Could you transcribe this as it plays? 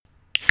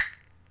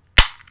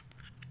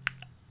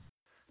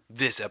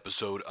This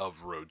episode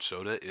of Road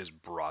Soda is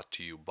brought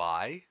to you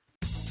by...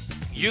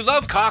 You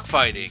love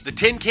cockfighting, the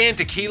tin can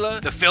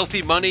tequila, the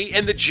filthy money,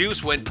 and the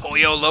juice when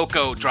Pollo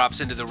Loco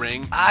drops into the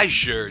ring. I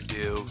sure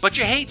do. But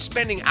you hate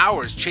spending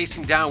hours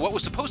chasing down what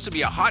was supposed to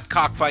be a hot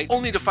cockfight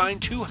only to find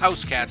two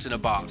house cats in a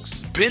box.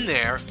 Been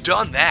there,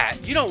 done that.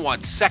 You don't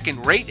want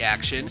second-rate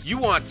action. You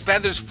want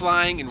feathers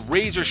flying and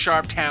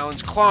razor-sharp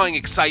talons clawing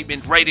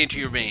excitement right into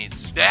your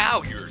veins.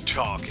 Now you're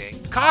talking.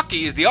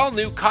 Cocky is the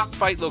all-new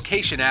cockfight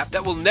location app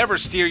that will never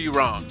steer you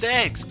wrong.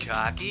 Thanks,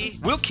 Cocky.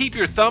 We'll keep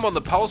your thumb on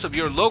the pulse of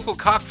your local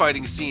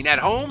cockfighting scene at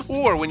home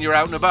or when you're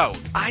out and about.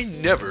 I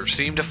never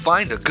seem to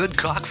find a good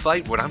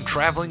cockfight when I'm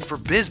traveling for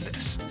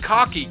business.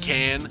 Cocky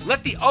can.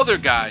 Let the other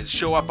guys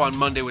show up on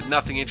Monday with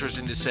nothing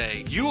interesting to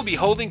say. You will be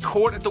holding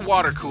court at the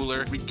water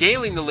cooler,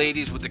 regaling the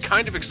ladies with the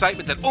kind of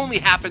excitement that only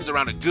happens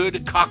around a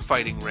good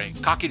cockfighting ring.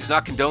 Cocky does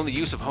not condone the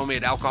use of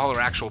homemade alcohol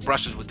or actual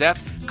brushes with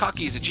death.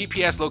 Cocky is a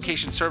GPS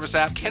location service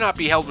app, cannot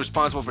be held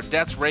responsible for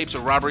deaths, rapes, or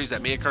robberies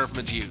that may occur from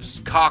its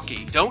use.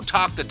 Cocky. Don't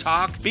talk the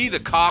talk, be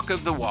the cock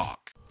of the walk.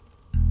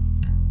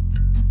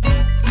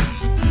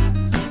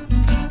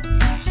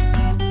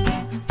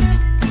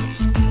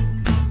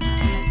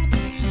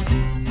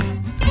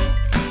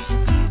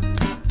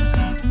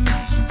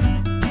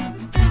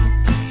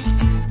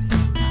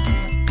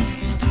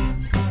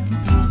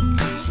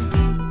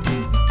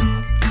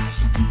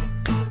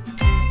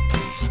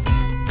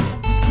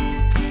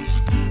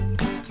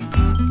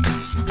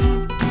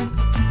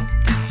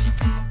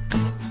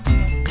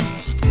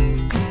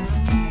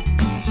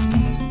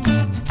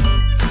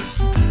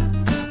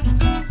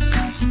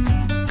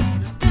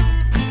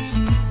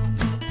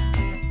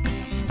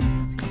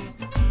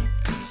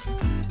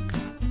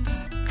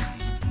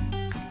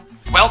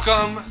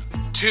 Welcome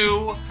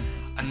to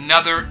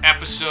another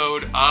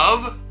episode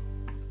of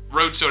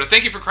Road Soda.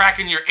 Thank you for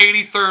cracking your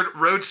 83rd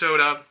Road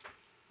Soda.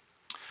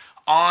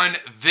 On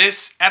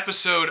this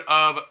episode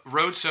of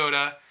Road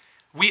Soda,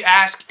 we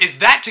ask, is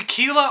that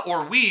tequila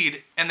or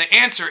weed? And the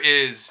answer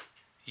is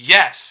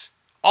yes.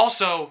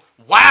 Also,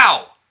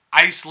 wow,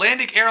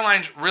 Icelandic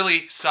Airlines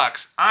really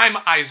sucks. I'm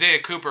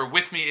Isaiah Cooper.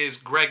 With me is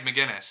Greg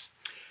McGinnis.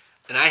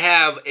 And I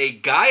have a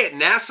guy at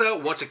NASA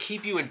wants to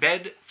keep you in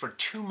bed for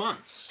 2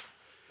 months.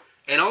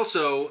 And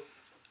also,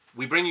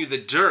 we bring you the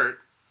dirt,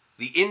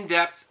 the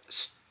in-depth,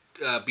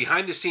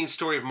 behind-the-scenes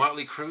story of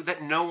Motley Crue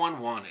that no one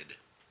wanted.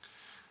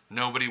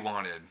 Nobody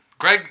wanted.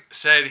 Greg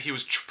said he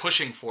was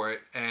pushing for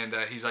it, and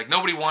he's like,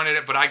 nobody wanted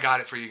it, but I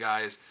got it for you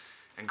guys.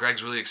 And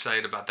Greg's really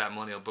excited about that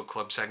Millennial Book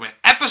Club segment.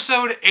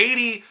 Episode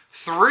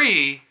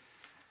 83.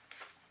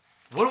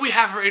 What do we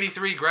have for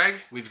 83, Greg?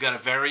 We've got a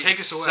very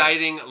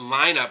exciting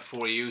lineup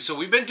for you. So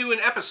we've been doing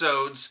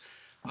episodes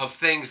of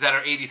things that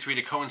are 83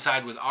 to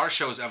coincide with our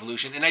show's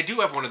evolution. And I do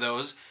have one of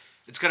those.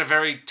 It's got a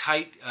very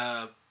tight...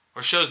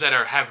 or shows that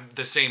have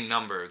the same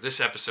number.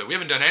 This episode. We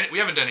haven't done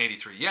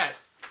 83 yet.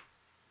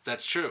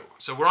 That's true.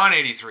 So we're on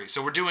 83.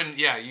 So we're doing...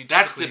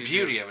 That's the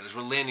beauty of it, is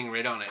we're landing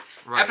right on it.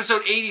 Right.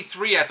 Episode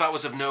 83, I thought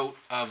was of note,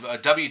 of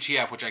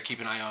WTF, which I keep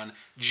an eye on.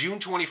 June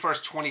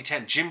 21st,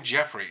 2010. Jim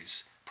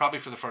Jeffries. Probably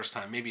for the first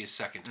time. Maybe his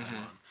second time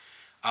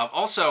on.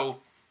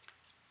 Also...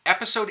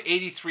 Episode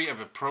 83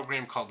 of a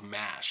program called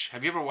MASH.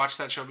 Have you ever watched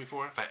that show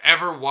before? Have I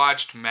ever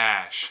watched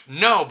MASH?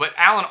 No, but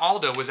Alan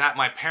Alda was at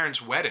my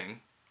parents'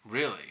 wedding.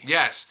 Really?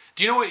 Yes.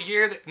 Do you know what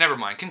year? Never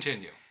mind.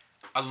 Continue.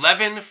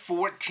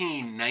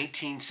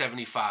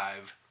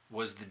 11/14/1975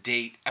 was the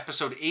date.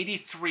 Episode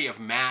 83 of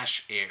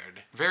MASH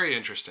aired. Very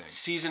interesting.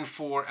 Season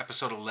 4,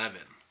 episode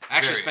 11. I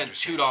actually spent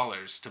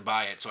 $2 to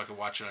buy it so I could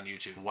watch it on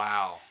YouTube.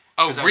 Wow.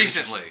 Oh,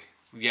 recently?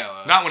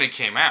 Yeah. Not when it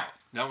came out.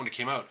 Not when it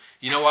came out.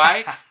 You know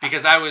why?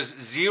 Because I was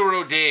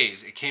 0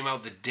 days. It came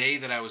out the day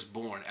that I was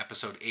born.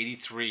 Episode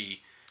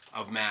 83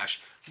 of MASH.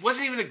 It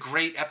wasn't even a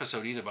great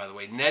episode either, by the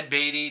way. Ned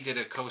Beatty did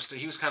a co-star.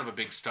 He was kind of a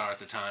big star at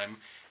the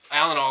time.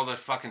 Alan Alda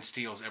fucking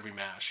steals every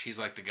MASH. He's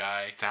like the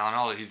guy. It's Alan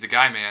Alda. He's the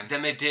guy, man.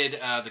 Then they did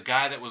the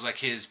guy that was like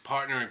his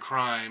partner in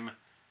crime.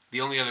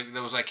 The only other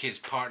that was like his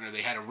partner.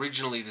 They had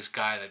originally this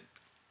guy that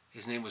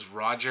his name was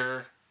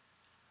Roger.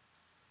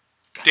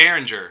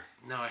 Derringer.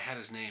 No, I had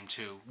his name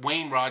too.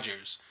 Wayne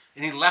Rogers.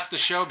 And he left the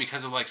show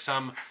because of like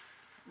some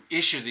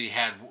issue that he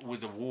had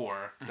with the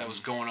war that was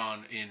going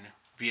on in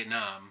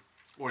Vietnam,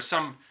 or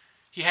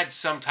he had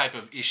some type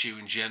of issue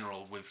in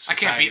general with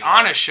society. I can't be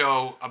on a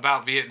show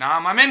about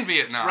Vietnam. I'm in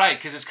Vietnam. Right,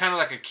 because it's kind of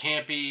like a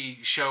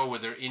campy show where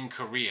they're in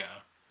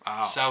Korea,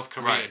 South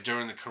Korea,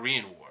 during the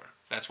Korean War.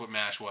 That's what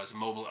MASH was,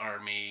 Mobile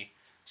Army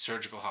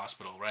Surgical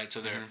Hospital, right? So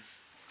they're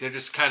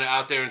just kind of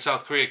out there in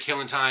South Korea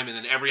killing time, and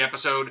then every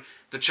episode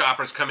the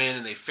choppers come in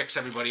and they fix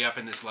everybody up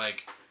in this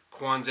like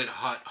Quonset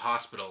hut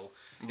hospital.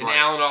 And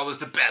Alan Alda's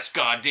the best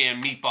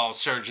goddamn meatball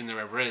surgeon there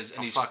ever is.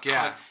 And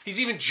he's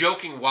even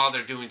joking while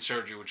they're doing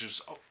surgery, which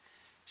is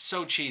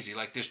so cheesy.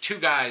 Like there's two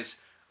guys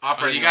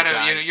operating.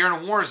 You're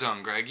in a war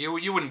zone, Greg. You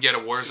wouldn't get a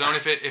war zone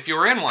if you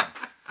were in one.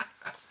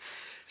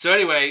 So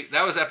anyway,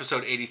 that was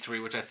episode 83,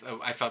 which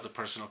I felt a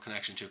personal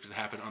connection to because it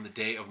happened on the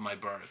day of my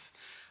birth.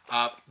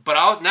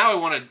 But now I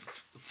want to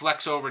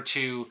flex over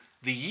to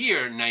the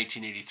year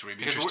 1983.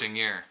 Because Interesting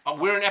year.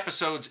 We're in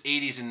episodes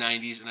 80s and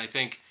 90s, and I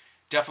think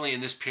definitely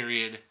in this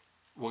period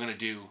we're going to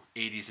do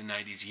 80s and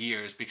 90s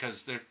years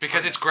because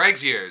it's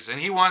Greg's years,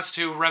 and he wants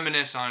to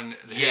reminisce on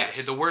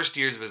the worst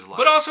years of his life.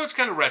 But also it's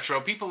kind of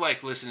retro. People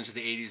like listening to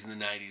the 80s and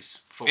the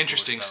 90s.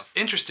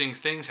 Interesting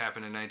things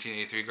happened in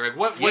 1983, Greg.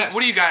 What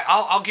do you got?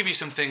 I'll give you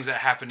some things that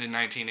happened in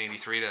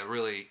 1983 to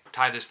really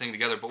tie this thing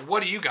together. But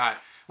what do you got?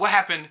 What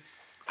happened?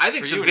 I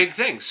think some big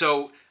things.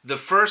 So the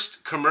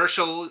first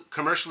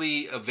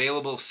commercially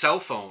available cell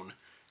phone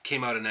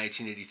came out in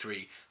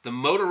 1983. The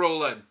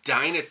Motorola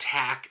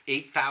Dynatac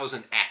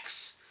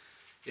 8000X.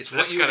 Is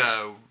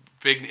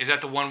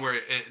that the one where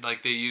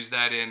they use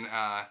that in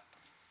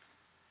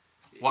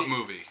what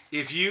movie?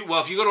 If you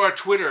go to our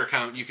Twitter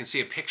account, you can see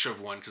a picture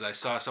of one because I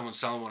saw someone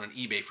selling one on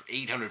eBay for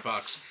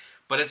 $800.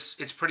 But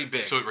it's pretty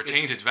big. So it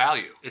retains its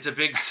value. It's a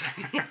big.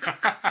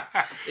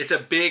 It's a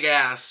big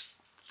ass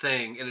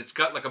thing, and it's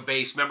got like a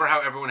base. Remember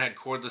how everyone had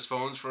cordless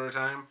phones for a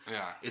time?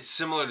 Yeah. It's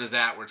similar to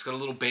that, where it's got a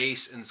little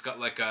base, and it's got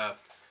like a...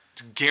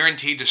 It's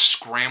guaranteed to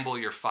scramble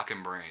your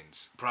fucking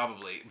brains.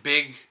 Probably.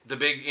 The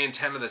big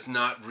antenna that's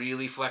not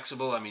really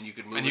flexible. I mean, you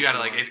could move it. And you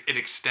gotta it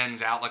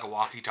extends out like a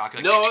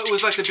walkie-talkie. No, it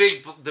was like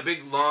the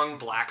big long...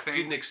 Black thing?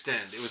 Didn't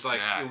extend. It was like,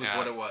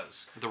 what it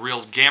was. The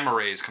real gamma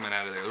rays coming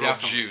out of there. The real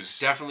juice.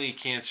 Definitely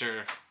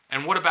cancer.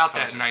 And what about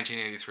that in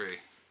 1983?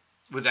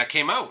 Well, that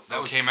came out. That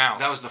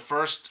was the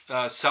first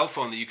cell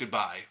phone that you could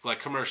buy,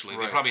 like commercially.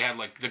 Right. They probably had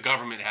the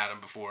government had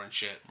them before and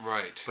shit.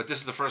 Right. But this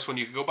is the first one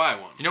you could go buy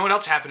one. You know what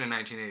else happened in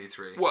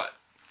 1983? What?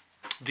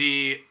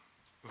 I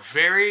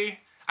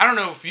don't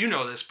know if you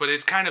know this, but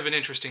it's kind of an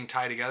interesting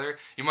tie together.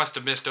 You must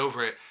have missed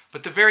over it.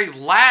 But the very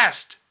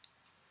last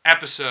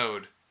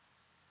episode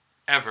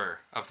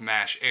ever of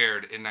MASH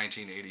aired in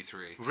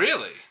 1983.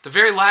 Really? The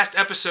very last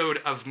episode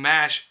of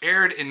MASH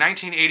aired in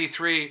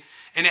 1983.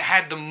 And it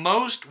had the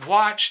most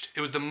watched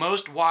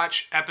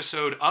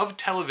episode of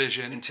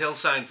television. Until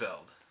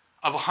Seinfeld.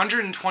 Of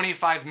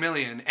 125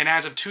 million, and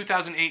as of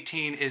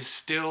 2018 is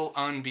still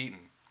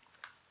unbeaten.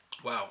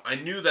 Wow, I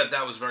knew that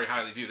was very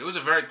highly viewed. It was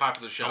a very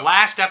popular show. The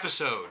last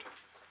episode,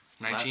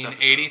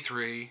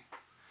 1983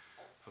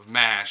 of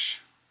MASH.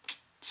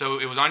 So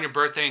it was on your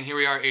birthday, and here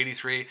we are,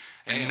 83.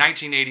 And in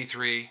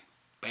 1983...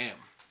 Bam.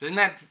 Didn't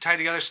that tie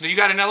together? So you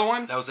got another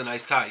one? That was a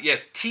nice tie.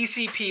 Yes,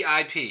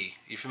 TCP/IP.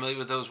 You familiar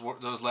with those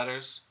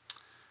letters?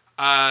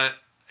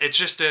 It's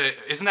just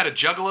isn't that a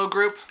Juggalo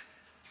group?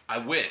 I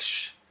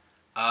wish.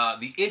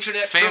 The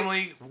Internet...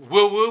 Family,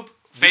 woo-whoop,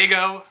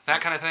 Fago,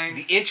 that kind of thing.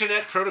 The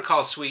Internet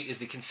Protocol Suite is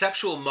the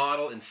conceptual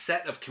model and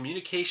set of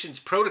communications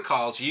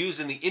protocols used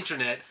in the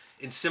Internet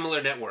in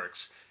similar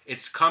networks.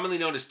 It's commonly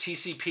known as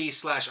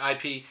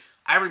TCP/IP.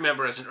 I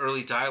remember as an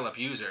early dial-up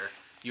user...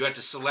 You had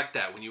to select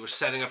that when you were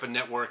setting up a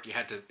network. You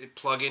had to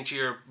plug into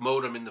your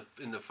modem in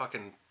the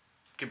fucking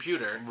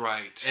computer,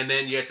 right? And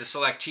then you had to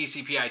select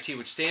TCP/IP,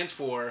 which stands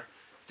for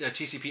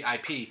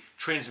TCP/IP,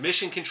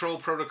 Transmission Control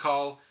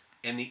Protocol,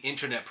 and the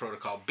Internet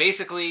Protocol.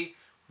 Basically,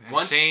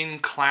 Insane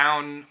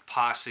Clown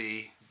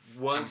Posse.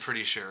 I'm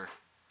pretty sure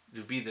it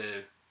would be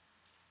the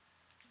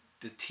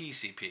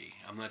TCP.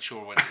 I'm not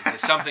sure what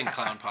something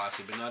Clown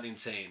Posse, but not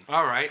Insane.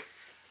 All right.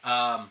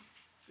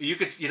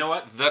 You know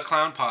what? The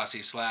Clown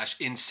Posse /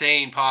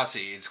 Insane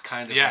Posse is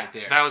kind of right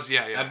there.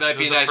 That might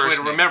be a nice way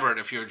to remember it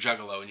if you're a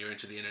juggalo and you're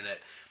into the internet.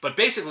 But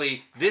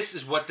basically, this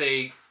is what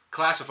they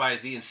classify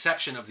as the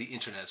inception of the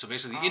internet. So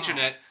basically, the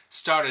internet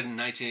started in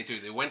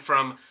 1983. They went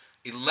from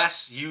a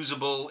less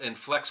usable and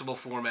flexible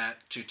format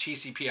to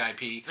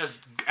TCP/IP. That's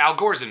Al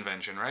Gore's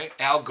invention, right?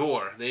 Al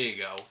Gore. There you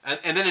go. And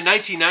then in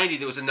 1990,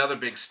 there was another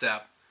big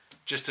step.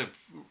 Just to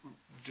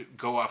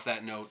go off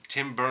that note,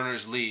 Tim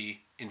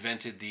Berners-Lee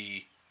invented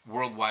the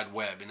World Wide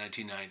Web in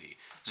 1990.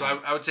 So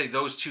I would say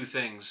those two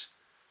things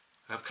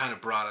have kind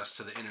of brought us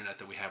to the internet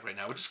that we have right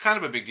now, which is kind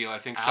of a big deal. I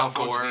think cell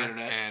phones and the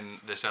internet. And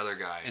this other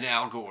guy. And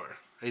Al Gore.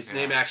 His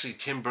name actually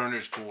Tim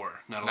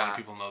Berners-Gore. Not a lot of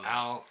people know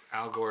that.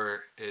 Al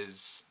Gore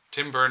is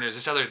Tim Berners.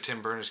 This other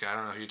Tim Berners guy. I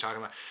don't know who you're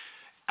talking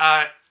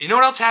about. You know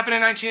what else happened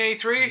in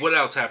 1983? What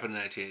else happened in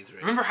 1983?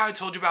 Remember how I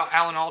told you about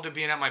Alan Alda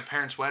being at my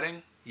parents'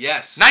 wedding?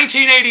 Yes.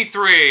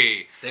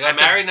 1983. They got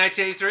married in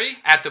 1983?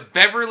 At the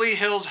Beverly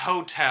Hills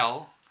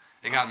Hotel.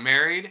 They got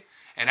married,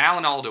 and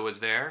Alan Alda was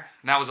there,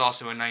 and that was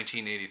also in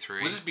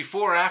 1983. Was this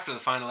before or after the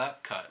final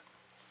app cut?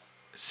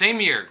 Same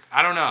year.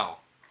 I don't know.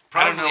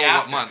 Probably I don't know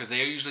after, what month. Because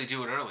they usually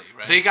do it early,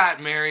 right? They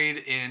got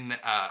married in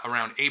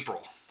around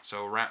April,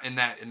 so around in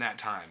that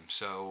time.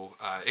 So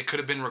it could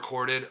have been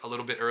recorded a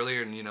little bit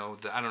earlier, and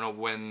I don't know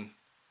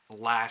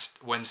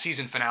when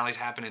season finales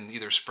happen in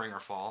either spring or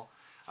fall,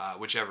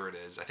 whichever it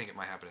is. I think it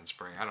might happen in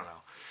spring. I don't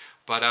know,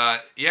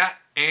 but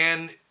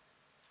and.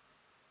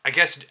 I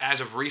guess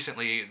as of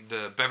recently,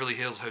 the Beverly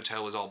Hills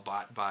Hotel was all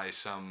bought by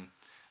some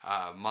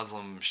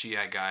Muslim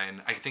Shiite guy,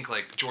 and I think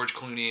George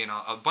Clooney and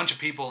a bunch of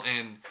people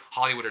in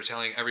Hollywood are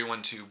telling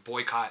everyone to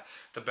boycott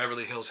the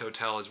Beverly Hills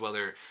Hotel as well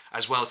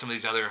as some of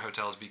these other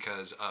hotels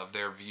because of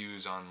their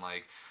views on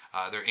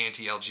they're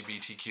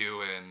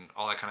anti-LGBTQ and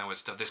all that kind of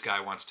stuff. This guy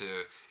wants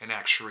to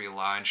enact Sharia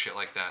law and shit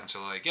like that, and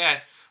so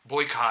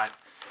boycott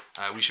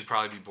we should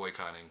probably be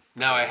boycotting.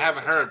 Now, I have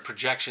heard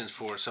projections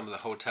for some of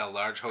the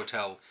large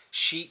hotel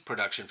sheet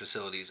production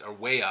facilities are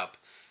way up,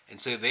 and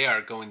so they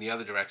are going the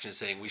other direction,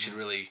 saying we should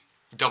really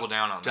double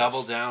down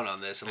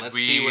on this, and let's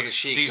see where the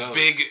sheet goes.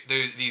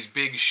 These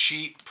big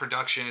sheet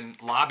production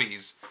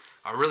lobbies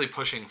are really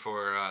pushing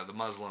for the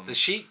Muslim. The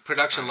sheet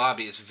production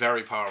lobby is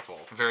very powerful.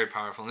 Very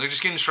powerful. And they're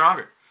just getting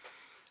stronger.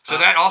 So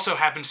that also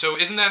happened. So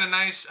isn't that a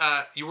nice...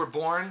 you were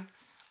born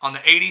on the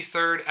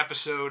 83rd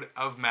episode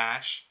of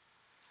MASH.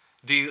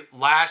 The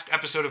last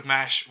episode of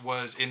MASH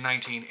was in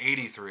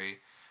 1983,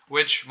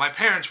 which my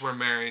parents were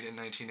married in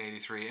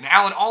 1983. And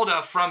Alan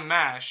Alda from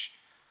MASH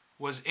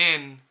was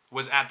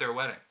at their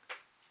wedding.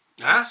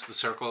 Yes, the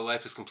circle of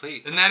life is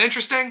complete. Isn't that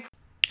interesting?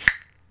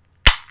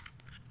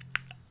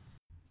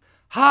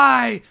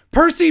 Hi,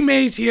 Percy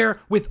Mays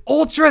here with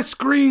Ultra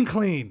Screen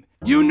Clean.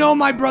 You know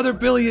my brother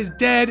Billy is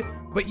dead,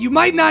 but you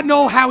might not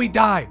know how he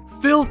died.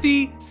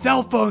 Filthy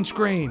cell phone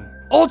screen.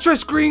 Ultra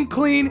Screen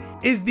Clean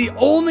is the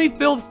only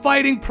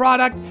filth-fighting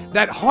product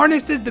that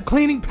harnesses the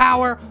cleaning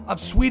power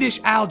of Swedish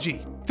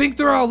algae. Think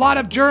there are a lot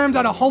of germs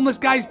on a homeless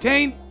guy's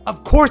taint?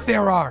 Of course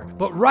there are.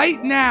 But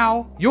right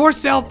now, your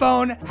cell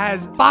phone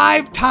has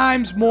 5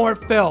 times more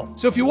filth.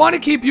 So if you want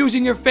to keep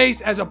using your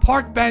face as a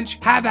park bench,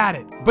 have at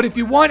it. But if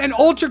you want an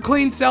ultra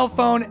clean cell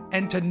phone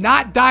and to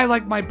not die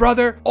like my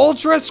brother,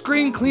 Ultra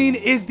Screen Clean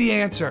is the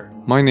answer.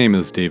 My name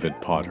is David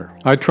Potter.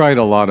 I tried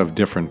a lot of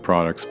different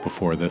products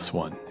before this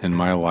one, and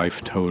my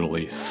life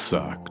totally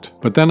sucked.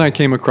 But then I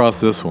came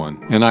across this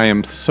one, and I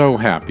am so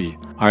happy.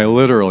 I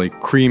literally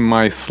cream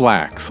my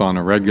slacks on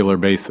a regular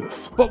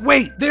basis. But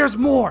wait, there's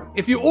more.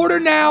 If you order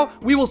now,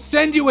 we will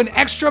send you an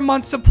extra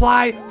month's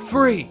supply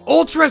free.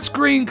 Ultra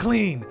Screen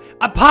Clean,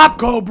 a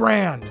Popco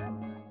brand.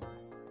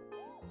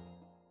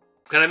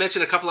 Can I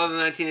mention a couple other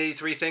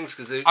 1983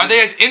 things? Are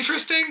they as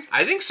interesting?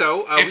 I think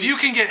so. If you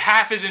can get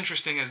half as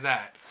interesting as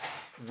that.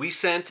 We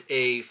sent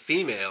a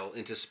female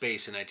into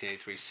space in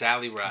 1983,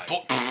 Sally Ride.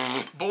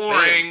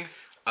 Boring.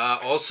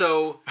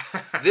 Also,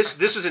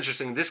 this was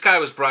interesting. This guy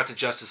was brought to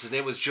justice. His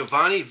name was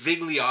Giovanni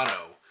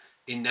Vigliotto.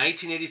 In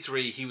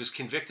 1983, he was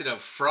convicted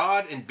of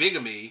fraud and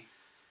bigamy.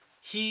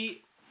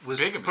 He was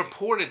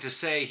purported to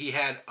say he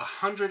had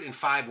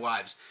 105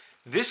 wives.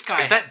 This guy...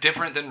 Is that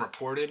different than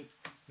reported?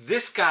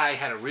 This guy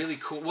had a really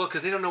cool... Well,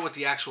 because they don't know what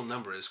the actual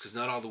number is, because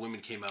not all the women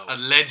came out.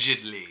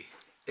 Allegedly.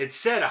 It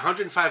said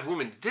 105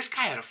 women. This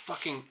guy had a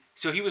fucking...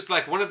 So he was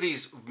like one of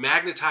these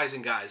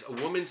magnetizing guys. A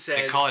woman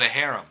said... They call it a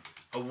harem.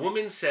 A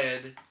woman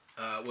said...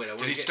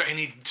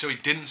 So he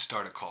didn't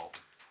start a cult.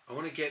 I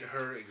want to get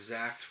her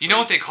exact... You know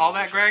what they call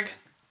that, Greg?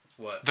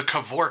 What? The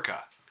Kavorka.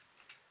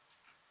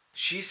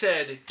 She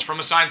said... It's from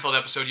a Seinfeld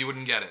episode, you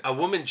wouldn't get it. A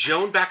woman,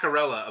 Joan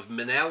Baccarella of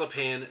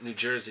Manalapan, New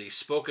Jersey,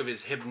 spoke of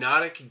his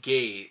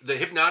the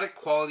hypnotic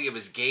quality of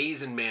his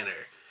gaze and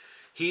manner.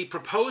 He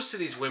proposed to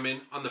these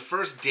women on the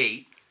first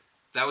date.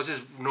 That was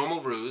his normal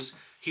ruse.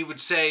 He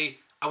would say,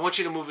 I want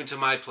you to move into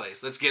my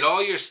place. Let's get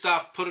all your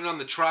stuff, put it on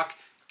the truck,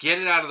 get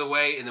it out of the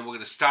way, and then we're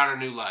going to start our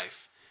new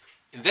life.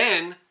 And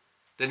then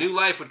the new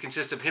life would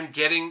consist of him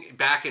getting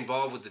back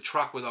involved with the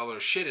truck with all their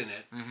shit in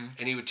it,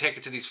 and he would take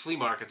it to these flea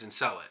markets and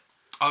sell it.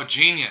 Oh,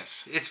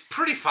 genius. It's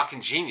pretty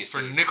fucking genius,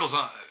 For dude. nickels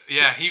on...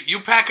 Yeah, you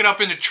pack it up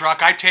in the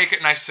truck, I take it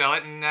and I sell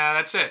it, and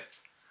that's it.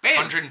 Bam.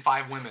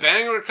 105 women.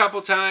 Bang her a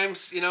couple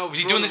times, you know. Was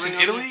he doing this in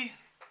Italy?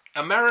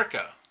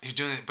 America. He's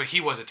doing it, but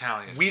he was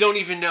Italian. We don't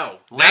even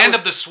know. Land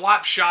of the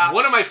swap shops.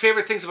 One of my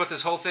favorite things about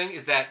this whole thing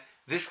is that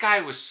this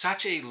guy was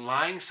such a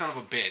lying son of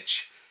a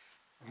bitch.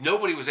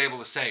 Nobody was able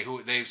to say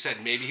who. They've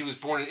said maybe he was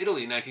born in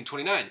Italy in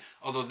 1929.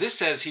 Although this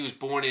says he was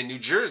born in New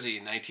Jersey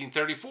in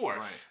 1934.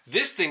 Right.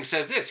 This thing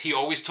says this. He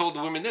always told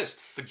the women this.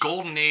 The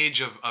golden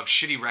age of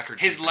shitty record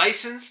His keeping.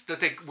 license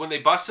that when they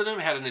busted him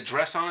had an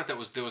address on it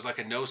there was like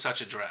a no such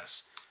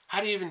address. How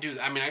do you even do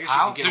that? I mean, I guess you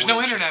can get There's away no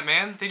with internet, shit.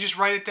 man. They just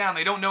write it down.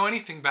 They don't know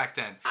anything back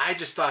then. I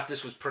just thought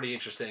this was pretty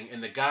interesting.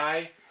 And the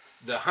guy,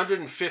 the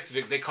 105th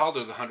victim, they called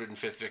her the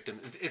 105th victim.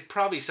 It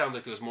probably sounds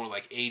like there was more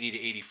like 80 to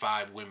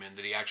 85 women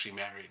that he actually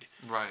married.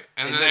 Right.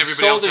 And And then then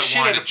everybody sold else his that shit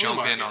wanted at to a flea jump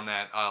in market. on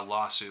that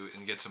lawsuit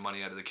and get some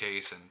money out of the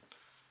case. And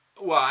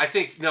Well, I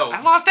think, no.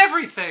 I lost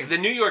everything. The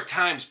New York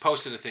Times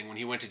posted a thing when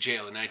he went to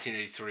jail in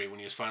 1983 when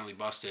he was finally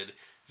busted.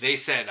 They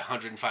said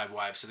 105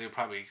 wives, so they were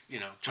probably,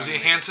 Was he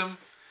handsome?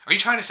 Are you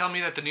trying to tell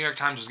me that the New York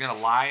Times was going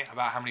to lie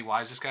about how many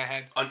wives this guy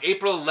had? On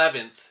April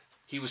 11th,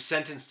 he was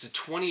sentenced to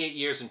 28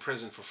 years in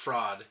prison for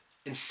fraud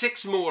and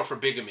 6 more for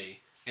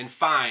bigamy and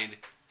fined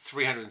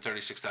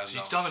 $336,000. So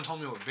you still haven't told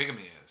me what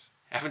bigamy is.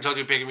 I haven't told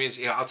you what bigamy is?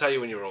 Yeah, I'll tell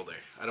you when you're older.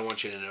 I don't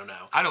want you to know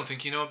now. I don't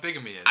think you know what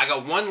bigamy is. I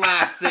got one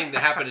last thing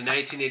that happened in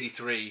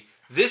 1983.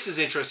 This is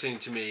interesting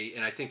to me,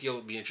 and I think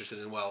you'll be interested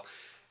in well.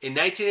 In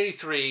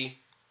 1983,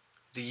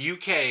 the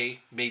UK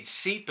made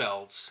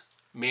seatbelts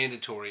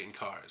mandatory in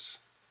cars.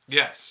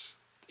 Yes.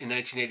 In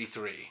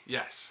 1983.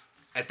 Yes.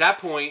 At that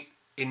point,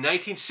 in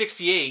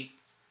 1968,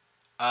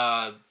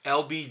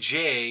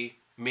 LBJ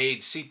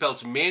made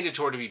seatbelts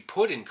mandatory to be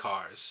put in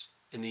cars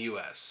in the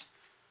U.S.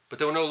 But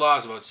there were no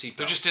laws about seatbelts.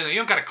 They're just in there. You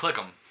don't got to click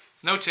them.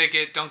 No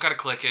ticket. Don't got to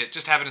click it.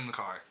 Just have it in the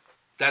car.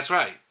 That's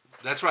right.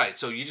 That's right.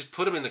 So you just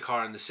put them in the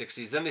car in the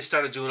 60s. Then they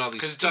started doing all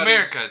these Because it's studies.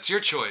 America. It's your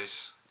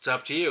choice. It's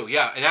up to you.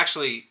 Yeah, and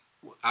actually,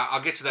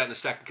 I'll get to that in a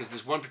second because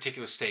there's one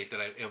particular state that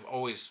I have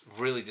always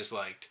really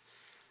disliked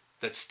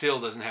that still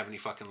doesn't have any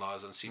fucking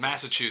laws on seatbelts.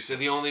 Massachusetts. They're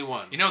the only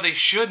one. You know, they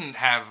shouldn't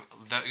have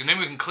that. Maybe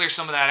we can clear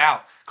some of that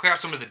out. Clear out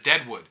some of the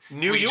deadwood.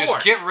 New we York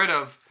just get rid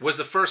of... was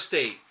the first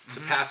state to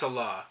pass a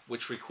law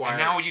which required...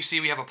 And now you see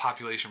we have a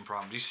population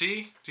problem. Do you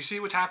see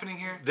what's happening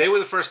here? They were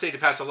the first state to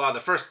pass a law. The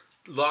first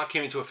law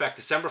came into effect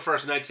December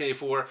 1st,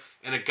 1984,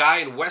 and a guy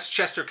in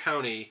Westchester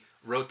County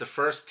wrote the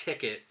first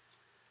ticket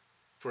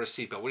for a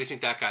seatbelt. What do you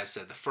think that guy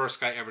said? The first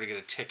guy ever to get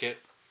a ticket.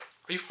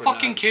 Are you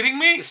fucking kidding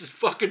me? This is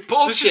fucking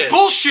bullshit. This is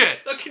bullshit.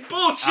 Fucking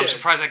bullshit. I'm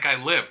surprised that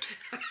guy lived.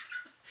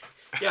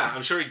 Yeah,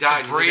 I'm sure he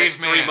died in the next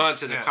 3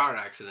 months in a car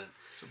accident.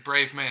 It's a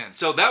brave man.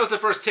 So that was the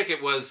first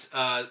ticket. Was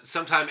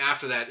sometime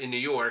after that in New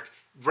York.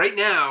 Right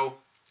now,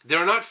 there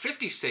are not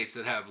 50 states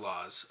that have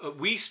laws.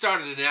 We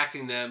started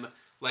enacting them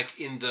like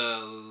in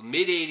the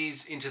mid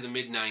 80s into the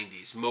mid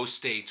 90s. Most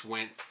states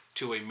went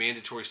to a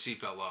mandatory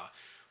seatbelt law,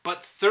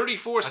 but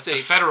 34 That's states.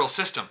 the federal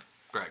system,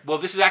 Greg. Well,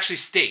 this is actually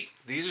state.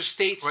 These are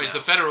states. Right. Now. The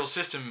federal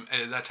system.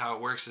 That's how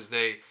it works. Is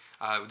they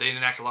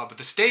enact a law, but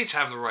the states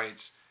have the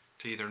rights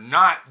to either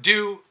not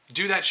do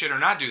that shit or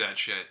not do that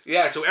shit.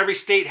 Yeah. So every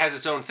state has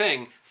its own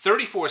thing.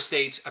 34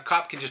 states, a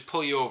cop can just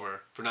pull you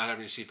over for not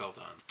having your seatbelt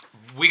on.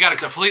 We got a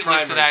complete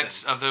list of primary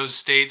that of those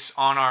states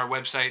on our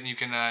website, and you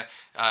can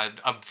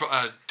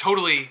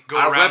totally go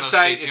Our around those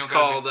website, states. it's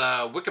called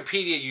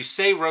Wikipedia. You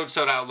say Road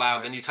Soda out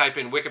loud, then you type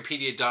in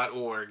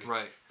wikipedia.org.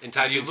 Right. And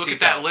type you in look seatbelt, at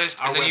that list,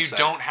 and then you website.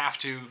 don't have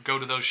to go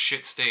to those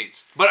shit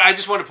states. But I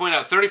just want to point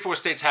out, 34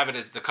 states have it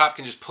as the cop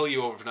can just pull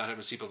you over for not having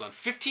a seatbelt on.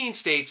 15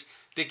 states,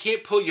 they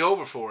can't pull you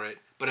over for it,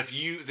 but if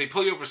they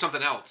pull you over for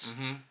something else,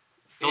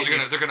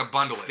 They're gonna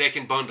bundle it. they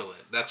can bundle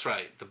it. That's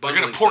right. They're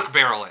gonna pork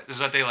barrel it.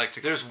 Is what they like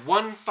to. There's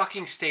one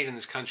fucking state in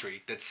this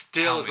country that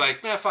still is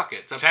like, man, fuck it.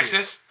 It's up to you."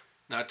 Texas,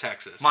 Not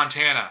Texas.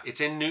 Montana. It's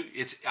in New.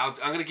 I'm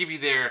gonna give you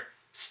their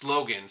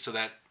slogan so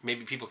that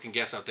maybe people can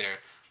guess out there.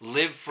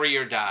 Live free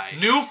or die.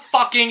 New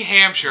fucking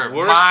Hampshire.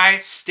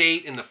 Worst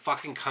state in the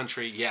fucking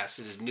country. Yes,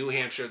 it is New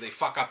Hampshire. They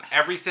fuck up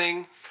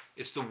everything.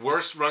 It's the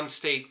worst run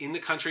state in the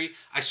country.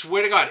 I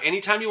swear to God,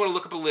 anytime you want to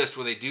look up a list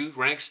where they do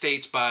rank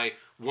states by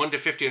 1 to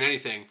 50 on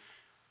anything,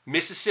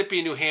 Mississippi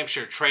and New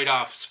Hampshire trade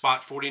off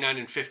spot 49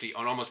 and 50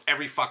 on almost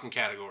every fucking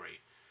category.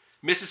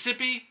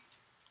 Mississippi,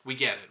 we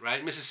get it,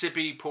 right?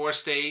 Mississippi, poor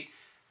state,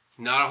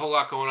 not a whole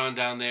lot going on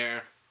down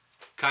there.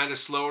 Kind of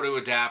slower to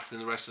adapt than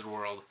the rest of the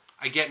world.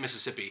 I get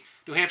Mississippi.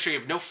 New Hampshire, you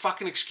have no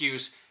fucking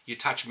excuse. You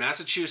touch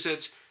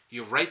Massachusetts,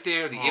 you're right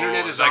there. The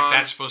internet is like on.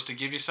 That's supposed to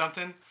give you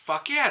something?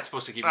 Fuck yeah, it's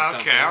supposed to give you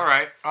something. Okay,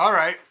 all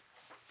right.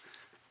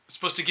 It's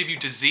supposed to give you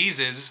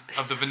diseases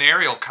of the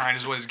venereal kind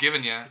is what it's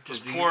giving you. Those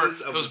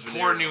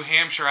poor New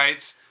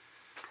Hampshireites.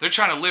 They're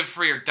trying to live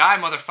free or die,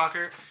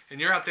 motherfucker. And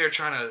you're out there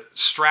trying to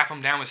strap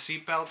them down with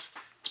seatbelts.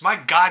 It's my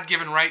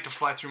God-given right to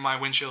fly through my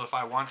windshield if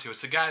I want to.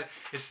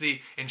 It's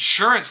the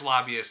insurance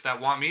lobbyists that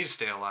want me to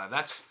stay alive.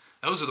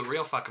 Those are the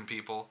real fucking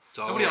people. It's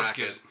all Nobody a else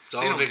racket. gives. It's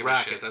all a big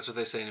racket. That's what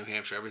they say in New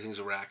Hampshire. Everything's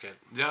a racket.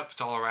 Yep,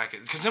 it's all a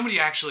racket. Because nobody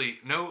actually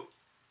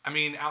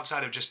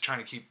outside of just trying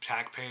to keep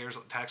taxpayers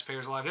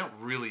alive, they don't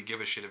really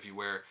give a shit if you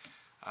wear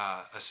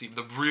a seat.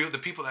 The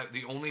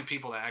only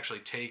people that actually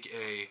take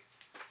a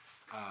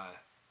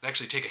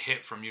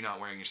hit from you not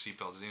wearing your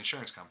seatbelt is the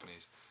insurance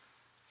companies.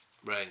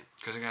 Right.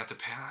 Because they're gonna have to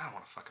pay. I don't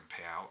want to fucking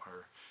pay out,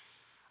 or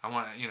I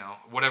want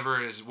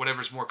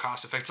whatever's more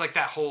cost effective. It's like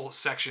that whole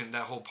section,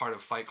 that whole part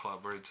of Fight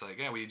Club where it's like,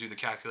 yeah, we do the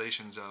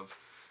calculations of,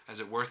 is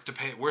it worth it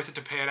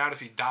to pay it out if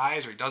he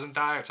dies or he doesn't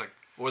die? It's like.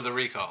 Or the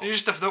recall. Or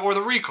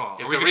the recall.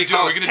 If the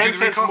recall is 10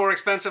 cents more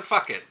expensive,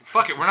 fuck it.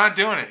 Fuck it, we're not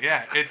doing it.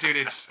 Yeah,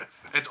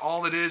 it's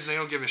all it is, and they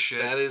don't give a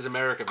shit. That is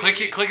America,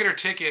 baby. Click it or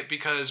ticket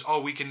because,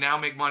 we can now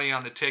make money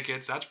on the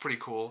tickets. That's pretty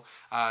cool.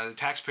 The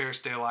taxpayers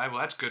stay alive.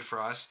 Well, that's good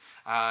for us.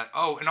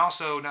 And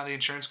also now the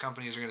insurance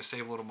companies are going to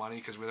save a little money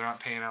because they're not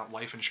paying out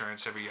life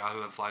insurance every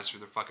Yahoo that flies through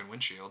their fucking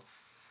windshield.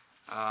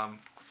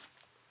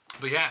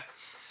 But yeah,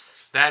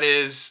 that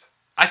is,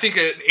 I think,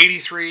 an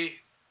 83...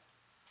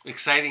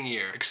 Exciting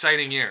year.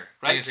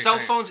 Right? Cell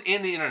phones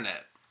and the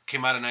internet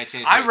came out in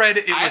 1983. I read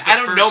it was I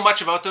don't know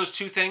much about those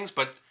two things,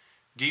 but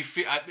do you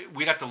feel...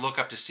 we'd have to look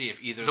up to see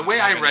if either... The way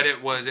I read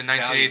it was in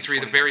 1983,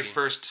 the very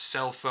first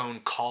cell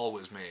phone call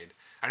was made.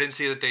 I didn't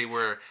see that they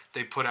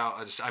put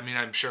out...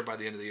 I'm sure by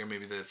the end of the year,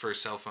 maybe the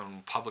first cell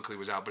phone publicly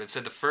was out, but it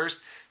said the first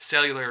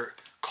cellular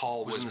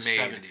call was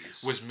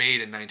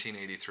made in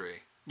 1983.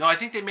 No, I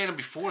think they made them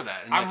before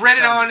that. I read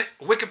it on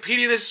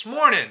Wikipedia this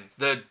morning.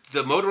 The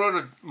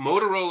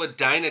Motorola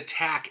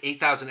Dynatac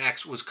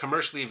 8000X was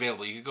commercially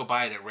available. You could go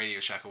buy it at Radio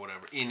Shack or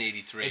whatever in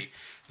 83.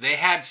 They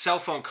had cell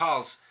phone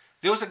calls.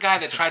 There was a guy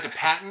that tried to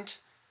patent.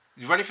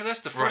 You ready for this?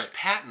 The first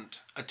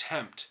patent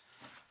attempt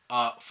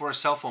for a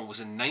cell phone was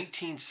in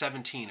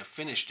 1917. A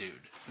Finnish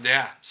dude.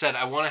 Yeah. Said,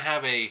 I want to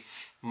have a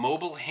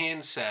mobile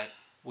handset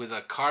with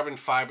a carbon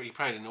fiber. He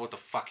probably didn't know what the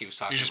fuck he was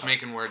talking about. You're just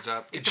making words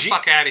up. Get the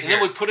fuck out of here.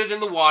 And then we put it in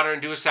the water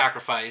and do a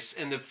sacrifice,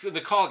 and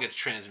the call gets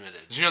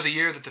transmitted. Did you know the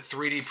year that the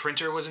 3D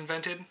printer was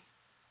invented?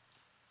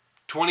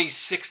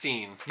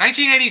 2016.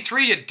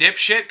 1983, you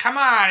dipshit. Come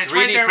on. It's 3D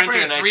right there in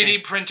printer front of you.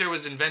 3D printer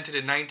was invented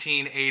in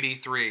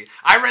 1983.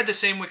 I read the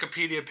same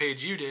Wikipedia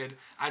page you did.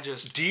 I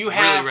just really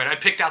read it. I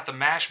picked out the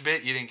MASH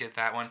bit. You didn't get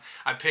that one.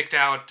 I picked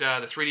out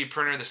the 3D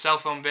printer, the cell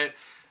phone bit.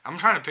 I'm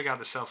trying to pick out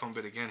the cell phone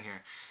bit again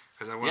here.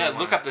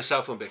 Look up the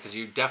cell phone bit, because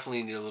you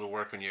definitely need a little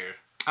work on your...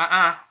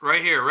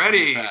 Right here.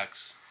 Ready?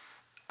 Facts.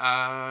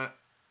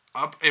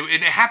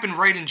 It happened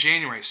right in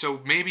January. So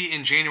maybe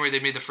in January they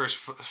made the first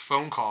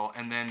phone call,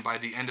 and then by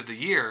the end of the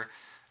year,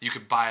 you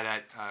could buy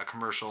that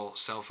commercial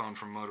cell phone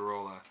from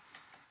Motorola.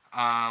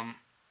 Oh,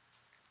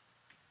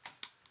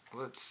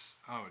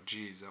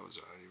 geez, that was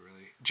already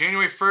really...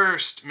 January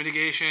 1st,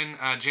 mitigation.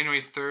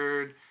 January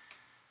 3rd...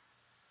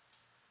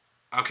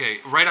 Okay,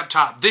 right up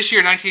top. This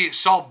year, 1988,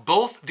 saw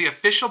both the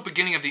official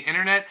beginning of the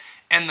internet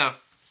and the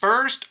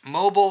first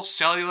mobile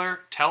cellular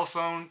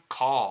telephone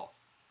call.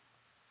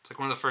 It's like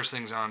one of the first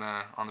things on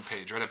the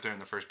page, right up there in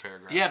the first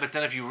paragraph. Yeah, but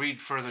then if you read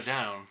further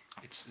down,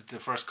 it's the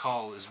first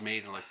call is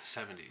made in like the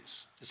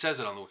 70s. It says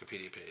it on the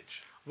Wikipedia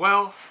page.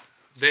 Well,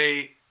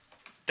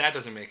 that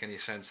doesn't make any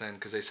sense then,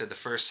 because they said the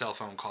first cell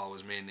phone call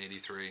was made in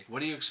 83. What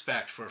do you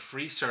expect for a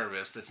free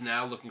service that's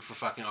now looking for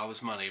fucking all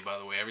this money, by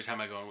the way, every time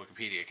I go on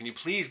Wikipedia? Can you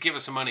please give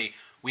us some money?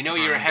 We know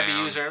you're a heavy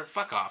user.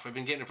 Fuck off. I've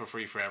been getting it for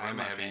free forever. I'm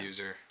a heavy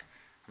user.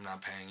 I'm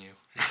not paying you.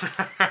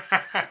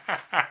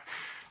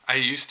 I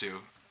used to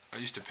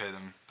pay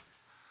them.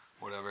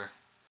 Whatever.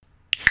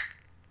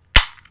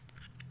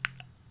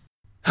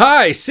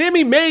 Hi,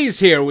 Sammy Mays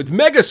here with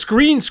Mega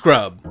Screen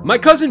Scrub. My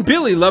cousin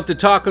Billy loved to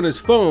talk on his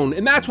phone,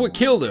 and that's what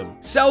killed him.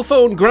 Cell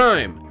phone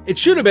grime. It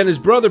should have been his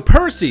brother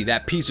Percy,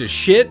 that piece of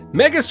shit.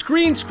 Mega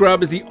Screen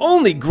Scrub is the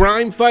only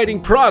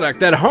grime-fighting product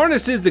that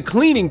harnesses the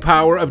cleaning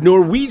power of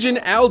Norwegian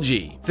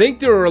algae. Think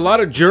there are a lot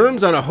of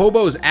germs on a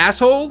hobo's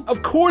asshole?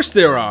 Of course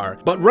there are,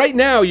 but right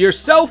now your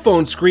cell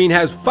phone screen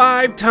has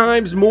 5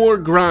 times more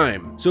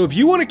grime. So if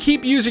you want to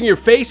keep using your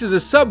face as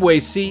a subway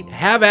seat,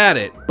 have at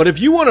it. But if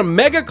you want a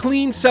mega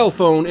clean cell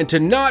phone and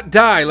to not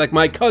die like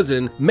my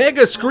cousin,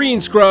 Mega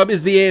Screen Scrub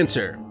is the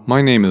answer. My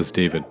name is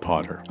David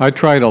Potter. I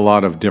tried a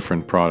lot of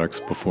different products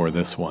before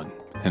this one,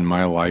 and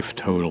my life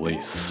totally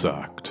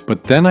sucked.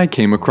 But then I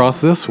came across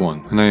this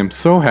one, and I am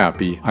so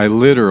happy I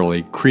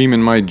literally cream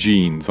in my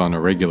jeans on a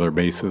regular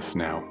basis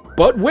now.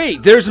 But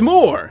wait, there's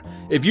more!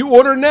 If you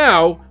order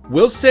now,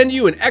 we'll send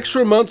you an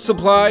extra month's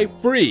supply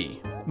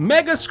free.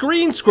 Mega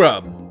Screen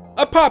Scrub,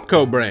 a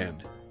Popco brand.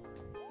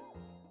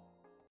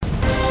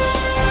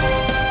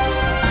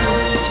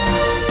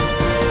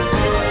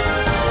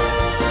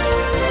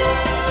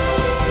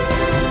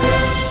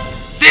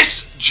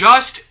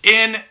 Just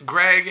in,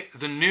 Greg,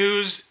 the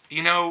news.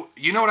 You know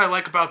what I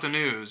like about the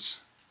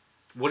news?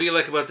 What do you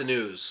like about the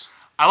news?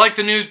 I like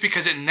the news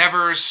because it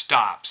never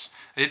stops.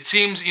 It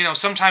seems,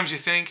 sometimes you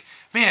think,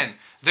 man,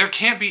 there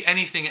can't be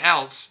anything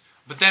else,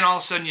 but then all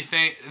of a sudden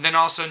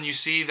you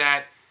see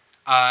that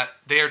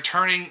they are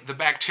turning the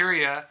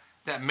bacteria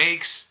that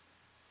makes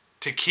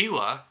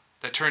tequila,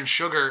 that turns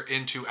sugar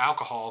into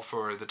alcohol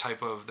for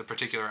the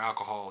particular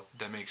alcohol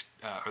that makes,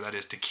 or that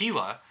is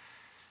tequila.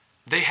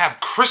 They have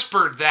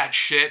CRISPR'd that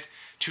shit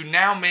to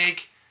now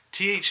make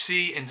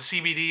THC and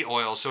CBD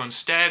oil. So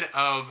instead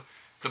of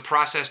the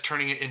process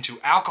turning it into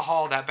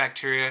alcohol, that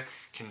bacteria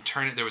can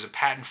turn it. There was a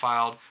patent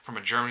filed from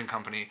a German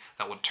company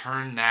that will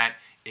turn that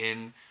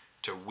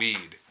into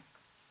weed.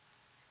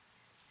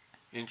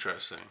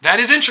 Interesting. That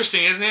is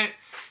interesting, isn't it?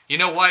 You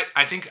know what?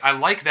 I think I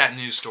like that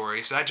news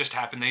story. So that just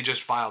happened. They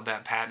just filed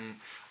that patent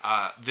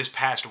this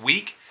past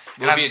week.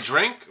 Will it be a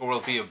drink, or will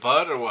it be a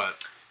bud, or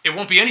what? It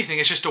won't be anything.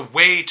 It's just a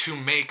way to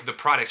make the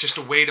product. It's just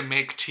a way to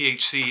make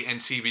THC and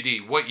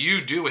CBD. What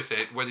you do with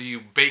it, whether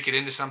you bake it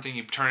into something,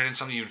 you turn it into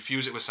something, you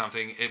infuse it with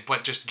something,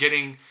 but just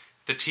getting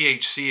the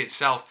THC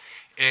itself.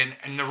 And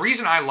the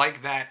reason I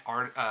like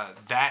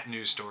that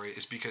news story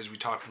is because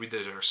we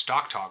did our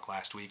stock talk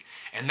last week,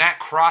 and that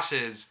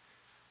crosses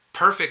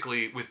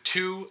perfectly with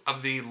two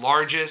of the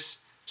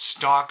largest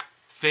stock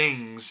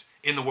things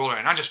in the world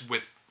right now. Not just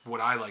with what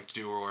I like to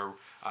do,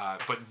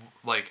 but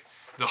like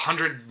the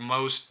 100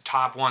 most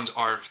top ones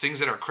are things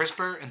that are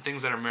CRISPR and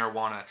things that are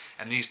marijuana,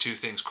 and these two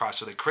things cross.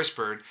 So they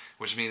CRISPR'd,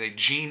 which means they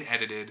gene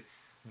edited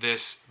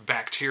this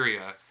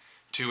bacteria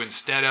to,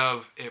 instead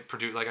of it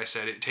produce, like I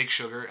said, it takes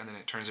sugar and then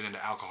it turns it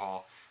into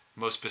alcohol,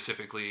 most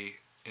specifically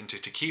into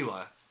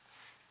tequila.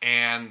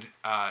 And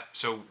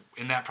so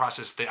in that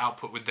process, the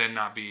output would then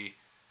not be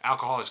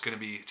alcohol, it's going to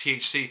be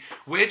THC,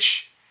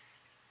 which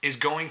is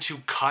going to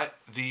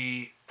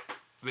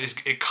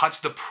it cuts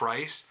the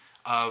price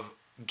of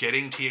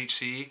getting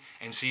THC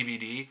and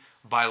CBD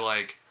by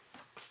like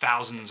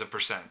thousands of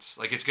percents.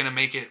 Like, it's going to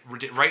make it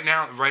right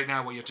now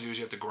what you have to do is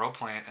you have to grow a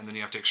plant and then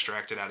you have to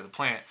extract it out of the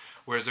plant,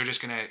 whereas they're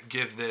just going to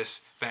give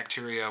this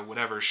bacteria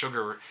whatever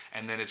sugar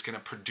and then it's going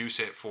to produce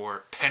it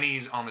for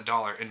pennies on the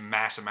dollar in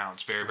mass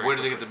amounts. Very, very Where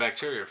do they quickly. get the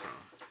bacteria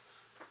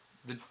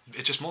from?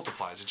 It just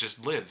multiplies. It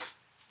just lives.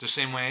 the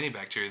same way any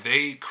bacteria.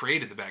 They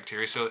created the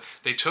bacteria. So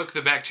they took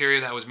the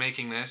bacteria that was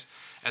making this,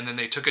 and then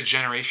they took a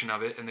generation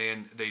of it, and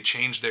then they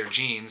changed their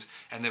genes,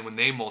 and then when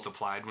they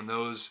multiplied, when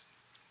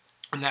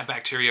that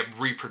bacteria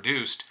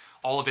reproduced,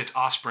 all of its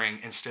offspring,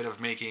 instead of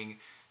making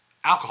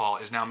alcohol,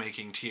 is now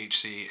making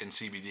THC and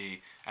CBD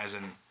as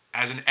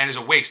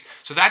a waste.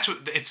 So that's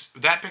what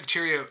that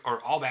bacteria,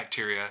 or all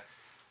bacteria,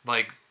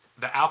 like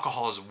the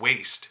alcohol is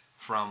waste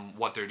from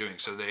what they're doing.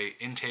 So they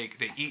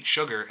eat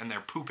sugar and they're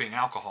pooping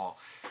alcohol,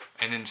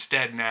 and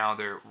instead now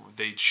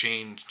they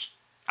changed.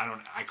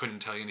 I couldn't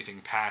tell you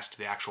anything past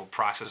the actual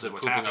process of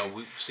what's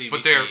happening.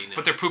 But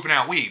they're pooping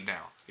out weed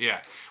now.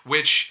 Yeah,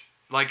 which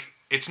like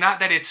it's not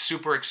that it's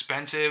super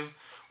expensive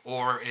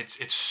or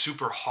it's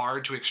super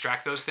hard to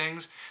extract those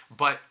things,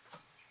 but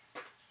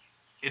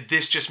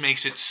this just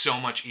makes it so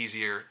much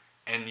easier,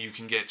 and you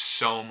can get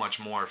so much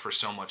more for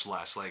so much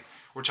less. Like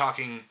we're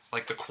talking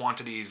like the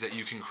quantities that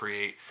you can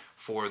create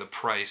for the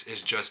price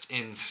is just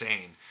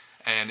insane.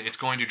 And it's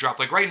going to drop.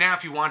 Like right now,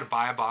 if you want to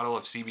buy a bottle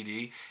of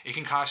CBD, it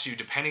can cost you,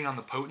 depending on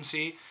the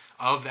potency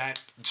of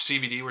that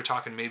CBD, we're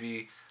talking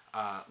maybe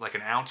like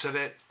an ounce of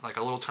it, like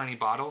a little tiny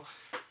bottle,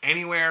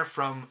 anywhere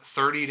from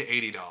 $30 to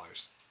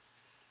 $80.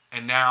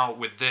 And now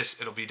with this,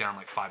 it'll be down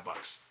like $5.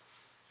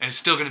 And it's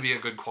still going to be a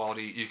good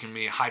quality. You can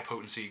be high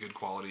potency, good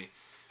quality.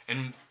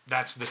 And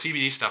that's the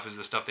CBD stuff is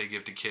the stuff they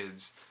give to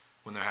kids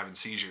when they're having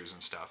seizures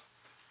and stuff.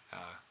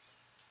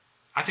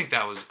 I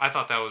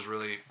thought that was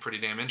really pretty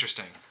damn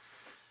interesting.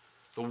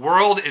 The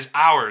world is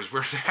ours.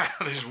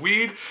 There's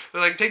weed.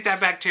 They're like, take that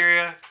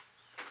bacteria.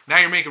 Now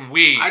you're making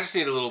weed. I just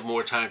need a little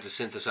more time to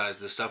synthesize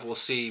this stuff. We'll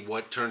see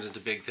what turns into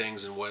big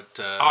things and what...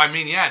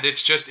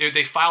 it's just...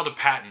 they filed a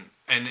patent,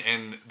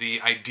 and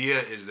the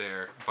idea is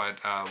there, but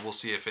we'll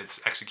see if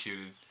it's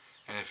executed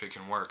and if it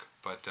can work.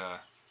 But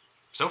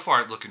so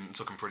far, it's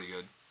looking pretty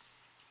good.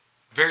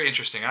 Very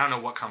interesting. I don't know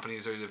what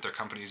companies, or if they're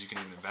companies you can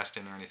even invest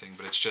in or anything,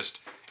 but it's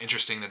just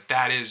interesting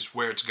that is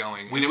where it's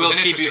going. We will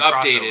keep you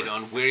updated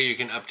on where you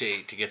can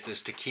update to get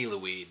this tequila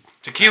weed.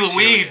 Tequila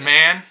weed,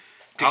 man.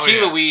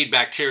 Tequila weed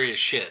bacteria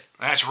shit.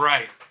 That's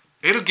right.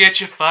 It'll get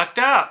you fucked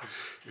up.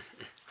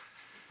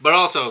 But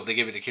also, they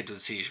give it to kids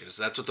with seizures.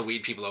 That's what the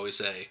weed people always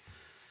say.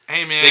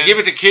 Hey, man. They give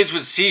it to kids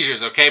with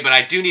seizures, okay? But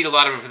I do need a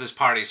lot of it for this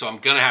party, so I'm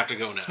going to have to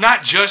go now. It's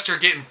not just her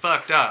getting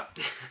fucked up.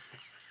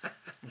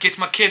 Gets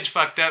my kids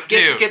fucked up,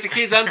 too. Gets the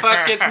kids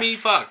unfucked, gets me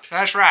fucked.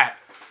 That's right.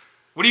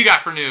 What do you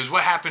got for news?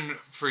 What happened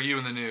for you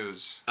in the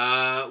news?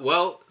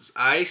 Well,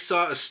 I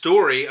saw a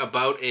story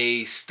about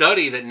a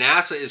study that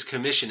NASA is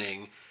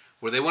commissioning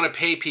where they want to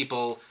pay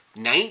people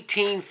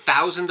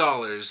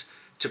 $19,000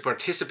 to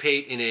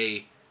participate in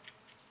a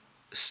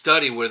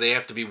study where they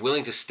have to be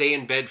willing to stay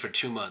in bed for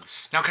 2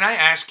 months. Now, can I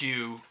ask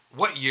you,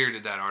 what year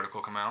did that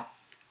article come out?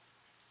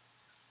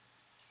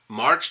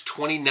 March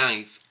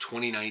 29th,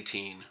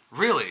 2019.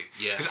 Really?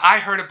 Yes. Because I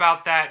heard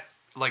about that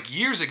like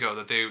years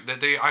ago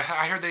I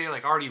heard they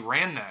like already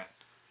ran that.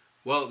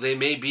 Well, they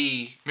may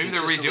be... Maybe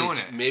they're redoing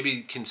it.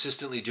 Maybe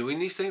consistently doing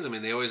these things. I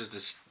mean, they always have to,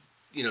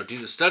 do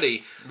the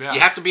study. Yeah.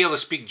 You have to be able to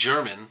speak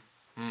German.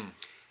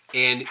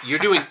 And you're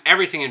doing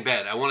everything in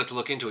bed. I wanted to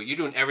look into it. You're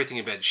doing everything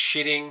in bed.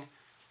 Shitting,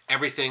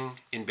 everything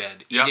in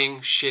bed. Yep. Eating,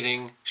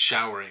 shitting,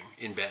 showering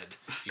in bed.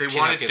 They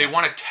want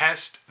to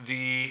test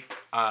the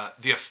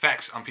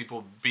effects on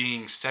people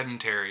being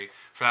sedentary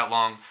for that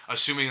long,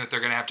 assuming that they're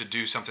going to have to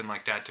do something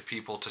like that to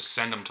people to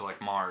send them to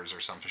like Mars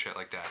or some shit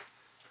like that.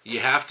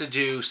 You have to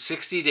do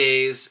 60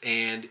 days,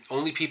 and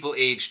only people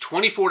aged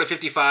 24 to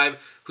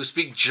 55 who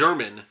speak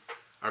German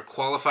are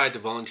qualified to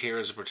volunteer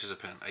as a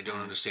participant. I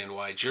don't understand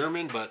why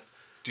German, but...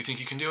 Do you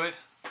think you can do it?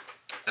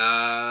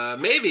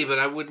 Maybe, but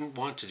I wouldn't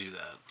want to do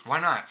that.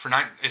 Why not?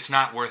 It's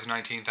not worth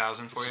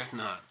 $19,000 for you? It's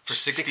not. For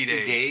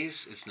 60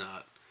 days? It's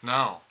not.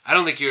 No. I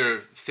don't think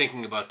you're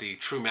thinking about the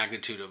true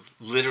magnitude of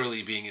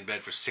literally being in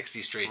bed for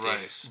 60 straight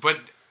days. But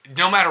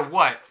no matter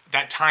what,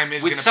 that time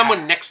is with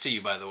someone next to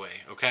you, by the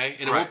way, okay?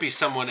 And it won't be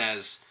someone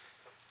as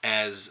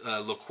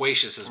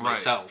loquacious as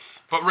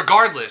myself. But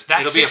regardless,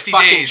 that 60 days... It'll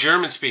be a fucking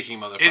German-speaking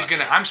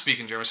motherfucker. I'm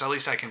speaking German, so at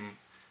least I can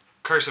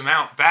curse him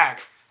out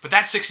back. But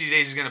that 60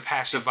 days is going to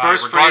pass you by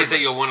regardless. The first phrase that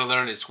you'll want to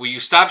learn is, will you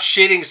stop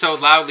shitting so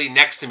loudly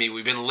next to me?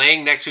 We've been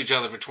laying next to each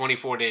other for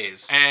 24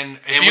 days. And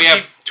we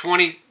have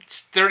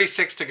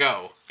 36 to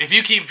go. If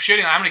you keep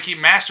shitting, I'm going to keep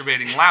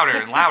masturbating louder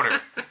and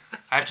louder.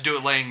 I have to do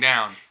it laying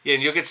down. Yeah,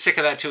 and you'll get sick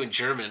of that too in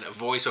German, a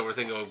voiceover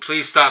thing going,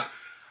 please stop,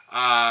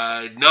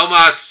 no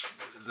mas...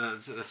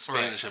 That's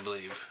Spanish, I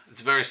believe.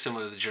 It's very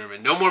similar to the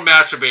German. No more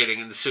masturbating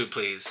in the suit,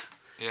 please.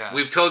 Yeah.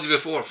 We've told you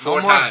before,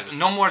 four times.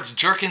 No more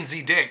jerking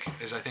the dick,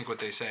 is I think what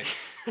they say.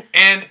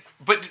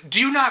 But do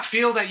you not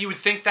feel that you would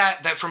think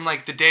that from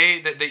like the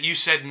day that you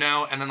said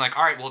no, and then like,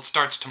 all right, well, it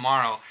starts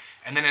tomorrow,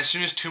 and then as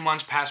soon as 2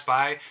 months pass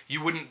by,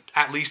 you wouldn't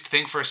at least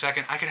think for a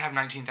second, I could have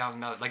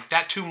 $19,000. Like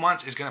that 2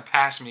 months is going to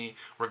pass me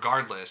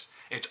regardless.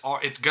 It's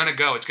going to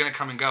go. It's going to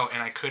come and go,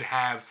 and I could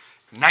have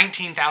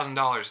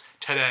 $19,000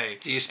 today.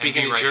 Do you speak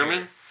any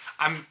German?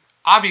 I'm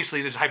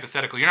obviously, this is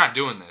hypothetical. You're not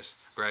doing this.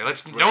 Greg.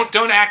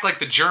 Don't act like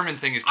the German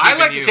thing is keeping I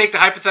like you... to take the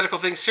hypothetical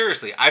thing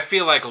seriously. I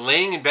feel like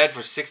laying in bed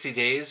for 60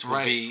 days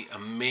would be a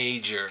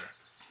major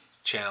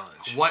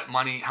challenge.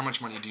 How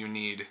much money do you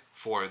need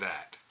for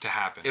that to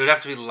happen? It would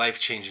have to be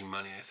life-changing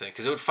money, I think,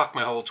 because it would fuck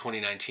my whole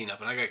 2019 up,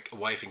 and I got a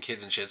wife and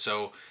kids and shit,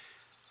 so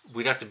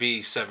we'd have to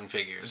be 7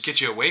 figures. Get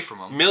you away from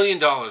them. $1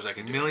 million I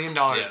could do. $1 million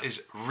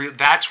is real.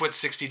 That's what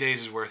 60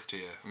 days is worth to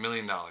you. $1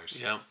 million.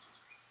 Yeah.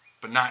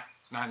 But not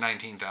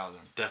 19,000.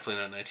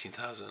 Definitely not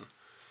 19,000.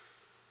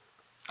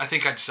 I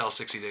think I'd sell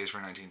 60 days for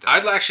 19,000.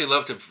 I'd actually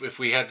love to, if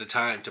we had the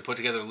time, to put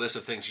together a list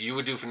of things you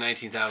would do for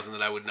 19,000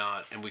 that I would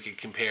not, and we could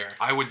compare.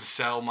 I would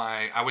sell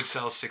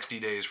 60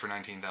 days for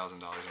 $19,000 in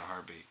a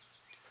heartbeat.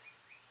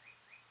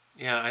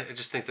 Yeah, I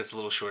just think that's a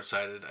little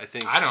short-sighted. I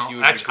think I don't. You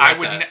would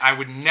that. I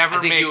would never.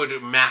 I think you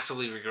would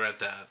massively regret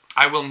that.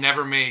 I will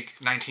never make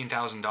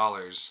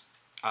 $19,000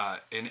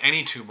 in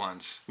any 2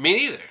 months. Me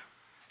neither.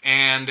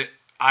 And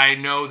I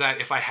know that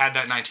if I had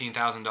that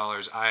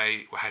 $19,000,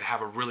 I would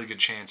have a really good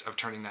chance of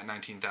turning that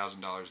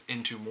 $19,000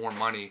 into more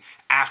money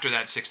after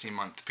that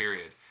 60-month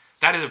period.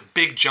 That is a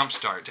big jump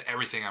start to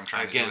everything I'm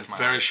trying to do with my life.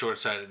 Very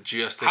short-sighted.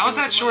 How is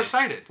that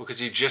short-sighted?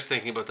 Because you're just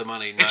thinking about the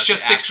money. Not it's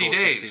just the 60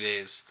 days. 60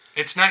 days.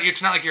 It's not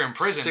like you're in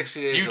prison.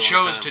 60 days. You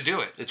chose to do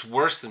it. It's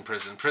worse than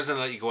prison. Prison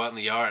let you go out in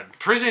the yard.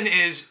 Prison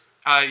is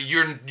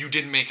you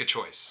didn't make a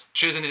choice.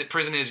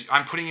 Prison is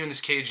I'm putting you in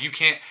this cage. You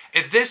can't.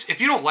 If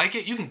you don't like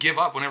it, you can give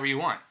up whenever you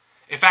want.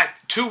 If at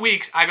 2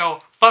 weeks I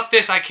go fuck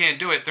this, I can't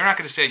do it. They're not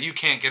going to say you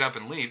can't get up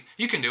and leave.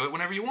 You can do it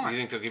whenever you want. You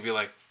think they'll give you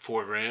like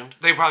 $4,000?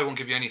 They probably won't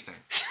give you anything.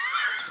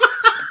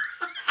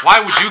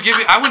 Why would you give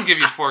me? I wouldn't give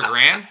you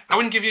 $4,000. I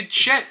wouldn't give you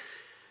shit.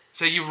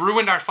 So you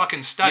ruined our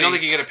fucking study. You don't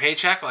think you get a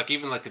paycheck? Like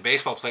even like the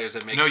baseball players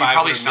that make no, you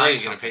probably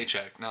 $500 get a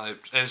paycheck. No,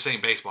 this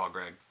ain't baseball,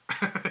 Greg.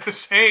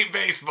 This ain't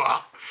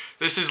baseball.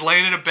 This is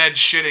laying in a bed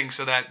shitting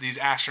so that these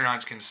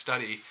astronauts can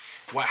study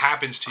what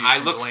happens to you. I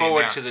look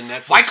forward to the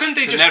Netflix. Why couldn't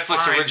they just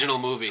Netflix original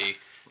movie?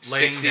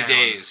 60 down.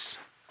 days.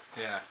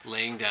 Yeah,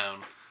 laying down.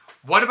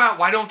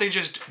 Why don't they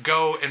just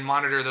go and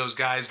monitor those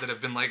guys that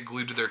have been like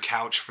glued to their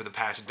couch for the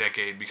past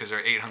decade because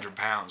they're 800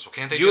 pounds? Well,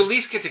 can't they? You at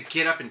least get to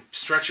get up and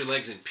stretch your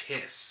legs and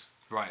piss.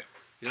 Right.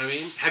 You know what I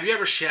mean? Have you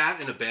ever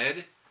shat in a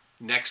bed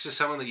next to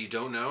someone that you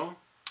don't know?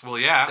 Well,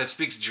 yeah. That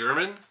speaks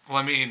German? Well,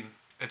 I mean,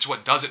 it's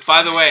what does it for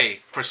By me. the way,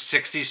 for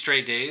 60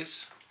 straight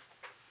days,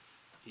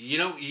 you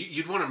know,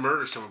 you'd want to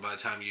murder someone by the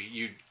time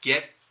you'd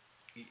get...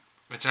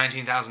 It's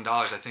 $19,000.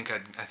 I think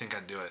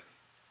I'd do it.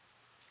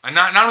 And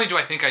not only do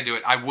I think I'd do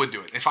it, I would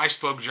do it. If I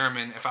spoke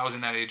German, if I was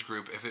in that age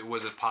group, if it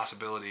was a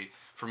possibility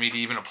for me to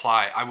even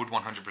apply, I would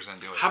 100%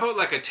 do it. How about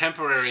like a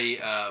temporary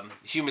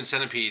human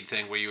centipede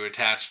thing where you were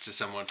attached to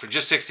someone for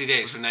just 60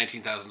 days for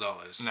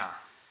 $19,000? Nah.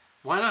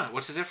 Why not?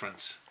 What's the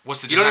difference?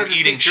 What's the difference? I'm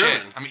eating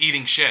shit. I'm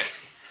eating shit.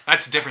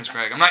 That's the difference,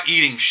 Greg. I'm not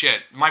eating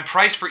shit. My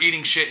price for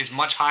eating shit is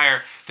much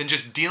higher than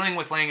just dealing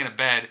with laying in a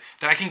bed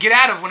that I can get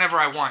out of whenever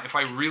I want if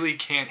I really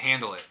can't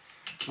handle it.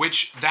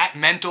 Which that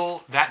mental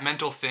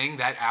thing,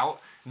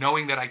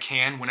 knowing that I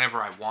can whenever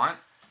I want,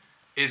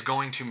 is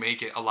going to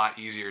make it a lot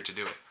easier to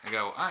do it. I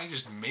go, I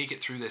just make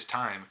it through this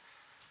time.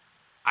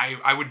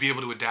 I would be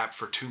able to adapt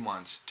for 2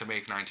 months to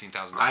make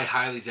 $19,000. I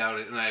highly doubt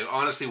it, and I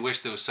honestly wish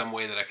there was some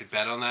way that I could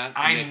bet on that.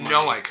 I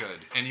know I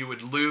could, and you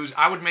would lose.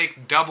 I would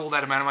make double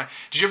that amount of money.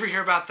 Did you ever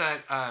hear about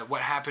that?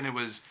 What happened? It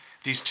was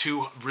these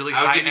two really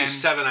high-end... I would give you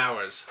 7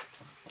 hours.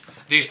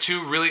 These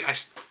two really...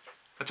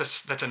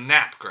 That's a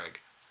nap, Greg.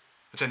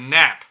 It's a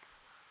nap.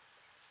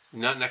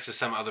 Not next to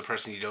some other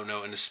person you don't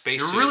know in a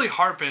spacesuit. You're really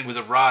harping with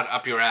a rod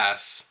up your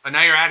ass. And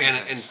now you're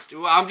adding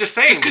well, I'm just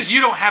saying. Just because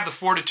you don't have the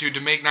fortitude to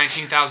make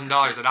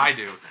 $19,000 that I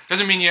do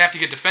doesn't mean you have to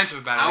get defensive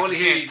about it. I want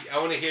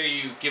to hear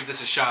you give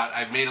this a shot.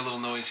 I've made a little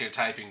noise here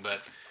typing,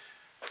 but.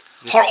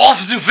 Hör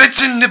auf zu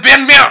witzen, ne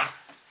bin mir.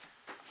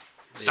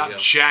 Stop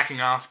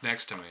jacking off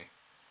next to me.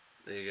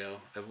 There you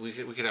go. We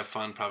could have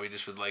fun probably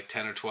just with like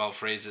 10 or 12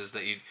 phrases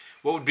that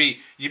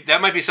that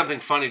might be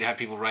something funny to have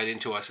people write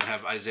into us and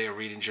have Isaiah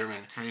read in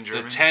German.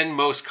 The 10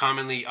 most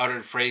commonly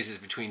uttered phrases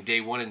between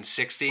day 1 and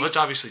 60. Well, that's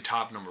obviously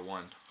top number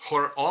 1.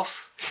 Hör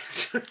auf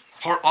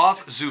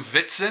zu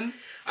witzen.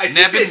 I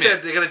think they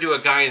said they're going to do a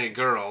guy and a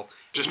girl.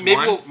 Just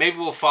maybe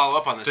we'll follow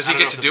up on this. Does he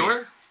get to do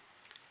her?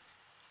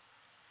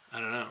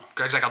 I don't know.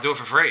 Greg's like, I'll do it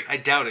for free. I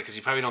doubt it because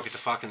you probably don't get to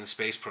fuck in the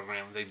space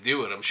program. They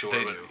do it, I'm sure.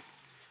 They do.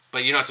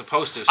 But you're not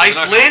supposed to. So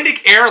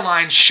Icelandic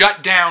Airlines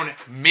shut down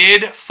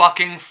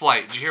mid-fucking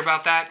flight. Did you hear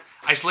about that?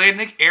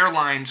 Icelandic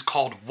Airlines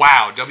called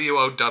WOW,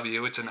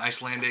 W-O-W. It's an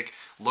Icelandic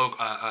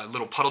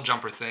little puddle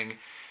jumper thing.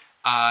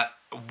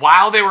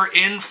 While they were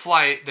in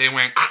flight, they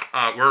went,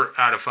 we're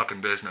out of fucking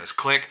business.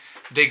 Click.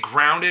 They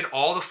grounded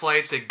all the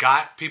flights. They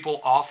got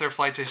people off their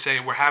flights. They say,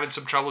 we're having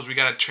some troubles. We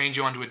got to change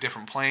you onto a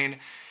different plane.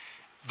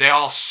 They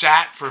all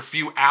sat for a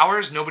few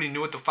hours. Nobody knew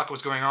what the fuck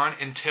was going on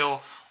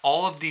until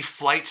all of the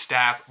flight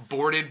staff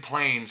boarded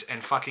planes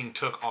and fucking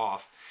took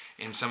off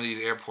in some of these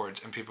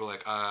airports. And people were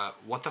like,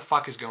 what the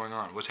fuck is going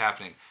on? What's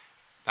happening?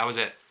 That was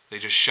it. They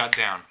just shut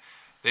down.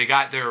 They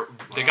got their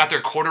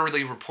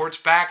quarterly reports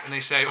back, and they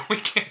say we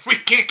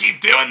can't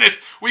keep doing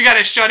this. We got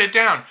to shut it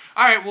down.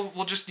 All right,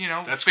 we'll just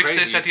fix crazy.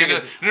 this at the end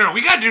of the... No,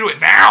 we got to do it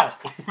now.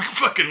 We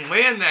fucking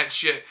land that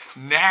shit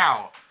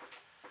now.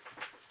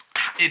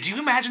 Do you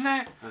imagine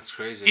that? That's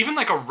crazy. Even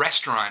like a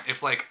restaurant,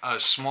 if like a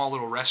small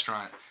little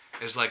restaurant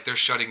is like they're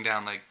shutting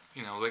down, like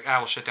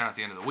we'll shut down at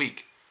the end of the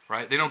week,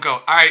 right? They don't go,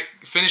 all right,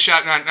 finish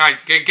up, all right,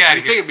 get out of here.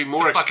 You think it'd be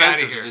more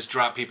expensive to just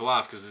drop people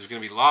off because there's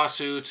going to be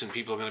lawsuits and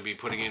people are going to be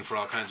putting in for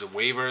all kinds of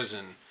waivers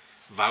and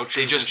vouchers.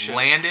 They just and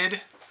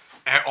landed.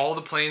 All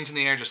the planes in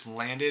the air just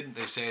landed.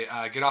 They say,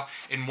 get off.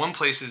 In one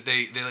places,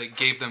 they like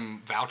gave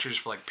them vouchers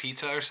for like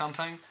pizza or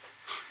something,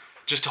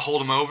 just to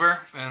hold them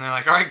over. And they're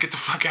like, all right, get the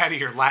fuck out of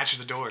here. Latch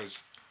the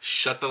doors.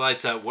 Shut the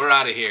lights out. We're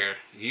out of here.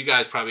 You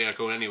guys probably aren't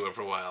going anywhere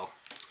for a while.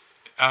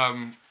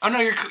 Oh no,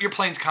 your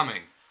plane's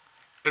coming.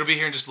 It'll be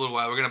here in just a little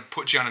while. We're gonna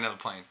put you on another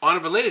plane. On a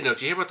related note,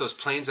 do you hear about those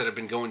planes that have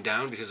been going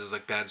down because there's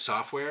like bad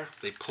software?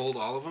 They pulled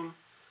all of them.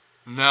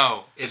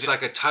 No, it's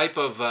like a type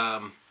of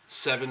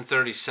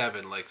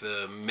 737, like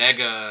the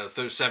Mega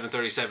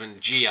 737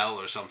 GL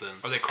or something.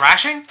 Are they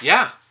crashing?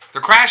 Yeah,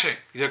 they're crashing.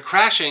 They're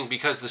crashing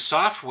because the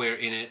software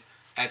in it,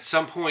 at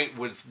some point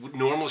with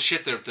normal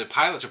shit that the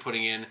pilots are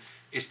putting in,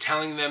 is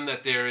telling them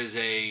that there is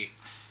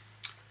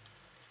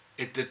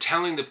they're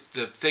telling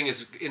the thing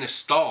is in a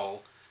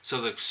stall, so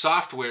the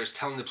software is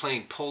telling the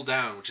plane pull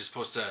down, which is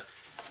supposed to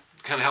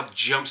kind of help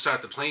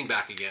jumpstart the plane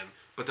back again.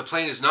 But the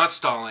plane is not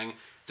stalling,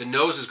 the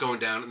nose is going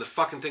down, and the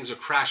fucking things are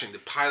crashing. The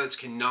pilots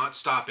cannot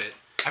stop it.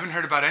 I haven't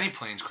heard about any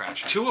planes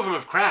crashing. 2 of them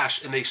have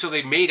crashed, and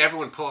they made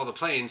everyone pull all the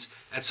planes.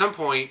 At some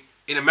point,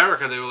 in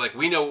America, they were like,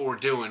 we know what we're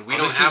doing. We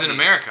don't this have is in these.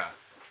 America.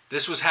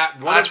 This was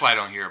that's why I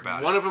don't hear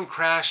about it. One of them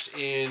crashed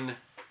in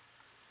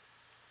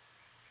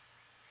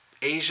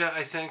Asia,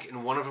 I think,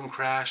 and one of them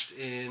crashed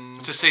in...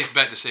 It's a safe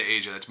bet to say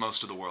Asia. That's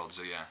most of the world,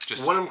 so yeah.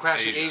 Just one of them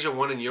crashed in Asia,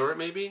 one in Europe,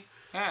 maybe?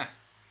 Yeah.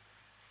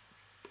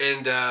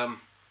 And,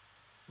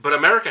 but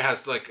America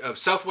has, like,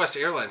 Southwest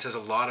Airlines has a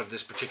lot of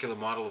this particular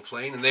model of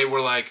plane, and they were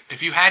like,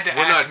 if you had to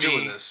we're ask not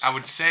doing me, this. I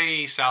would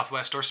say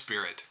Southwest or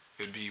Spirit.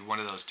 It would be one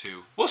of those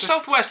two. Well,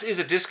 Southwest is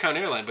a discount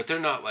airline, but they're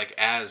not, like,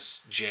 as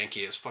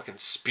janky as fucking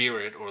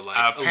Spirit or, like,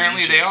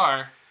 apparently Allegiant. They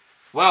are.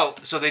 Well,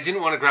 so they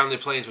didn't want to ground their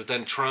planes, but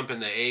then Trump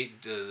and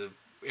the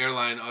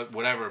airline,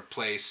 whatever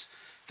place,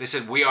 they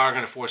said, we are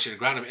going to force you to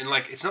ground them. And,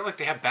 like, it's not like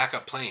they have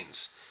backup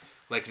planes.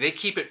 Like, they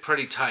keep it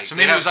pretty tight. So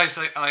maybe it was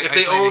Icelandic. If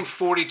they own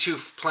 42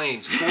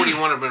 planes,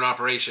 41 of them in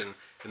operation,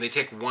 and they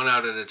take one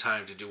out at a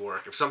time to do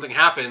work. If something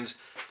happens,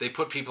 they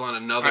put people on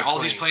another plane. All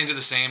these planes are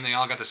the same. They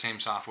all got the same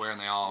software, and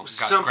they all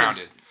got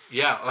grounded.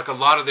 Yeah, like a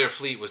lot of their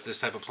fleet was this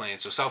type of plane.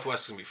 So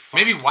Southwest is going to be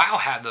fun. Maybe WoW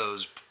had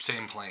those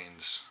same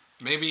planes.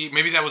 Maybe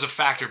that was a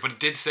factor, but it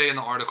did say in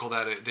the article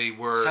that they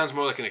were... Sounds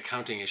more like an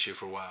accounting issue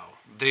for WoW.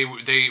 They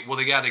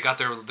got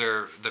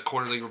the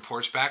quarterly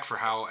reports back for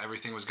how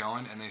everything was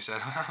going, and they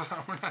said,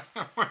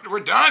 we're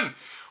done.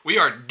 We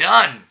are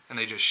done. And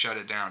they just shut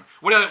it down.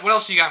 What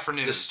else you got for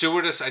news? The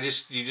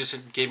stewardess, you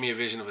just gave me a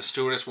vision of a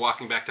stewardess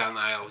walking back down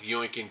the aisle,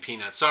 yoinking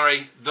peanuts.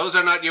 Sorry, those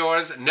are not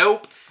yours.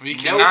 Nope. We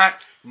cannot...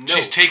 Nope.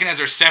 She's taken as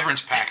her severance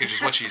package is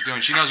what she's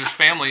doing. She knows her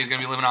family is going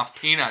to be living off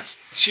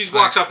peanuts. She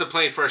walks off the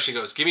plane first. She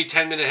goes, give me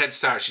 10-minute head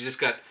start.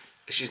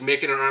 She's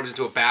making her arms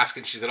into a basket.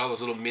 And she's got all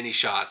those little mini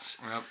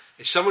shots. Yep.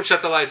 If someone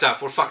shut the lights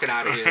off, we're fucking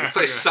out of here. The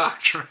place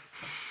sucks.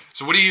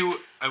 So what do you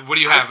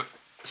have?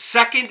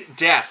 Second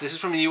death. This is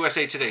from the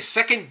USA Today.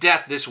 Second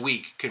death this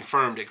week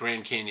confirmed at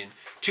Grand Canyon.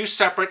 2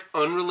 separate,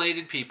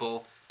 unrelated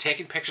people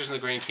taking pictures in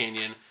the Grand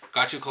Canyon,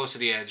 got too close to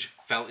the edge,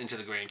 fell into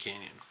the Grand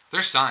Canyon.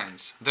 There's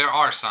signs. There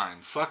are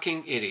signs.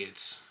 Fucking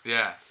idiots.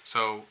 Yeah.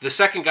 So the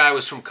second guy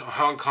was from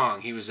Hong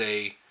Kong. He was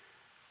a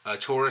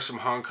tourist from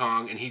Hong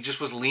Kong, and he just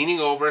was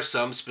leaning over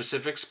some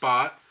specific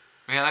spot.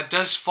 Yeah, that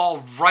does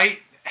fall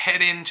right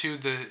head into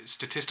the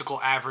statistical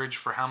average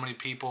for how many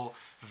people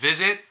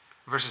visit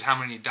versus how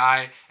many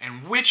die,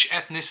 and which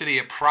ethnicity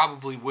it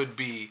probably would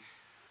be.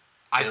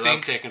 They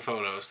love taking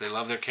photos. They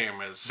love their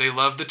cameras. They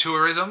love the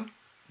tourism.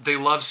 They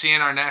love seeing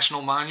our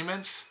national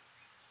monuments.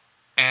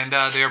 And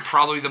they are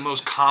probably the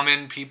most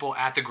common people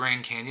at the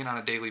Grand Canyon on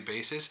a daily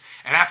basis.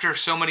 And after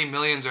so many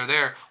millions are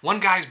there,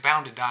 one guy's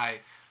bound to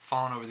die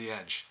falling over the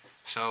edge.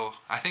 So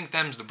I think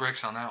them's the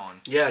bricks on that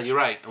one. Yeah, you're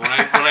right. When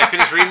I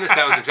finished reading this,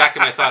 that was exactly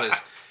my thought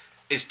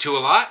is too a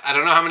lot? I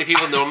don't know how many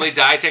people normally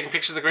die taking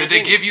pictures of the Grand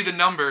Canyon. Did they give you the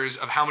numbers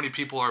of how many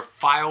people are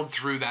filed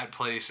through that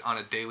place on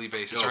a daily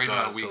basis or even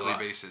on a weekly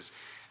basis?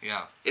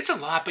 Yeah. It's a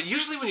lot, but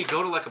usually when you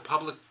go to like a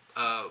public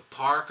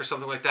park or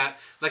something like that,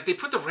 like they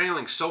put the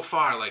railing so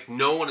far, like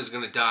no one is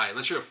going to die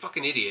unless you're a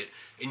fucking idiot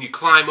and you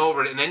climb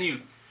over it and then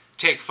you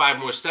take 5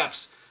 more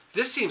steps.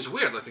 This seems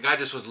weird. Like the guy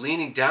just was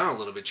leaning down a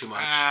little bit too much.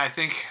 I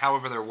think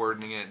however they're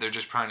wording it, they're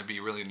just trying to be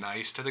really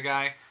nice to the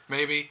guy,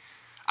 maybe.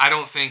 I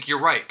don't think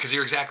you're right, because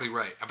you're exactly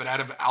right. But out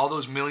of all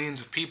those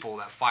millions of people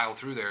that file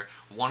through there,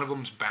 one of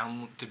them's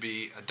bound to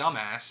be a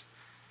dumbass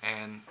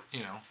and,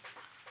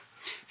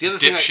 the other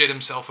dipshit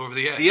himself over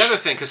the edge. The other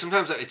thing, because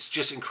sometimes it's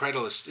just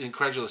incredulous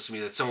to me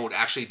that someone would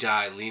actually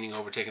die leaning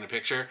over taking a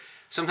picture.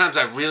 Sometimes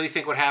I really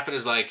think what happened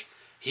is like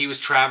he was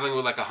traveling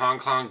with like a Hong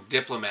Kong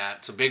diplomat,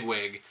 it's a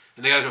bigwig,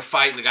 and they got into a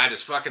fight, and the guy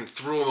just fucking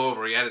threw him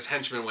over. He had his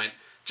henchman went,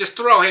 just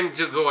throw him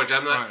to gorge.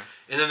 I'm not. Right.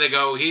 And then they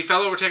go, he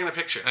fell over taking a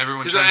picture.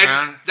 Everyone turns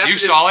around. You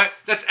saw it?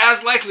 That's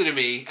as likely to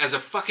me as a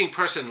fucking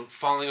person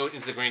falling out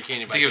into the Grand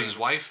Canyon. I think it was his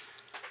wife?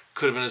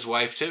 Could have been his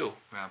wife, too.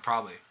 Yeah,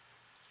 probably.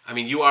 I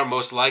mean, you are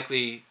most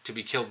likely to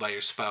be killed by your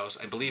spouse,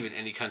 I believe, in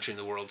any country in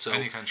the world. So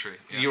any country.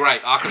 Yeah. You're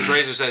right. Occam's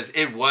razor says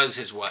it was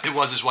his wife. It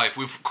was his wife.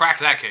 We've cracked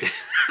that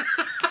case.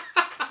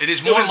 It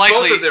is more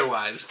likely. Both of their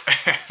wives.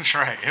 That's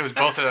right. It was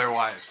both of their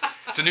wives.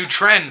 It's a new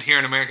trend here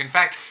in America. In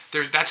fact,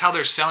 that's how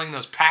they're selling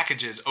those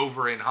packages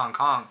over in Hong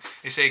Kong.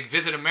 They say,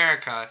 visit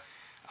America.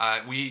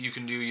 You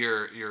can do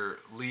your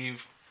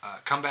leave,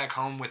 come back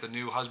home with a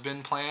new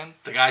husband plan.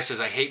 The guy says,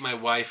 I hate my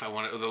wife.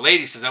 The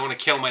lady says, I want to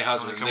kill my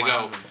husband. And they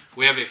go,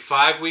 we have a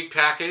 5-week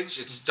package.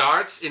 It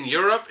starts in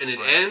Europe and it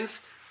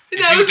ends in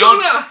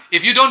Arizona.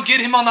 If you don't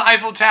get him on the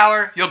Eiffel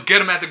Tower, you'll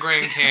get him at the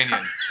Grand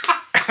Canyon.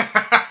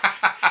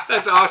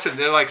 That's awesome.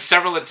 They're like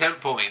several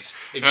attempt points.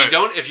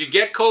 If you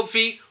get cold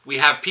feet, we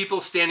have people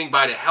standing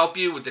by to help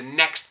you with the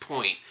next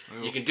point.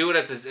 Ooh. You can do it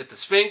at the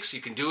Sphinx.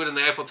 You can do it in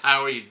the Eiffel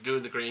Tower. You can do it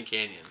in the Grand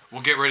Canyon.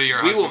 We'll get rid of your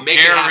husband. We will make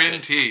it happen.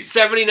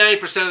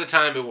 79% of the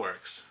time it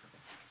works.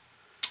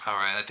 All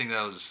right. I think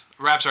that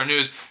wraps our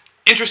news.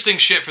 Interesting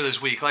shit for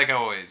this week, like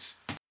always.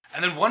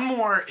 And then one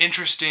more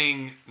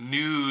interesting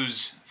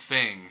news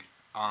thing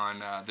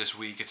on this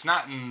week. It's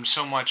not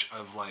so much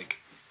of like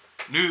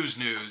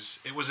news.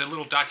 It was a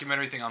little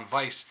documentary thing on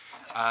Vice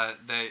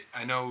that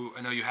I know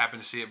you happen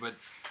to see it, but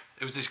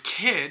it was this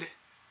kid,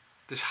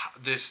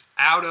 this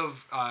out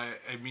of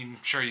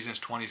sure he's in his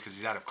 20s because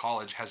he's out of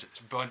college, has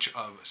a bunch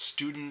of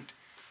student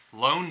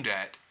loan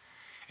debt,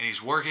 and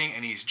he's working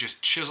and he's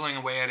just chiseling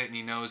away at it, and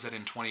he knows that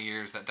in 20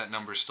 years that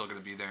number is still going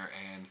to be there,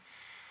 and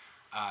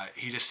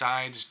he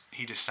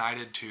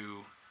decided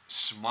to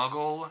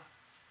smuggle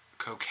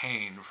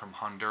cocaine from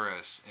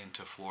Honduras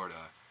into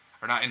Florida.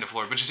 Or not into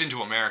Florida, but just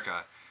into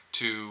America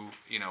to,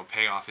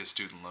 pay off his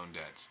student loan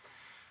debts.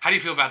 How do you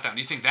feel about that?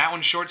 Do you think that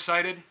one's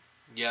short-sighted?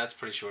 Yeah, it's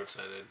pretty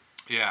short-sighted.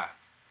 Yeah.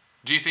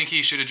 Do you think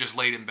he should have just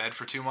laid in bed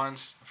for 2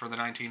 months for the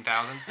 $19,000?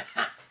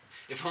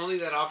 If only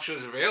that option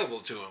was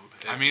available to him.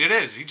 I mean, it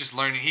is. He just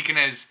learned. He can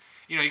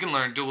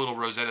learn, do a little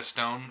Rosetta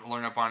Stone,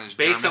 learn up on his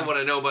Based German. on what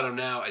I know about him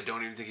now, I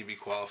don't even think he'd be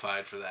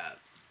qualified for that.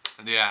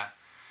 Yeah.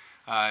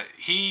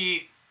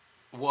 He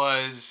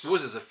was... What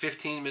was this, a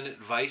 15-minute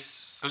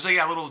Vice? It was like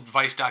a little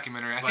Vice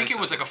documentary. I think it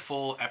was like a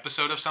full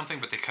episode of something,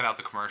 but they cut out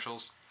the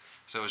commercials.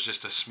 So it was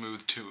just a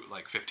smooth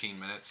 15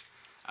 minutes.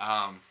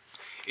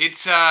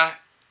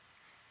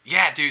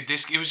 Yeah, dude,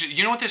 it was,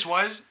 you know what this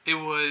was? It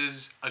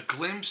was a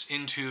glimpse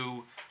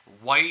into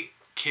white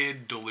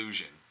kid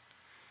delusion.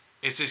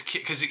 It's this kid,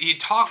 because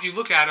you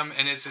look at him,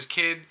 and it's this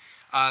kid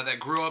that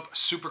grew up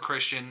super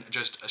Christian,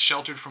 just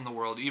sheltered from the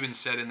world. Even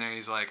said in there,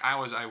 he's like, I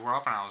grew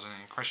up and I was in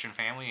a Christian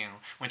family and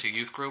went to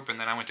youth group, and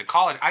then I went to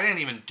college. I didn't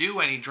even do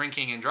any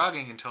drinking and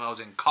drugging until I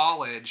was in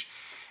college,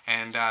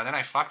 and then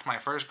I fucked my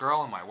first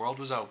girl and my world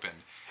was open.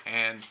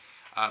 And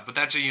but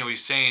that's,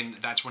 he's saying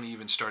that's when he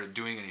even started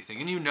doing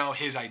anything. And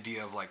his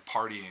idea of like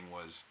partying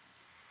was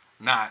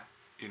not,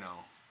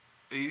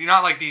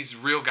 not like these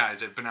real guys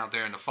that have been out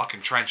there in the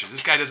fucking trenches.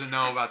 This guy doesn't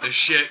know about this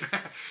shit,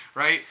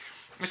 right?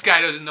 This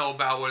guy doesn't know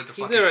about what the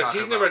fuck he's talking about.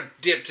 He's never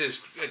dipped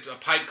a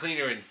pipe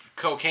cleaner in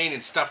cocaine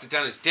and stuffed it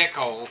down his dick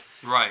hole.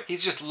 Right.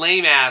 He's just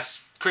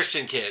lame-ass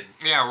Christian kid.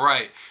 Yeah,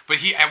 right.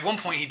 But at one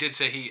point he did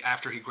say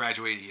after he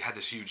graduated, he had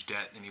this huge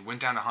debt, and he went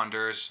down to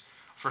Honduras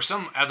for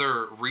some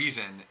other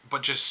reason,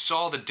 but just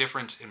saw the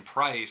difference in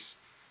price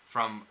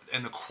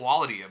and the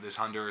quality of this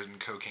Honduran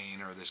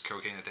cocaine, or this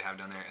cocaine that they have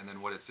down there, and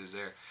then what it is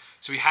there.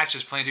 So he hatched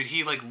his plan, dude.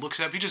 He looks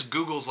up, he just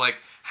Googles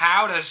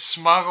how to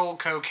smuggle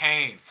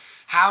cocaine,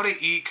 how to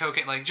eat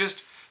cocaine,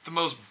 just the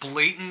most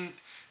blatant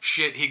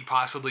shit he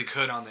possibly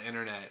could on the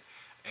internet.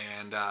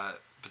 And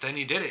but then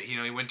he did it.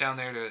 He went down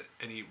there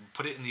and he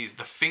put it in the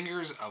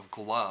fingers of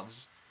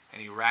gloves, and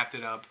he wrapped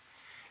it up,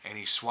 and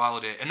he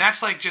swallowed it. And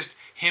that's just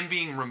him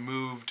being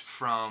removed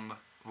from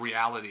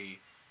reality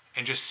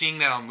and just seeing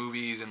that on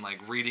movies and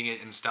reading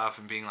it and stuff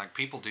and being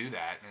people do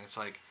that. And it's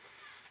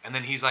and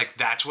then he's like,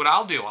 that's what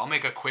I'll do. I'll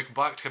make a quick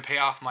buck to pay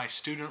off my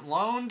student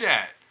loan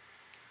debt.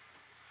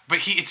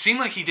 But it seemed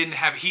like he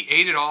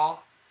ate it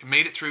all,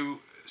 made it through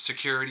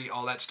security,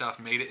 all that stuff,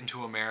 made it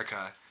into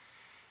America.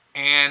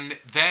 And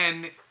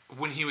then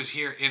when he was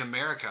here in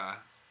America,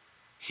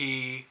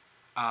 he,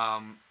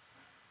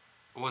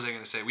 what was I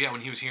going to say? Yeah,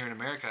 when he was here in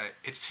America,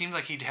 it seemed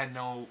like he had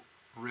no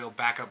real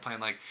backup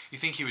plan. You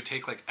think he would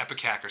take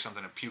Epicac or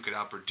something to puke it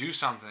up or do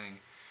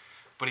something,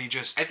 but he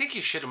just... I think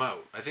you shit him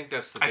out. I think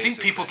that's the I think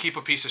people keep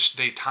a piece of...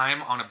 They tie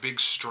him on a big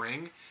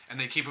string, and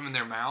they keep him in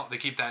their mouth. They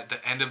keep the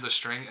end of the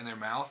string in their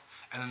mouth,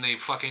 and then they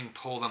fucking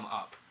pull them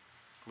up.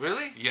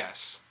 Really?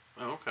 Yes.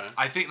 Oh, okay.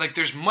 I think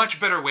there's much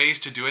better ways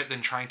to do it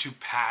than trying to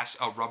pass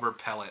a rubber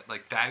pellet.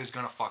 That is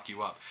gonna fuck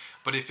you up.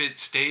 But if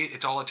it's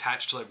all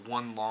attached to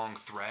one long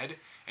thread,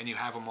 and you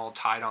have them all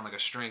tied on a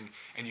string,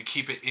 and you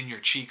keep it in your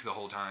cheek the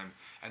whole time,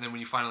 and then when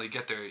you finally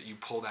get there, you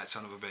pull that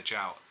son of a bitch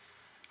out.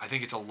 I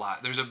think it's a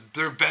lot.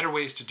 There are better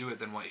ways to do it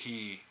than what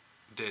he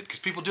did, because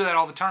people do that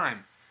all the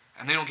time,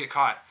 and they don't get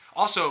caught.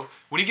 Also,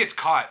 when he gets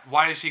caught,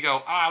 why does he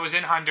go, I was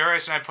in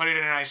Honduras and I put it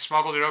in and I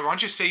smuggled it over? Why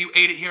don't you say you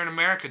ate it here in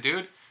America,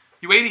 dude?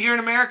 You ate it here in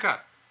America.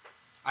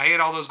 I ate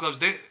all those gloves.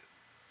 They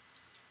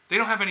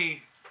don't have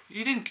any...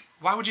 You didn't...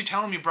 Why would you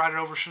tell him you brought it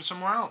over from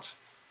somewhere else?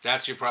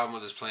 That's your problem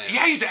with his plan.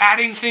 Yeah, he's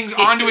adding things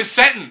onto his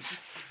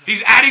sentence.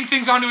 He's adding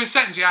things onto his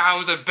sentence. Yeah, I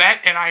was a bet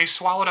and I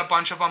swallowed a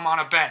bunch of them on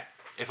a bet.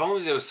 If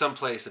only there was some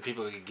place that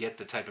people could get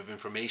the type of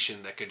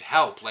information that could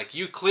help. Like,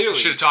 you clearly... You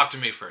should have talked to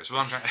me first. Well,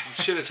 I'm trying...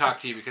 should have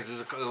talked to you, because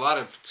there's a lot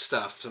of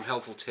stuff, some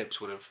helpful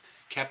tips would have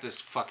kept this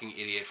fucking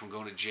idiot from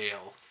going to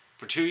jail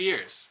for 2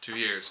 years. 2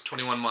 years,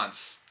 21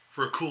 months.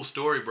 For a cool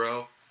story,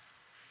 bro.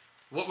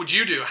 What would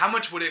you do? How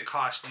much would it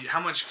cost you?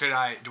 How much do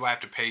I have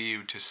to pay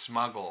you to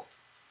smuggle?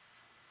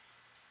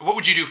 What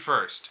would you do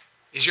first?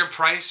 Is your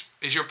price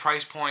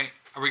point...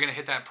 Are we going to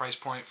hit that price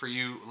point for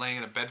you laying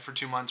in a bed for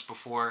 2 months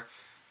before...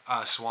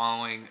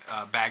 swallowing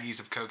baggies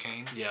of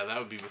cocaine? Yeah, that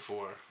would be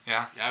before.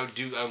 Yeah? I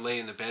would lay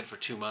in the bed for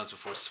 2 months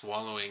before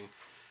swallowing...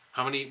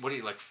 How many... What do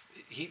you... Like,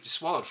 he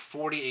swallowed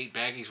 48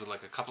 baggies with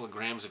like a couple of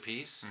grams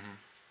apiece. Mm-hmm.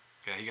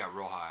 Yeah, he got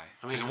real high.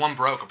 I mean, because one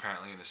broke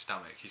apparently in his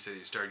stomach. He said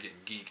he started getting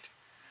geeked.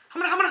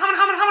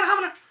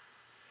 Hamana.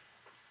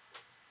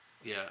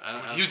 Yeah, I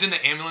don't know. He was in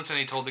the ambulance and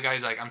he told the guy,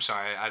 he's like, I'm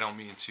sorry, I don't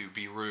mean to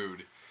be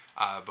rude,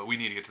 but we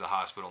need to get to the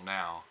hospital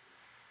now.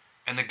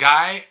 And the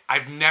guy,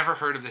 I've never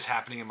heard of this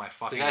happening in my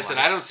fucking life. The guy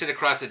said, I don't sit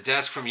across the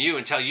desk from you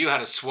and tell you how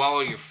to swallow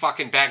your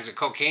fucking bags of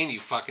cocaine, you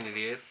fucking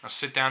idiot. I'll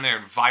sit down there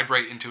and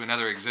vibrate into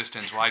another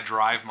existence while I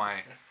drive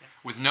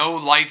with no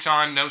lights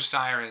on, no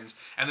sirens.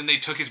 And then they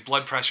took his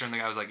blood pressure and the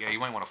guy was like, yeah, you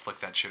might want to flick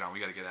that shit on. We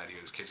got to get out of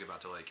here. This kid's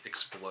about to like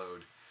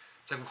explode.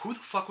 It's like, who the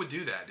fuck would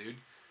do that, dude?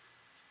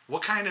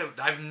 What kind of...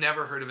 I've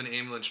never heard of an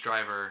ambulance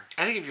driver...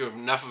 I think if you're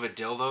enough of a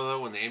dildo, though,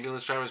 when the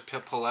ambulance drivers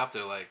pull up,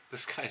 they're like,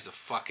 this guy's a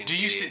fucking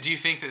idiot. Do you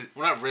think that...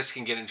 We're not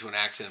risking getting into an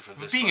accident for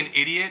this. Being an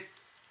idiot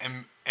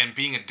and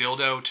being a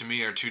dildo, to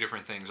me, are two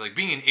different things. Like,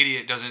 being an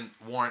idiot doesn't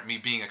warrant me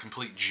being a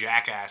complete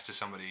jackass to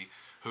somebody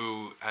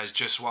who has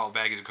just swallowed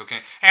baggies of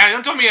cocaine. Hey,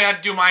 don't tell me I had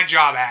to do my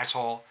job,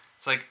 asshole.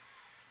 It's like...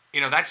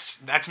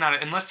 that's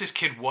not... Unless this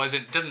kid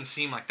doesn't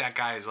seem like that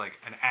guy is like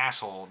an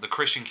asshole. The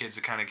Christian kid's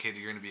the kind of kid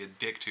you're going to be a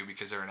dick to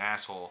because they're an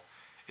asshole.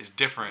 Is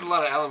different. There's a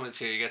lot of elements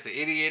here. You got the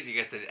idiot, you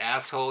got the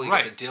asshole, you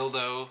got the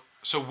dildo.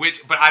 So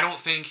but I don't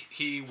think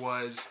he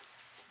was...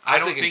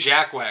 I was thinking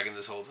jackwagon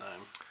this whole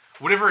time.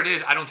 Whatever it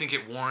is, I don't think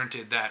it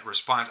warranted that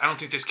response. I don't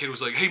think this kid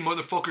was like, hey,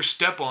 motherfucker,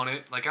 step on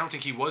it. Like, I don't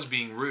think he was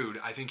being rude.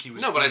 I think he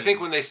was No, but I think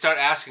when they start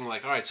asking,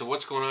 like, all right, so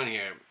what's going on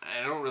here?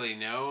 I don't really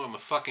know. I'm a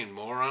fucking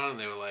moron. And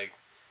they were like,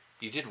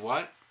 you did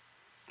what?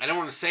 I don't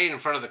want to say it in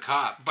front of the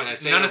cop. But Can I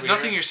say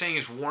nothing you're saying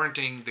is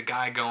warranting the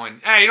guy going,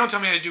 hey, you don't tell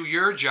me how to do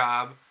your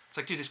job. It's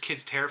like, dude, this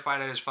kid's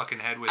terrified at his fucking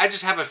head with... I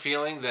just have a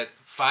feeling that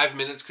 5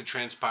 minutes could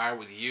transpire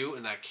with you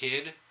and that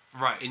kid.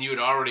 Right. And you would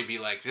already be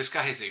like, this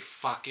guy is a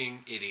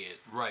fucking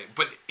idiot. Right.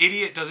 But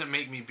idiot doesn't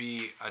make me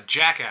be a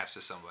jackass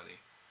to somebody.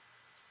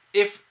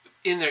 If,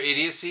 in their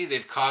idiocy,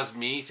 they've caused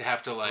me to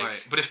have to, like...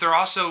 Right. But if they're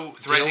also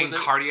threatening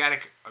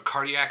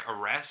cardiac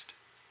arrest,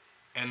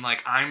 and,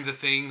 like, I'm the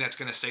thing that's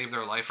going to save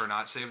their life or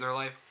not save their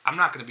life, I'm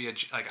not going to be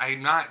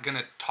I'm not going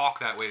to talk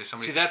that way to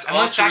somebody. See, that's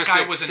unless that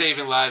guy was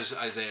saving lives,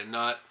 Isaiah,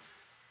 not...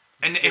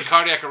 And the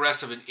cardiac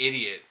arrest of an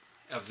idiot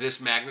of this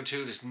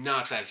magnitude is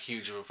not that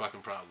huge of a fucking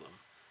problem.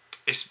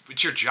 It's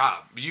your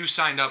job. You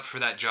signed up for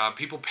that job.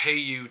 People pay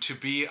you to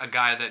be a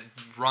guy that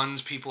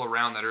runs people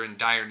around that are in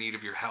dire need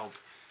of your help.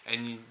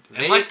 And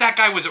unless that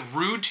guy was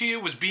rude to you,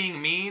 was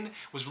being mean,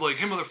 was like,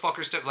 hey,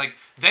 motherfucker, step... Like,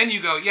 then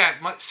you go, yeah,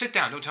 sit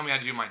down. Don't tell me how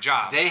to do my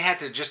job. They had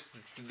to just...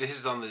 This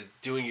is on the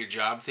doing your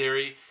job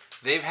theory.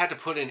 They've had to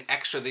put in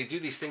extra... They do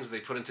these things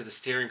they put into the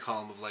steering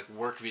column of, like,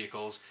 work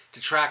vehicles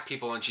to track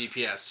people on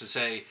GPS, to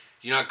say...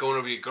 You're not going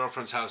over to your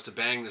girlfriend's house to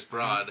bang this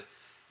broad. Mm-hmm.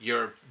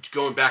 You're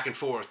going back and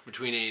forth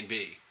between A and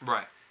B.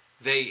 Right.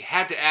 They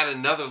had to add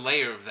another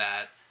layer of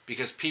that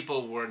because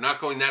people were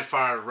not going that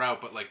far a route,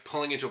 but like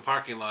pulling into a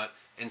parking lot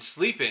and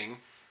sleeping.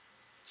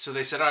 So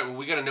they said, all right, well,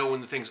 we got to know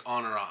when the thing's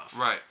on or off.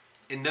 Right.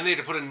 And then they had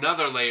to put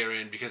another layer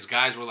in because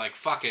guys were like,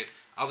 fuck it.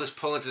 I'll just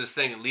pull into this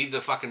thing and leave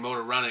the fucking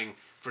motor running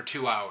for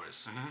 2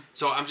 hours. Mm-hmm.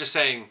 So I'm just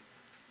saying,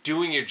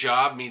 doing your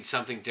job means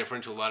something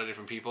different to a lot of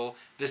different people.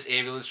 This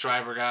ambulance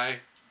driver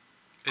guy...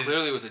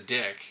 clearly was a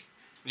dick.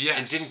 Yes.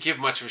 And didn't give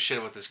much of a shit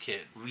about this kid.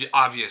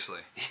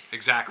 Obviously.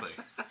 Exactly.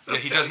 Yeah,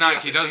 he does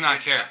not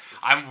care.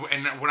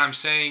 And what I'm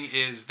saying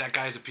is that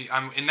guy's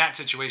I'm in that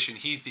situation,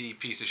 he's the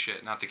piece of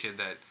shit, not the kid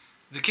that...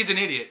 The kid's an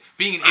idiot.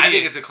 Being an idiot... I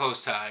think it's a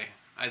close tie.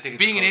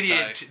 Being an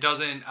idiot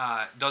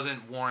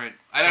doesn't warrant...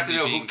 I'd have to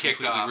know who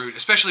kicked off. Rude,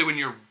 especially when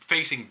you're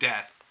facing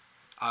death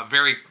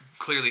very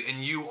clearly, and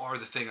you are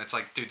the thing that's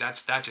like, dude,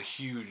 that's a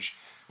huge...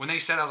 When they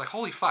said, I was like,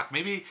 holy fuck,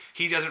 maybe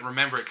he doesn't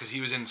remember it because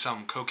he was in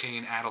some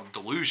cocaine-addled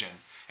delusion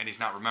and he's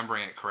not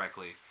remembering it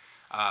correctly.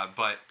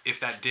 But if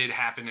that did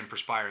happen and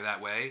perspire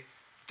that way,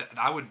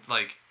 I would,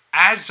 like,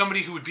 as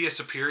somebody who would be a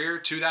superior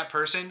to that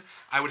person,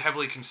 I would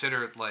heavily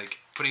consider like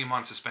putting him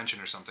on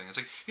suspension or something. It's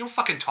like, you don't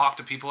fucking talk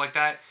to people like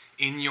that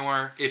in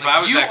your... If like,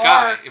 I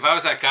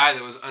was that guy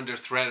that was under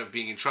threat of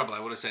being in trouble, I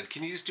would have said,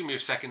 can you just do me a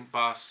second,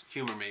 boss?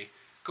 Humor me.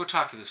 Go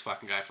talk to this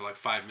fucking guy for like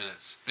 5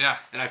 minutes. Yeah.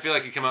 And I feel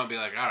like he'd come out and be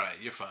like, all right,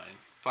 you're fine.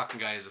 Fucking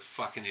guy is a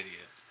fucking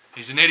idiot.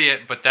 He's an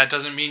idiot, but that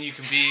doesn't mean you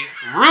can be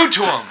rude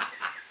to him.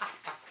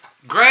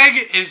 Greg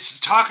is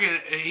talking...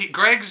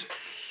 Greg's...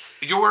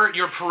 Your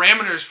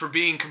parameters for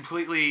being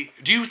completely...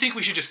 Do you think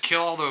we should just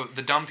kill all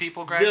the dumb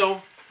people, Greg?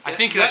 No. I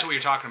think that's what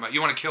you're talking about.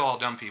 You want to kill all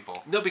dumb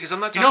people. No, because I'm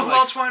not talking You know who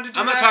else wanted to do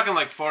I'm that? not talking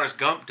like Forrest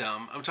Gump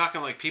dumb. I'm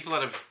talking like people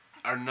that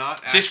are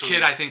not actually... This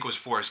kid, I think, was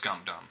Forrest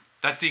Gump dumb.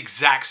 That's the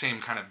exact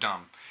same kind of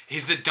dumb.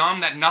 He's the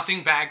dumb that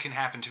nothing bad can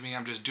happen to me.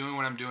 I'm just doing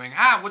what I'm doing.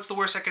 What's the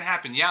worst that can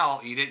happen? Yeah,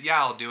 I'll eat it.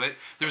 Yeah, I'll do it.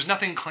 There's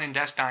nothing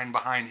clandestine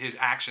behind his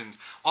actions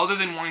other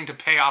than wanting to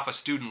pay off a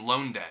student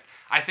loan debt.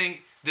 I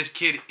think this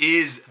kid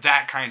is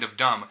that kind of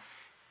dumb.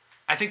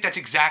 I think that's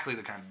exactly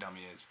the kind of dumb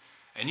he is.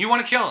 And you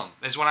want to kill him,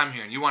 is what I'm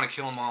hearing. You want to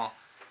kill them all.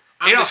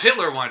 Adolf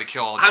Hitler wanted to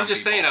kill all dumb people. I'm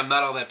just saying I'm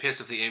not all that pissed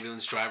if the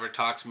ambulance driver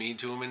talks mean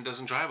to him and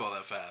doesn't drive all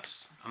that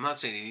fast. I'm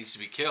not saying he needs to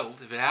be killed.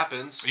 If it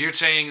happens... You're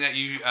saying that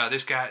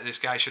this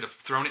guy should have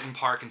thrown it in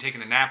park and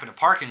taken a nap in a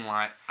parking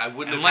lot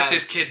and let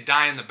this kid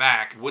die in the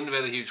back. Wouldn't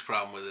have had a huge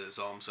problem with it, is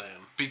all I'm saying.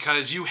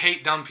 Because you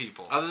hate dumb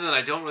people. Other than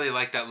I don't really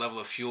like that level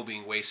of fuel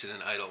being wasted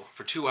and idle.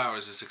 For 2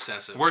 hours is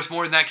excessive. Worth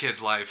more than that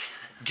kid's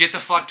life. Get the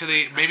fuck to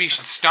the... Maybe you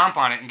should stomp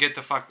on it and get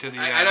the fuck to the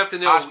I'd have to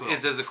know, hospital.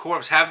 Does the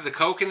corpse have the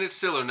coke in it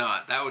still or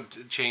not? That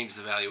would change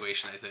the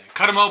valuation, I think.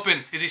 Cut him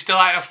open. Is he still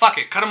out? Fuck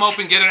it. Cut him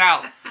open, get it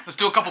out. Let's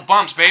do a couple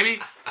bumps, baby.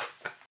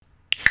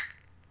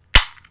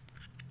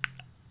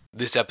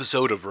 This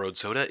episode of Road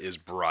Soda is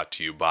brought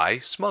to you by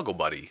Smuggle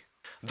Buddy,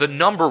 the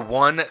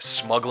 #1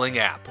 smuggling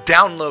app.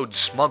 Download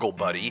Smuggle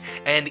Buddy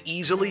and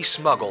easily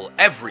smuggle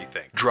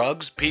everything.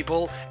 Drugs,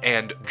 people,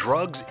 and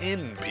drugs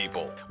in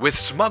people. With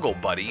Smuggle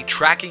Buddy,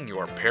 tracking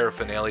your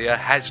paraphernalia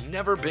has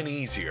never been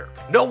easier.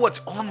 Know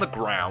what's on the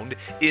ground,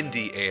 in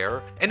the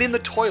air, and in the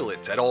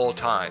toilets at all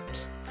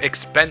times.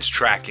 Expense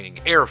tracking,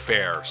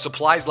 airfare,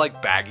 supplies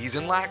like baggies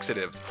and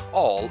laxatives,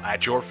 all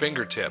at your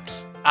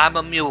fingertips. I'm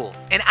a mule,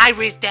 and I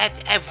risk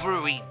death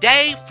every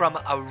day from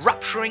a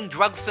rupturing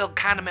drug-filled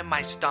condom in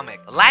my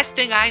stomach. The last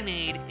thing I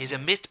need is a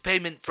missed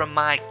payment from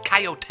my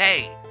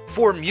coyote.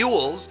 For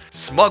mules,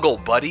 Smuggle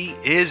Buddy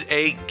is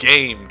a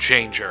game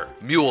changer.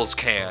 Mules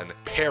can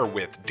pair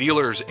with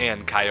dealers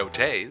and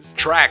coyotes,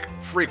 track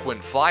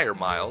frequent flyer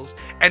miles,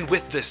 and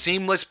with the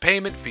seamless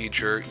payment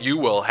feature, you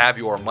will have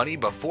your money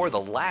before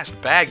the last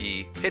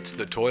baggie hits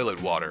the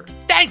toilet water.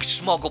 Thanks,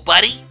 Smuggle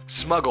Buddy.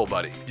 Smuggle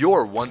Buddy,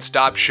 your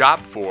one-stop shop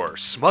for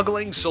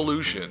smuggling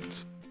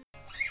solutions.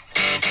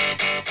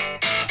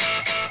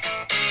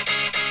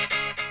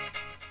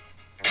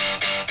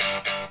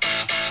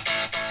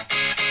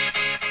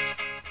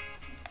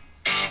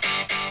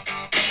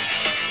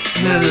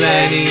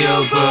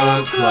 Millennial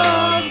Book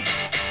Club.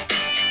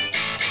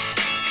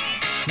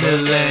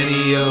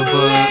 Millennial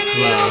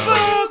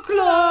Book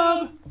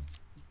Club.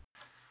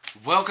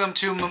 Welcome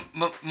to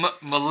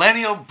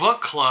Millennial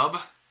Book Club.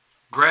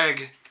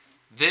 Greg,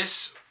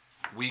 this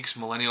week's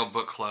Millennial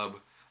Book Club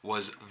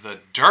was The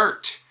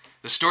Dirt.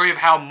 The story of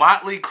how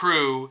Motley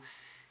Crue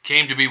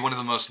came to be one of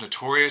the most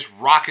notorious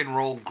rock and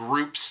roll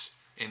groups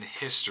in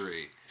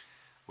history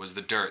was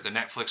The Dirt, the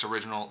Netflix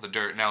original The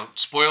Dirt. Now,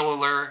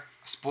 spoiler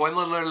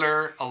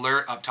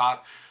alert up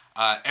top.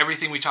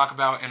 Everything we talk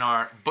about in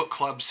our book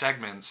club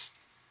segments,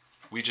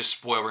 we just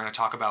spoil. We're going to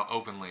talk about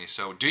openly.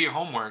 So do your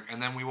homework,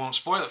 and then we won't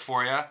spoil it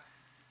for you.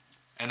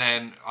 And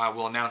then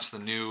we'll announce the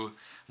new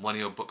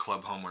Millennial Book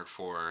Club homework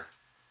or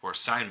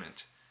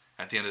assignment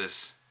at the end of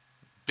this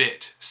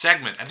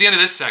segment. At the end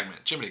of this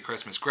segment, Jiminy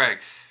Christmas. Greg,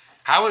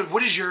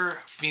 what is your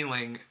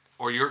feeling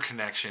or your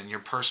connection, your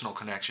personal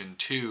connection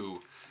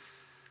to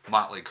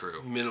Motley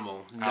Crue?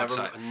 Minimal.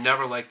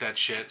 Never liked that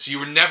shit. So you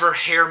were never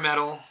hair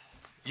metal?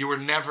 You were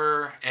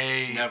never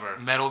a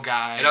metal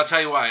guy? And I'll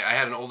tell you why. I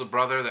had an older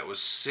brother that was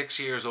 6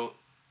 years old.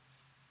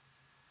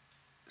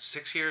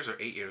 6 years or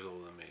 8 years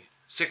older than me?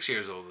 6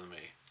 years older than me.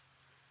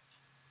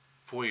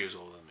 4 years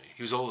older than me.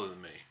 He was older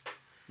than me.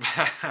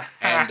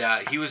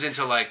 And he was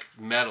into like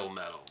metal.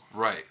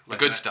 Right. The Like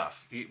good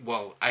stuff.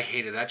 Well, I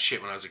hated that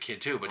shit when I was a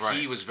kid too. But Right.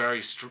 he was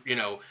very,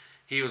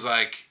 he was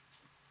like...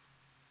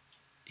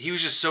 He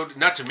was just so...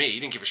 Not to me. He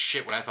didn't give a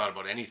shit what I thought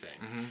about anything.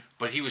 Mm-hmm.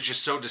 But he was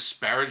just so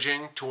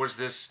disparaging towards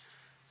this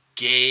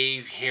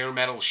gay hair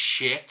metal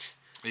shit.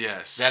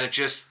 Yes. That it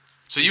just...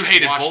 So you just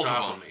hated washed both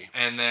off of them. me.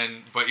 And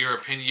then, but your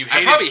opinion...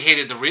 I probably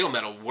hated the real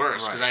metal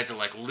worse because Right. I had to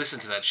like listen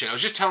to that shit. I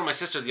was just telling my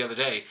sister the other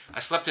day, I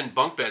slept in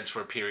bunk beds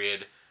for a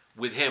period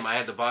with him. I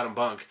had the bottom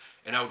bunk.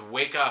 And I would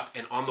wake up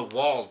and on the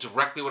wall,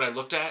 directly what I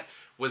looked at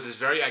was this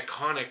very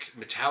iconic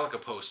Metallica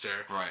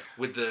poster. Right.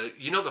 With the,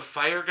 the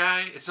fire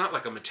guy? It's not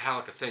like a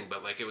Metallica thing,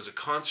 but like it was a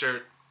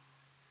concert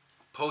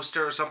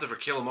poster or something for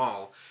Kill 'Em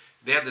All.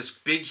 They had this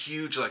big,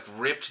 huge, like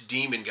ripped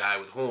demon guy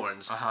with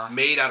horns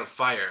made out of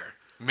fire.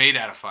 Made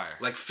out of fire.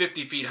 Like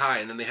 50 feet high,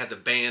 and then they had the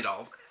band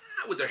all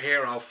with their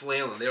hair all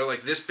flailing. They were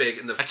like this big,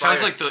 and That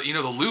sounds like the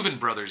Leuven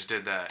brothers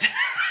did that.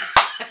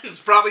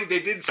 It's probably they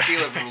did steal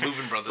it from the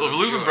Leuven brothers. The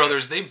Leuven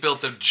brothers, they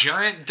built a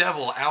giant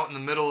devil out in the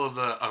middle of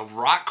a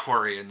rock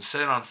quarry and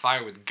set it on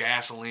fire with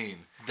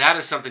gasoline. That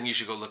is something you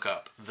should go look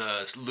up.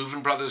 The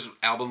Leuven brothers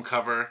album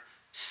cover.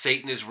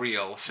 Satan is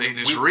real. Satan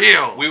is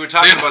real. We were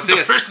talking about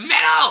this. The first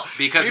metal!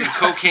 Because in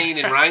Cocaine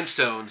and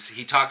Rhinestones,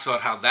 he talks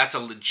about how that's a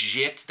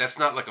legit, that's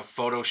not like a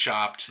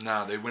photoshopped.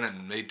 No, they went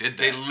and they did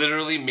that. They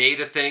literally made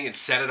a thing and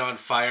set it on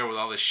fire with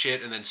all this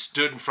shit and then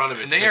stood in front of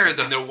it. And they are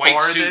in their white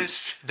farthest,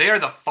 suits. they are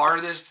the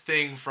farthest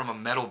thing from a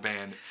metal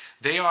band.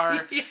 They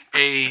are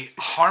a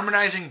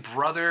harmonizing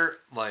brother,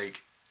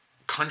 like,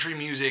 country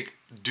music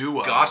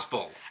duo.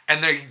 Gospel.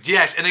 And they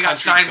got Country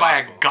signed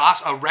gospel.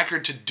 by a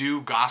record to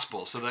do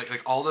gospel. So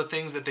like all the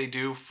things that they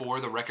do for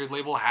the record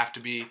label have to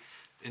be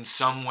in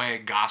some way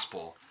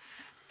gospel.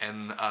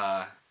 And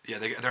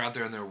they're out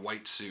there in their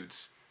white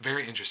suits.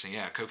 Very interesting.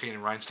 Yeah, Cocaine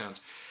and Rhinestones.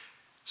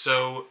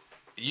 So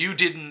you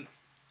didn't.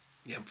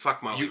 Yeah,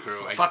 fuck Motley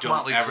Crue. Fuck I don't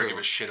Motley ever Crue. give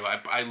a shit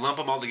about. I lump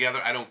them all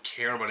together. I don't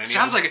care about any.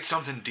 Sounds of them. like it's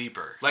something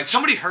deeper. Like Did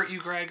somebody hurt you,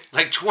 Greg?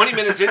 Like 20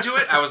 minutes into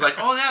it, I was like,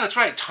 oh yeah, that's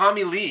right.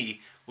 Tommy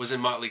Lee was in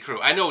Motley Crue.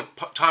 I know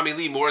Tommy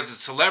Lee more as a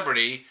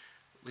celebrity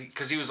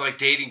because he was like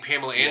dating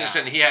Pamela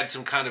Anderson. Yeah. He had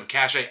some kind of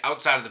cachet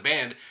outside of the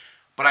band.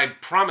 But I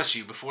promise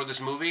you, before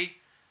this movie,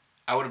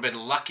 I would have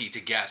been lucky to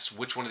guess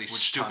which one of these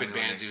stupid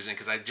Tommy bands Lee. he was in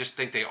because I just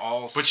think they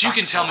all. But you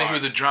can tell me hard.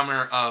 who the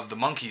drummer of the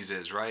Monkees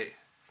is, right?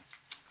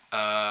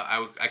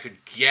 I could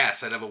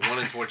guess. I'd have a 1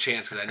 in 4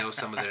 chance because I know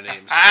some of their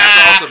names.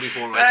 That's also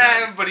before my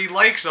time. But he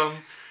likes them.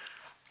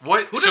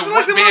 What? Who So doesn't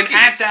what like the band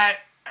Monkees? at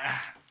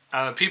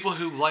that? People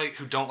who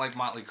don't like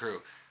Motley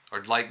Crue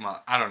or like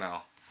I don't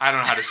know. I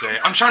don't know how to say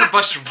it. I'm trying to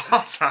bust your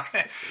balls on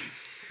it.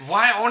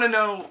 Why? I want to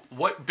know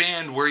what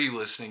band were you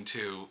listening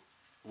to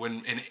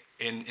when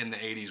in the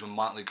 80s when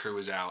Motley Crue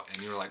was out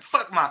and you were like,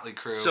 fuck Motley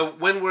Crue. So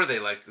when were they?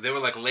 Like they were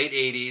like late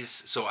 80s.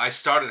 So I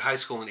started high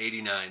school in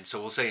 89. So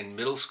we'll say in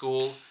middle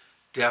school,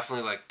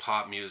 definitely like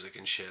pop music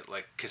and shit.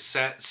 Like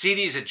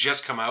CDs had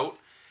just come out.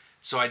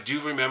 So I do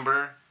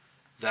remember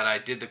that I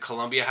did the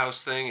Columbia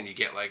House thing and you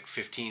get like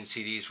 15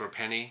 CDs for a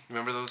penny.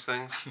 Remember those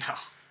things? No.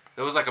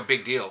 That was like a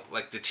big deal.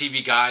 Like the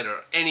TV Guide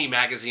or any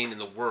magazine in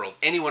the world.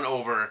 Anyone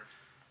over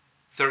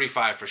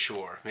 35 for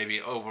sure. Maybe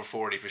over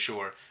 40 for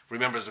sure.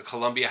 Remembers the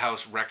Columbia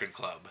House Record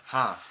Club.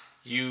 Huh.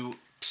 You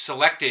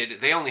selected,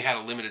 they only had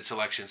a limited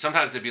selection.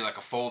 Sometimes there'd be like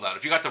a fold out.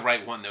 If you got the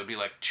right one, there would be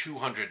like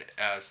 200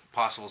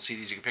 possible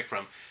CDs you could pick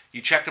from.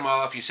 You checked them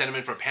all off, you sent them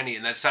in for a penny,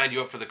 and that signed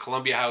you up for the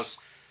Columbia House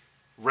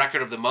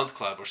Record of the Month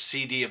Club or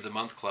CD of the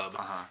Month Club.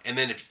 Uh-huh. And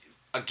then if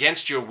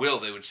against your will,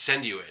 they would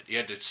send you it. You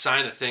had to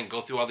sign a thing, go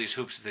through all these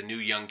hoops that the new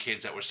young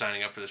kids that were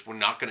signing up for this were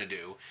not going to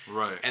do.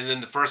 Right. And then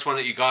the first one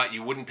that you got,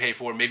 you wouldn't pay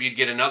for. Maybe you'd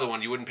get another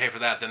one, you wouldn't pay for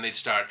that. Then they'd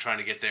start trying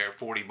to get their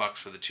 $40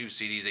 for the 2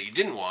 CDs that you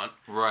didn't want.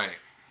 Right.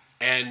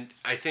 And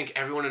I think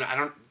everyone,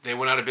 they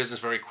went out of business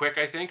very quick,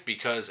 I think,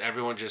 because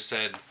everyone just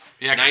said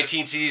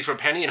 19 CDs for a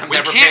penny and I'm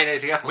never paying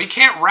anything else. We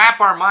can't wrap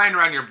our mind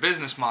around your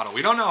business model.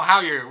 We don't know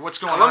what's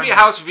going Columbia on.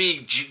 House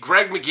v.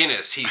 Greg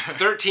McGinnis. He's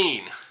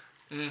 13.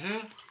 Mm-hmm.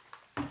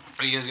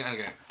 Are you guys going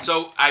to go?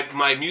 So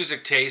my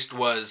music taste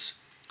was,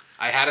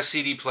 I had a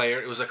CD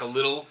player. It was like a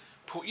little,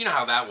 you know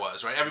how that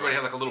was, right? Everybody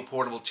had like a little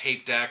portable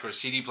tape deck or a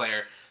CD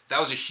player. That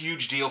was a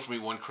huge deal for me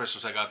one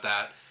Christmas I got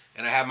that.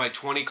 And I had my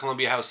 20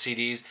 Columbia House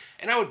CDs.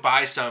 And I would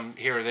buy some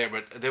here or there,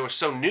 but they were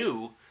so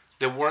new,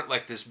 there weren't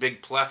like this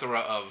big plethora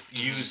of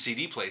used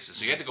CD places.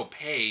 So you had to go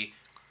pay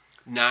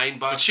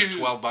 $9 or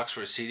 $12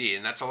 for a CD.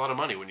 And that's a lot of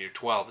money when you're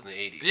 12 in the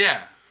 80s.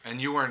 Yeah. And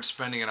you weren't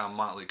spending it on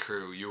Motley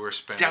Crue. You were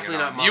spending Definitely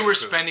it on, not Motley You were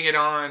Crue. spending it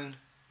on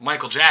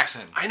Michael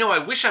Jackson. I know. I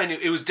wish I knew.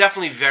 It was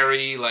definitely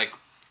very like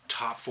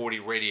top 40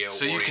 radio.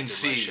 So you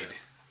concede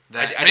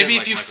that I maybe didn't if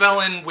like you Michael fell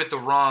Jackson. in with the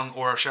wrong,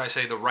 or should I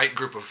say the right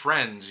group of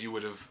friends, you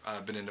would have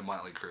been into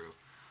Motley Crue.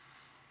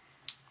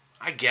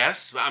 I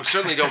guess. I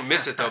certainly don't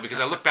miss it though because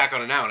I look back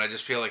on it now and I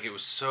just feel like it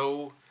was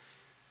so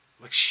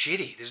like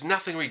shitty. There's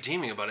nothing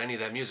redeeming about any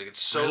of that music.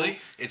 It's so Really?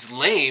 It's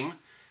lame.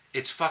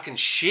 It's fucking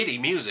shitty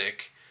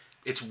music.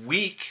 It's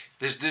weak.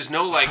 There's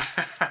no like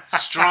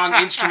strong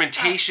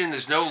instrumentation.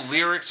 There's no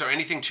lyrics or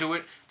anything to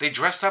it. They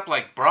dressed up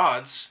like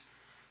broads,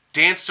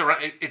 danced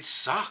around. It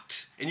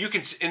sucked. And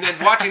then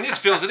watching this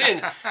fills it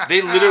in.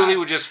 They literally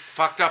were just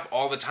fucked up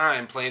all the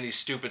time playing these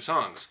stupid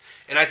songs.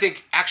 And I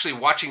think actually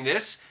watching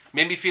this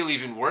made me feel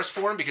even worse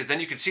for him because then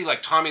you could see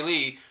like Tommy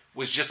Lee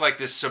was just like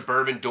this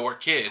suburban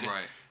dork kid.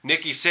 Right.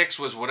 Nikki Sixx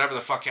was whatever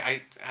the fuck.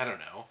 I don't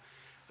know.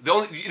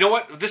 You know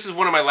what? This is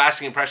one of my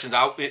lasting impressions.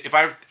 If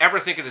I ever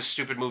think of this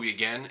stupid movie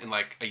again in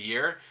like a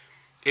year,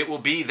 it will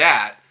be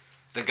that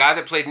the guy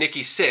that played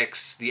Nikki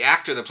Sixx, the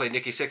actor that played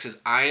Nikki Sixx is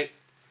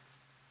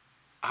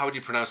how would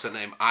you pronounce that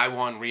name?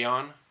 Iwan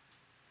Rheon?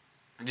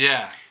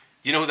 Yeah.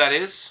 You know who that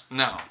is?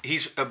 No. He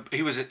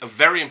was a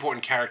very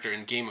important character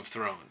in Game of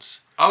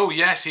Thrones. Oh,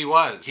 yes, he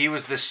was. He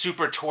was the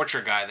super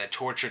torture guy that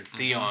tortured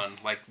Theon,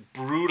 like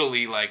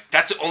brutally. Like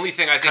that's the only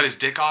thing I think. Cut his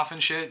dick off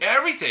and shit.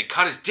 Everything.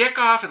 Cut his dick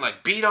off and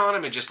like beat on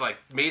him and just like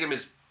made him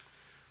his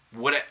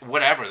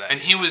whatever that. And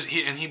is.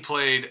 he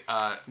played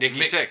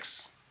Nikki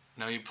Sixx.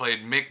 No, he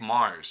played Mick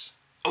Mars.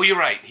 Oh, you're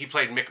right. He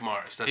played Mick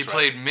Mars. He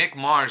played Mick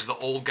Mars, the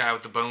old guy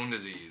with the bone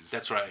disease.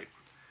 That's right.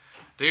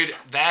 Dude,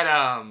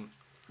 that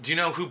do you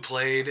know who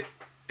played?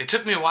 It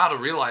took me a while to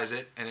realize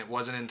it, and it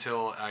wasn't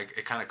until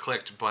it kind of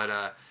clicked.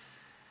 But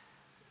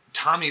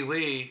Tommy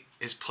Lee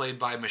is played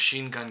by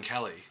Machine Gun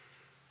Kelly.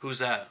 Who's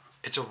that?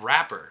 It's a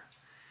rapper.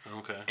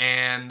 Okay.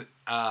 And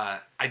I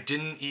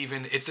didn't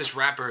even. It's this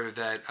rapper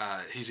that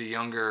he's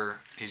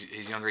younger.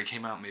 He's younger. He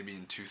came out maybe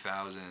in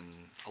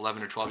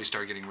 2011 or 12. He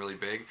started getting really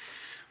big.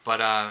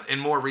 But in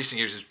more recent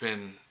years,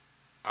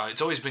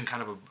 it's always been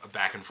kind of a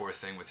back and forth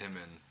thing with him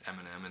and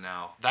Eminem. And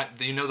now that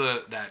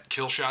that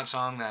Kill Shot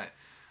song that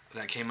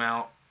came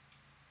out,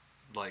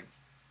 like,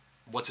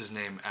 what's his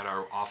name at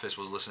our office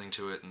was listening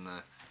to it, and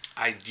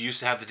I used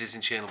to have the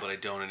Disney Channel, but I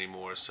don't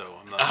anymore, so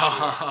I'm not sure.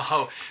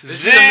 Oh,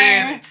 this is a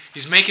man.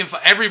 He's making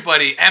fun.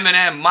 Everybody,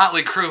 Eminem,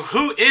 Motley Crue.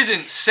 Who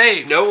isn't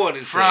safe? No one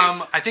is safe.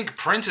 I think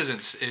Prince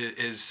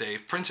is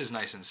safe. Prince is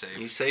nice and safe.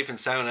 He's safe and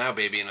sound now,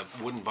 baby, in a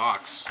wooden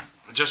box.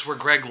 Just where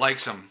Greg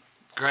likes him.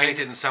 Greg,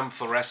 painted in some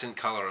fluorescent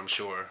color, I'm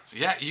sure.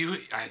 Yeah,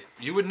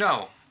 you would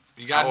know.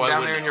 You got him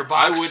down there in your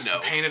box. I would know.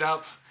 Painted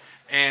up,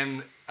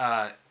 and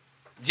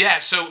yeah.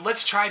 So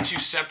let's try to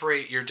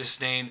separate your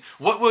disdain.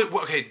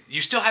 Okay,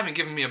 you still haven't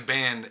given me a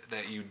band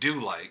that you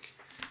do like.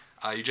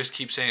 You just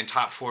keep saying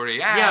top 40.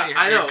 Yeah,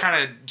 I know. You're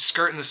kind of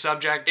skirting the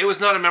subject. It was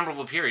not a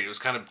memorable period. It was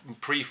kind of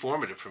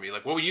pre-formative for me.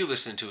 Like, what were you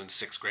listening to in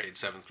 6th grade,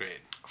 7th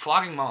grade?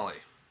 Flogging Molly.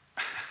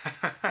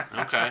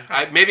 Okay.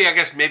 I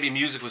guess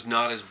music was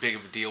not as big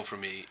of a deal for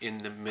me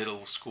in the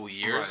middle school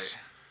years.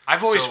 Right.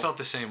 I've always felt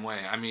the same way.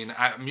 I mean,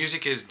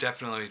 music is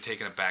definitely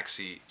taken a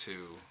backseat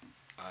to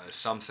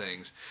some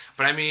things.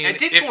 But I mean... It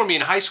did for me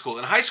in high school.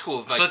 In high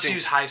school... So let's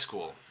use high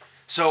school.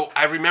 So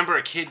I remember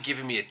a kid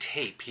giving me a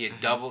tape. He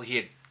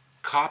had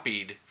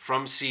copied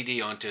from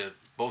CD onto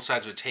both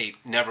sides of a tape,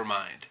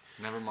 Nevermind.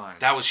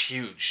 That was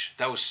huge.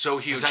 That was so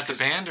huge. Is that the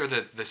band or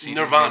the CD?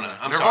 Nirvana.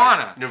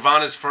 Sorry.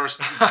 Nirvana's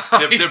first...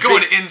 He's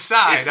going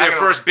inside. It's their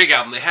first big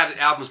album. They had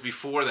albums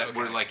before that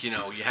were like, you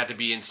had to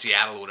be in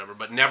Seattle or whatever.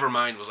 But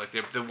Nevermind was like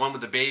the one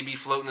with the baby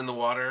floating in the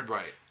water.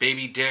 Right.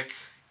 Baby Dick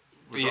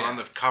was on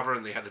the cover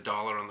and they had the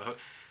dollar on the hook.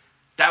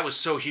 That was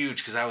so huge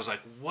because I was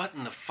like, what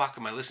in the fuck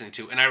am I listening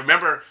to? And I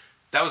remember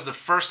that was the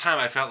first time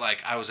I felt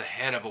like I was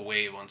ahead of a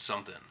wave on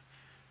something.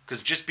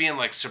 Because just being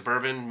like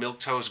suburban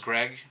milquetoast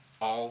Greg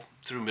all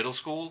through middle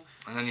school.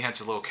 And then you had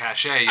a little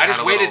cachet. I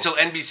just waited till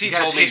NBC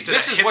told me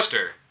this is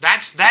hipster.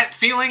 That's that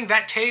feeling,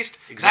 that taste.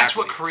 Exactly. That's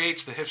what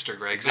creates the hipster,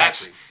 Greg.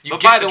 Exactly.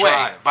 But by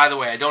the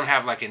way, I don't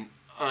have like an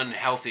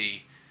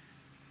unhealthy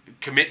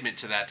commitment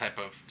to that type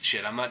of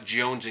shit. I'm not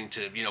jonesing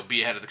to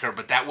be ahead of the curve.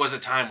 But that was a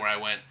time where I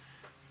went,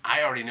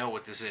 I already know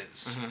what this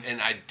is,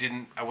 and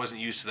I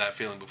wasn't used to that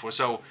feeling before.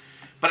 So,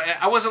 but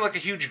I wasn't like a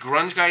huge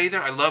grunge guy either.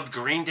 I loved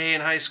Green Day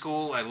in high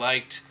school. I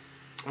liked.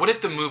 What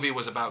if the movie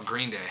was about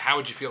Green Day? How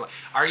would you feel?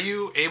 Are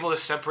you able to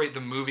separate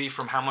the movie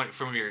from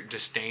your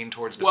disdain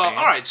towards the band?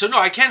 Well, all right. So no,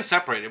 I can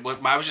separate it.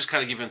 I was just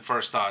kind of giving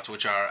first thoughts,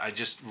 which are I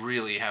just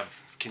really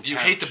have contempt. You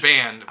hate the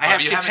band. I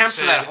have contempt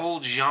for that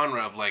whole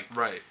genre of like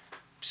right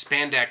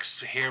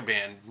spandex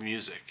hairband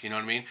music. You know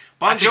what I mean?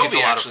 I think it's a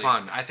lot of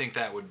fun. I think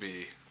that would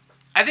be.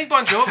 I think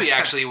Bon Jovi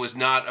actually was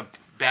not a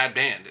bad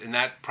band. In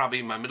that probably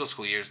in my middle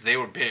school years, they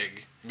were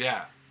big.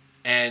 Yeah.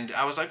 And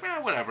I was like,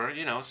 whatever.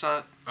 It's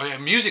not. Oh yeah,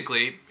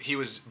 musically, he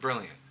was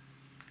brilliant.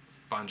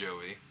 Bon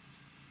Jovi.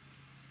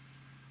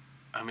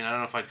 I mean, I don't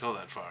know if I'd go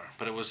that far,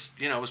 but it was,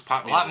 it was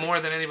pop music. A lot more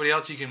than anybody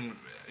else you can,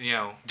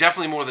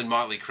 Definitely more than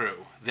Motley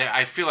Crue.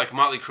 I feel like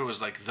Motley Crue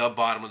is like the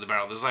bottom of the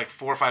barrel. There's like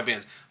 4 or 5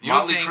 bands.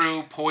 Motley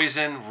Crue,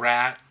 Poison,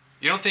 Rat.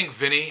 You don't think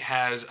Vinny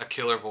has a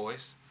killer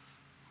voice?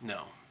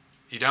 No.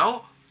 You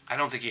don't? I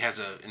don't think he has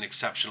an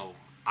exceptional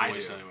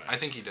voice anyway. I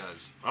think he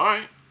does. All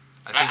right.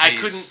 I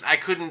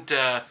couldn't.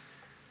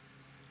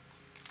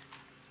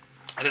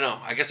 I don't know.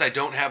 I guess I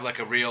don't have like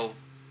a real.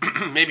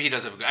 Maybe he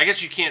does have. I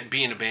guess you can't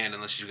be in a band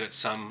unless you've got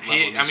some.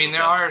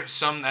 There are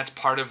some. That's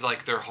part of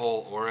like their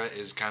whole aura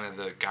is kind of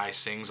the guy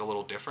sings a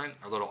little different,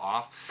 or a little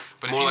off.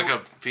 But more like a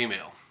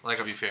female. Like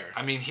to be fair.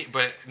 I mean,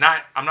 but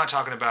not. I'm not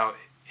talking about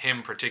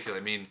him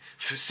particularly. I mean,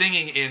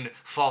 singing in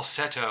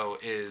falsetto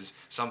is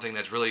something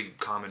that's really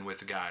common with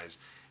the guys.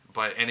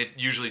 And it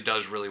usually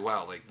does really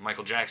well. Like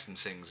Michael Jackson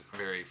sings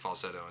very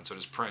falsetto, and so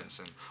does Prince,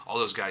 and all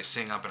those guys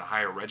sing up in a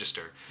higher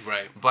register.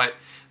 Right. But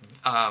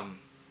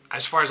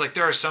as far as like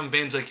there are some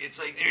bands like it's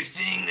like their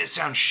thing that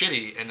sounds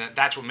shitty, and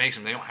that's what makes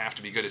them. They don't have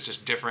to be good. It's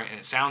just different, and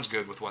it sounds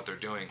good with what they're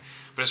doing.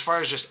 But as far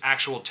as just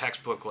actual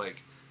textbook,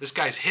 like this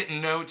guy's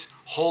hitting notes,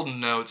 holding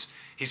notes.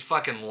 He's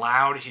fucking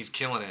loud. He's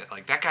killing it.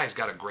 Like that guy's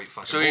got a great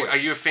fucking voice. So are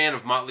you a fan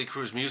of Motley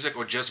Crue's music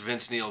or just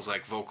Vince Neil's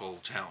like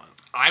vocal talent?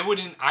 I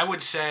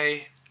would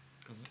say.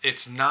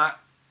 It's not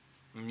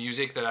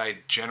music that I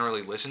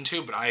generally listen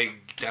to, but I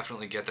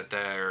definitely get that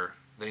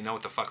they know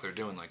what the fuck they're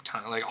doing.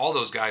 Like all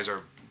those guys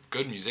are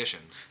good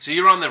musicians. So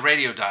you're on the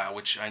radio dial,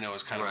 which I know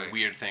is kind of a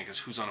weird thing, because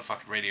who's on a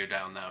fucking radio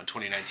dial now in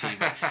 2019?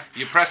 But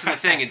you're pressing the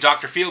thing, and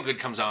Dr. Feelgood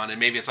comes on, and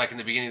maybe it's like in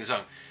the beginning of the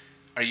song,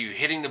 Are you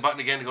hitting the button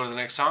again to go to the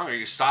next song? Or are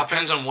you stopping?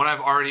 Depends on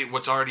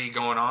what's already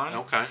going on.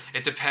 Okay.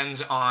 It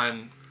depends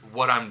on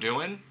what I'm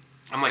doing.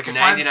 I'm like if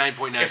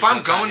 99.9%. If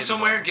I'm going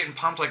somewhere, getting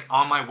pumped, like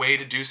on my way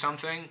to do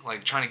something,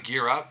 like trying to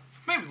gear up,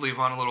 maybe leave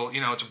on a little,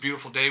 it's a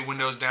beautiful day,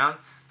 windows down,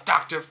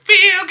 Dr.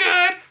 Feel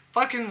Good.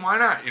 Fucking why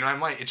not? I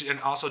might.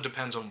 It also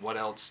depends on what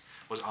else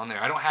was on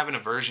there. I don't have an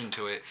aversion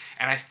to it,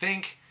 and I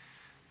think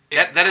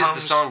that is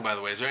the song, by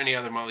the way. Is there any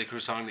other Motley Crue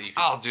song that you could...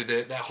 Oh, dude,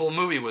 that whole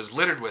movie was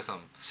littered with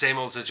them. Same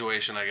old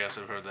situation, I guess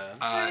I've heard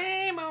that.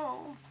 Same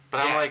old.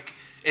 But I'm like,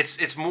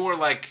 it's more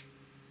like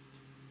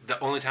the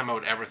only time I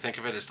would ever think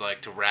of it is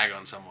like to rag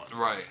on someone.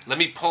 Right. Let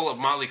me pull a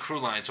Motley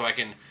Crue line so I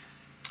can.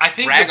 I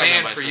think the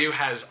band for you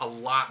has a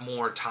lot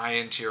more tie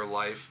into your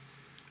life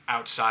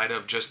outside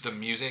of just the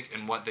music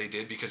and what they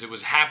did, because it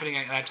was happening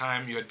at that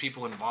time. You had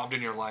people involved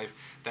in your life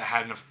that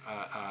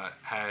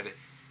had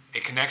a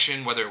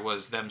connection, whether it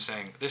was them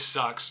saying this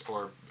sucks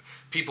or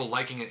people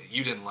liking it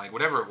you didn't like,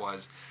 whatever it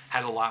was,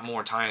 has a lot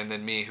more tie-in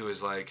than me, who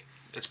is like...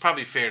 It's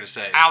probably fair to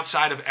say.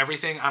 Outside of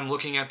everything, I'm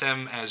looking at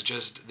them as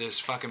just this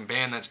fucking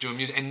band that's doing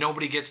music, and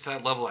nobody gets to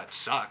that level. That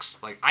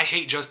sucks. Like, I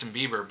hate Justin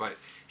Bieber, but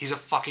he's a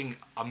fucking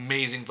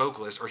amazing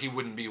vocalist, or he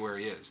wouldn't be where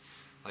he is.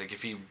 Like,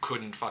 if he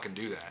couldn't fucking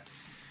do that.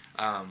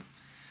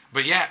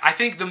 But yeah, I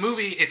think the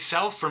movie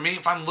itself, for me,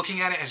 if I'm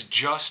looking at it as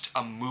just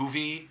a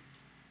movie,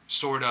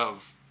 sort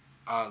of,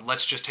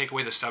 let's just take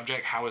away the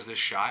subject, how is this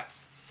shot?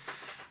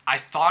 I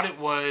thought it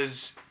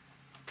was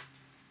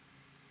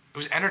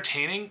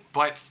entertaining,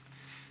 but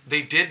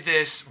they did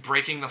this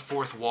breaking the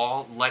fourth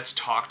wall, let's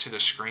talk to the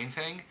screen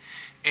thing,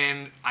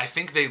 and I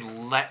think they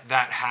let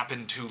that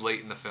happen too late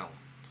in the film.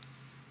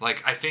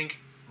 Like, I think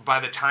by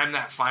the time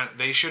that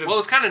they should have... Well,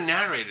 it's kind of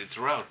narrated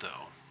throughout,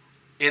 though.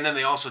 And then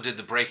they also did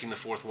the breaking the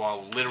fourth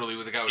wall, literally,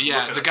 with the guy would look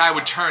at the guy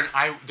would turn.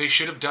 They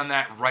should have done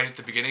that right at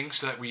the beginning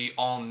so that we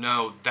all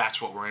know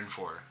that's what we're in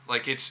for.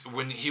 Like, it's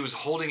when he was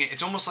holding it,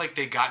 it's almost like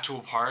they got to a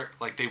part,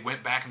 like they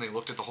went back and they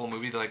looked at the whole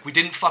movie, they're like, we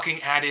didn't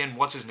fucking add in,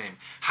 what's his name?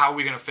 How are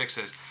we going to fix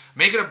this?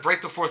 Make it a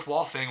break the fourth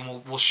wall thing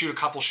and we'll shoot a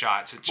couple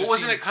shots. But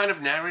wasn't it kind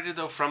of narrated,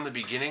 though, from the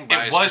beginning?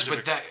 It was,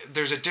 but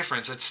there's a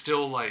difference. It's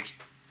still like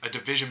a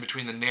division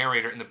between the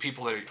narrator and the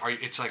people that are,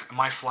 it's like, am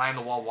I fly on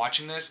the wall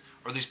watching this?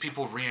 Or are these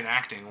people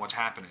reenacting what's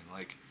happening?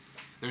 Like,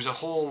 there's a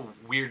whole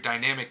weird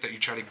dynamic that you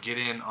try to get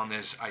in on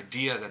this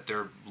idea that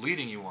they're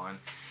leading you on.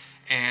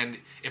 And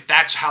if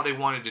that's how they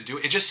wanted to do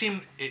it, it just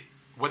seemed,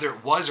 whether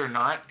it was or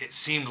not, it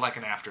seemed like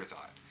an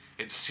afterthought.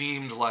 It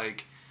seemed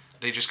like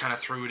they just kind of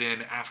threw it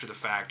in after the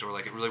fact, or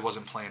like it really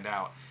wasn't planned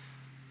out.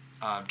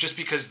 Just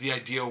because the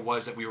idea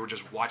was that we were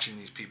just watching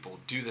these people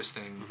do this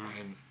thing,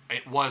 and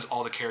it was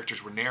all the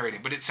characters were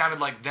narrating. But it sounded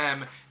like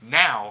them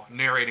now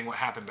narrating what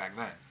happened back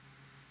then.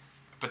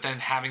 But then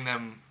having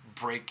them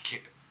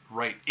break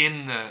right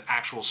in the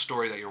actual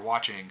story that you're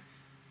watching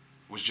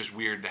was just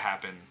weird to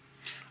happen.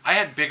 I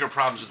had bigger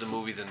problems with the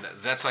movie than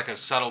that. That's like a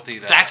subtlety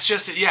that... That's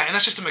just, and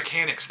that's just a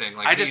mechanics thing.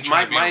 Like,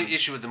 my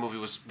issue with the movie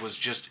was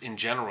just in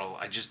general.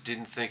 I just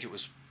didn't think it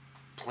was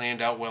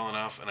planned out well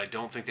enough, and I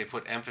don't think they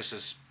put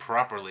emphasis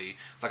properly.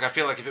 Like, I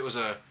feel like if it was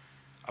a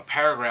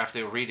paragraph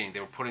they were reading, they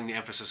were putting the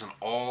emphasis on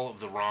all of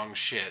the wrong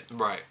shit.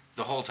 Right.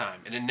 The whole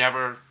time. And it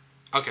never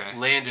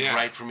landed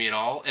right for me at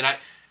all.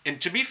 And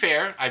to be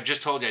fair, I've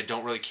just told you I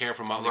don't really care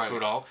for Motley Crue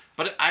at all.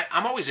 But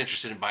I'm always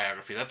interested in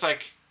biography. That's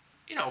like,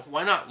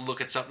 why not look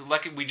at something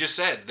like we just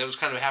said? That was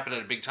kind of happening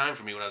at a big time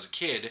for me when I was a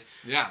kid.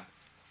 Yeah.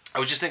 I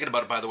was just thinking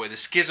about it, by the way. The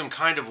schism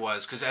kind of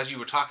was, because as you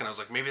were talking, I was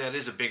like, maybe that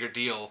is a bigger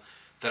deal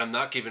that I'm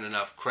not giving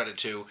enough credit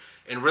to.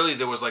 And really,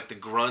 there was like the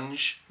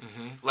grunge.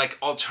 Like,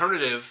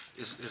 alternative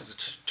is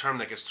the term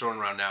that gets thrown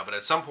around now. But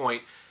at some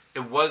point,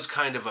 it was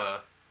kind of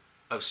a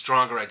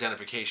stronger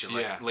identification,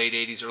 like late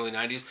 80s, early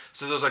 90s.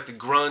 So there was like the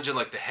grunge and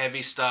like the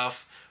heavy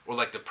stuff, or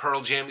like the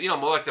Pearl Jam,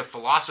 more like the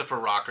philosopher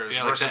rockers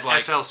versus like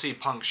SLC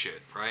punk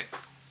shit, right?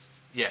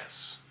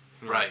 Yes,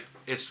 right.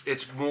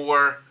 It's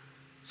more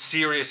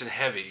serious and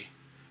heavy.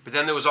 But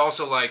then there was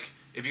also like,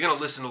 if you're going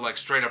to listen to like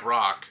straight up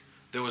rock,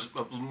 there was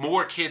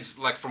more kids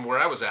like from where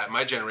I was at,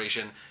 my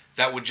generation,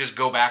 that would just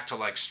go back to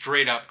like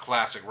straight up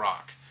classic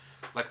rock.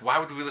 Like, why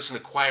would we listen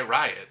to Quiet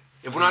Riot?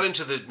 If we're not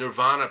into the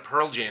Nirvana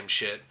Pearl Jam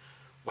shit,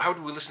 why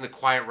would we listen to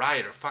Quiet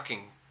Riot or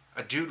fucking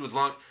a dude with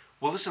long...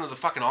 We'll listen to the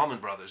fucking Allman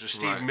Brothers or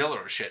Steve Miller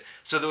or shit.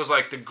 So there was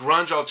like the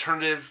grunge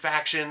alternative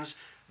factions,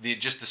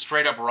 just the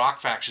straight up rock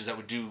factions that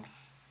would do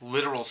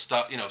literal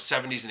stuff,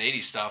 70s and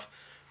 80s stuff.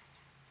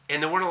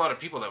 And there weren't a lot of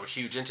people that were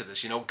huge into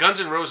this. Guns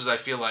N' Roses, I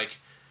feel like,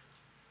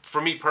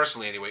 for me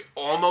personally anyway,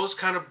 almost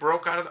kind of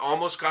broke out of...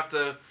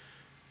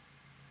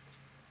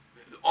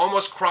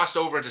 Almost crossed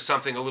over into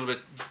something a little bit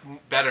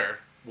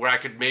better, where I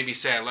could maybe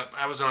say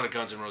I was not a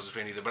Guns N' Roses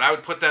fan either, but I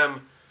would put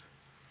them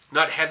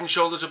not head and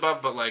shoulders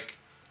above, but like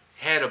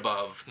head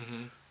above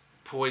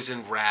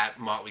Poison, Rat,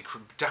 Motley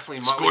Crue.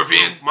 Definitely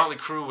Scorpion. Motley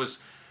Crue was...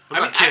 What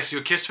about Kiss? You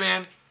a Kiss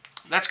fan?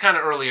 That's kind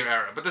of earlier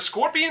era. But the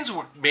Scorpions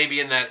were maybe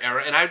in that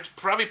era, and I'd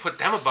probably put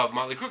them above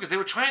Motley Crue because they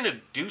were trying to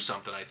do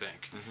something, I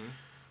think.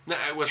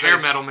 Hair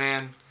metal,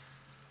 man.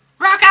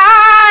 Rock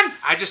on!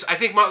 I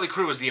think Motley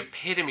Crue was the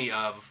epitome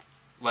of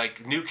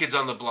like New Kids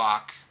on the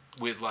Block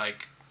with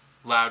like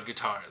loud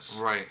guitars.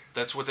 Right.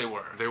 That's what they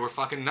were. They were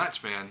fucking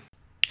nuts, man.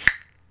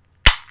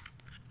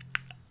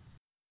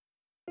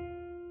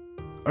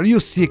 Are you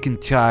sick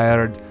and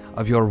tired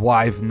of your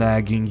wife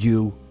nagging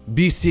you?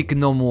 Be sick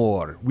no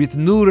more. With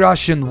new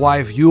Russian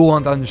wife, you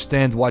won't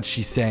understand what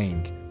she's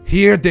saying.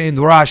 Here in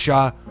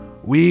Russia,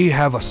 we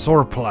have a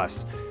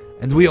surplus,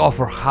 and we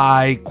offer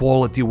high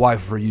quality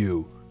wife for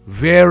you.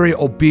 Very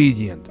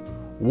obedient.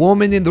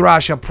 Women in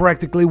Russia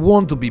practically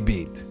want to be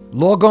beat.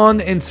 Log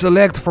on and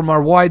select from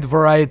our wide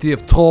variety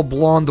of tall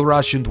blonde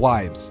Russian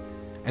wives.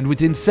 And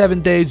within 7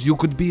 days, you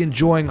could be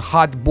enjoying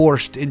hot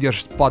borscht in your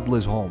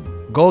spotless home.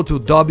 Go to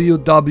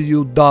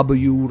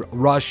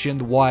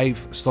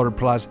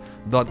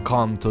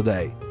www.russianwifesurplus.com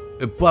today.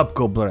 A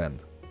Popco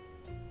brand.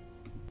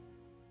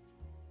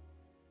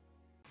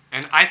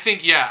 And I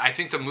think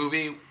the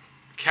movie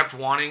kept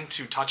wanting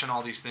to touch on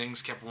all these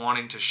things, kept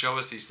wanting to show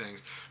us these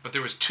things, but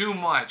there was too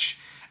much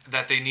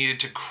that they needed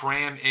to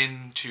cram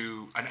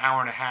into an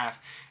hour and a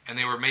half, and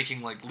they were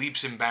making like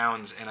leaps and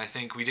bounds, and I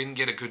think we didn't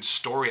get a good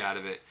story out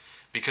of it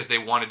because they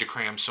wanted to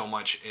cram so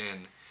much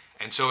in.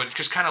 And so it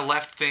just kind of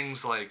left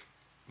things like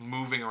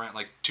moving around,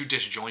 like too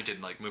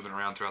disjointed, like moving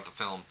around throughout the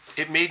film.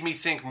 It made me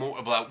think more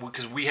about,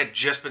 because we had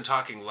just been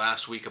talking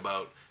last week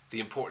about the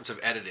importance of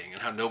editing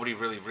and how nobody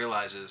really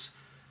realizes,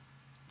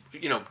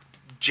 you know,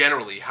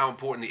 generally how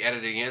important the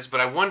editing is. But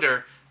I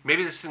wonder,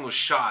 maybe this thing was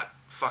shot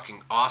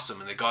fucking awesome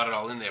and they got it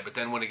all in there, but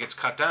then when it gets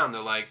cut down,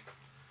 they're like,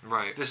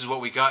 right, this is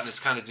what we got, and it's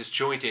kind of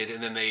disjointed,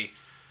 and then they,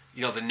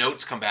 you know, the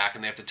notes come back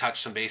and they have to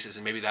touch some bases,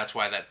 and maybe that's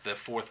why that the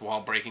fourth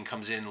wall breaking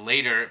comes in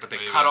later, but they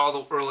cut all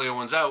the earlier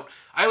ones out.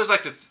 I always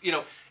like to, you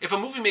know, if a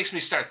movie makes me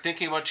start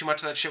thinking about too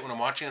much of that shit when I'm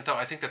watching it, though,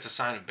 I think that's a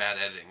sign of bad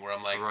editing, where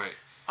I'm like, right,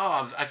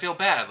 oh, I feel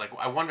bad. Like,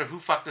 I wonder who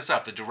fucked this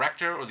up, the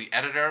director or the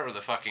editor or the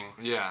fucking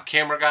yeah,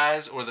 camera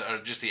guys or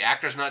just the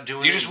actors not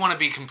doing it. You just want to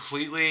be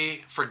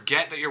completely,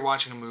 forget that you're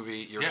watching a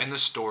movie, you're in the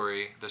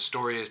story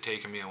has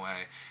taken me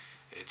away.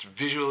 It's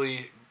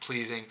visually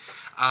pleasing.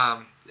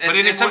 But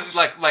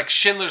like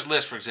Schindler's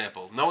List, for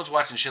example. No one's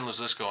watching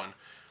Schindler's List going,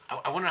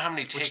 I wonder how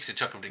many takes it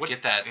took him to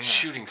get that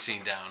shooting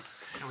scene down.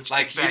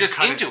 Like, you're just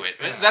into it.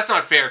 Yeah. That's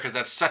not fair because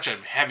that's such a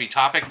heavy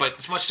topic, but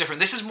it's much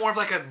different. This is more of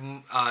like a,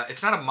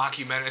 it's not a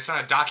mockumentary, it's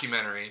not a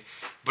documentary,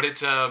 but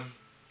it's it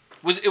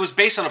was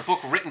based on a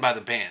book written by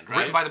the band, right?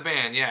 Written by the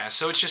band, yeah.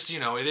 So it's just, you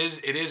know, it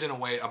is in a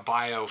way a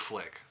bio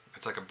flick.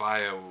 It's like a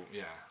bio,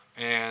 yeah.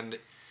 And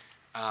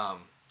I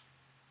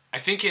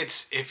think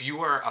it's, if you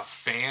are a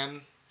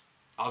fan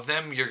of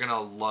them, you're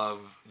gonna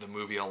love the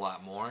movie a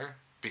lot more,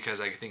 because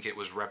I think it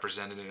was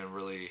represented in a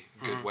really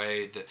good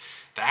way. The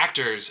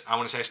actors, I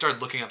want to say, I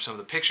started looking up some of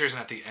the pictures,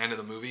 and at the end of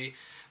the movie,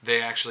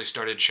 they actually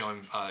started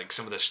showing like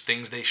some of the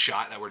things they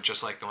shot that were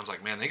just like the ones,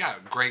 like, man, they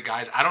got great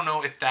guys. I don't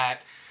know if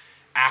that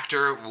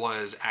actor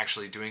was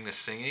actually doing the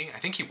singing. I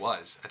think he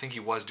was. I think he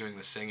was doing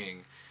the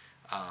singing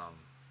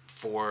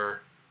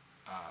for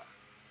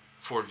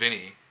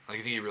Vinny. Like,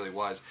 I think he really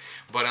was.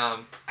 But I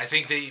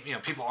think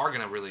people are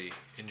going to really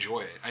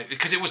enjoy it.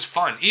 Because it was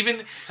fun.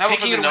 Even how about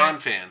for the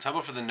non-fans? How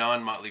about for the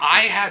non-Motley Crue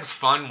I fans? had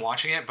fun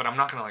watching it, but I'm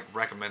not going to, like,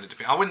 recommend it to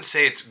people. I wouldn't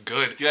say it's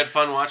good. You had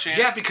fun watching it?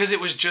 Yeah, because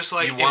it was just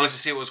like... You wanted to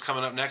see what was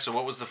coming up next, or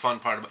what was the fun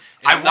part about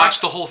it? I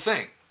watched the whole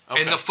thing.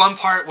 Okay. And the fun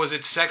part was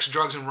it's sex,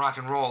 drugs, and rock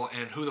and roll,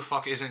 and who the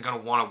fuck isn't going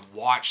to want to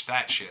watch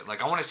that shit?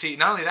 Like, I want to see...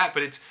 Not only that,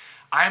 but it's...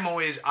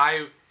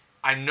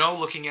 I know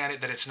looking at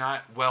it that it's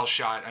not well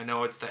shot. I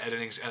know it's the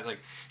editing's like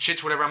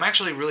shit's whatever. I'm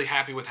actually really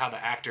happy with how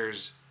the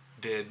actors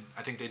did.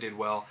 I think they did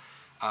well.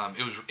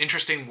 It was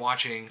interesting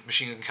watching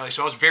Machine Gun Kelly.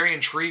 So I was very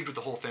intrigued with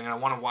the whole thing, and I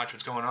want to watch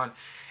what's going on.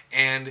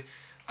 And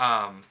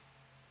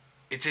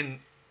it's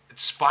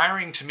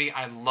inspiring to me.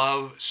 I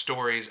love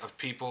stories of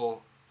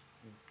people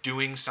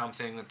doing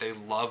something that they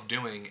love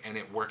doing and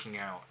it working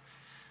out.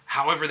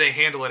 However they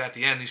handle it at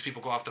the end, these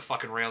people go off the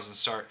fucking rails and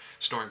start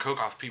snoring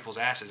coke off people's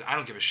asses. I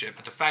don't give a shit.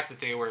 But the fact that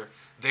they were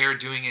there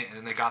doing it and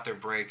then they got their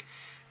break,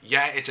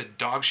 yeah, it's a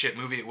dog shit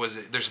movie.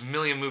 There's a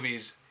million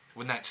movies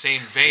in that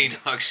same vein.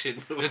 Dog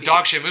shit movie. The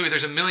dog shit movie.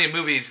 There's a million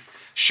movies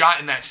shot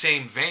in that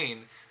same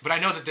vein. But I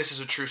know that this is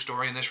a true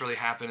story and this really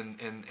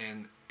happened.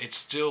 And it's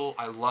still,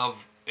 I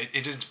love,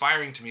 it's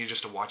inspiring to me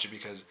just to watch it,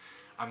 because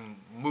I'm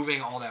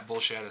moving all that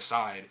bullshit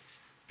aside,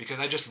 because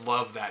I just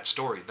love that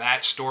story.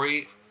 That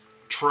story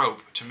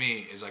trope to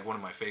me is like one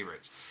of my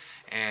favorites.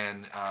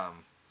 And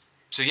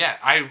so yeah,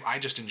 I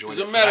just enjoyed it.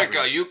 It's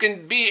America. You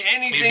can be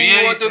anything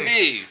you want to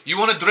be. You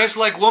want to dress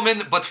like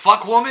woman but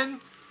fuck woman?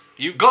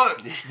 You go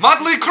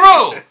Motley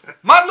Crue.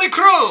 Motley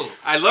Crue.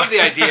 I love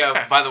the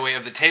idea, by the way,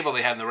 of the table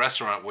they had in the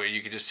restaurant where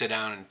you could just sit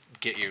down and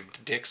get your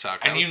dick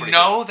sucked. And you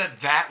know cool.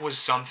 that was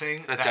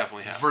something that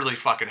definitely happened. Really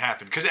fucking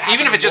happened, because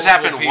even if it just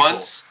happened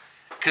once,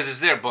 because it's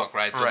their book,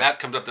 right? So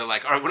that comes up. They're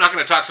like, all right, we're not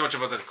going to talk so much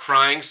about the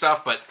crying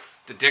stuff, but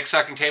the dick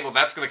sucking table,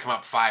 that's going to come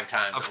up 5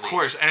 times. Of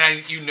course,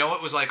 and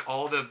it was like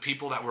all the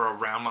people that were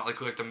around,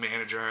 like the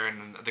manager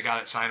and the guy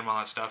that signed him, all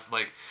that stuff.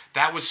 Like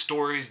that was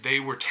stories they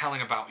were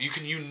telling about.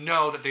 You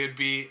know that they would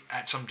be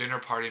at some dinner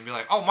party and be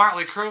like, "Oh,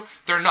 Motley Crue,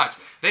 they're nuts.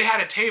 They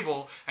had a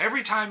table.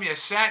 Every time you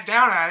sat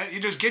down at it,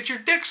 you just get your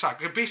dick sucked.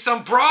 There'd be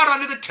some broad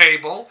under the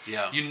table.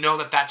 Yeah, you know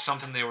that's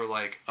something they were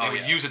like. They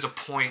would use as a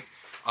point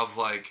of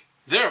like."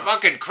 They're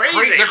fucking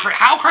crazy.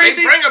 How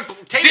crazy? They bring a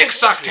dick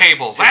suck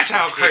tables. That's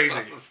how crazy.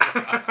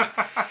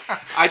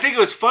 I think it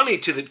was funny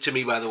to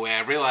me, by the way.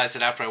 I realized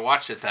that after I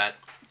watched it that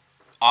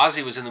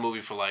Ozzy was in the movie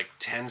for like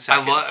 10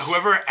 seconds.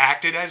 Whoever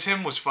acted as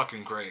him was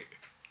fucking great.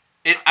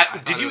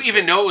 Did you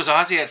even know it was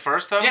Ozzy at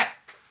first, though? Yeah.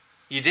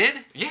 You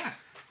did? Yeah.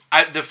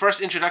 The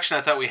first introduction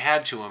I thought we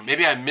had to him.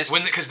 Maybe I missed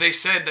it. Because they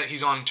said that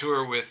he's on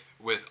tour with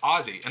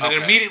Ozzy. And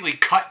then immediately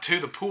cut to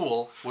the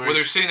pool where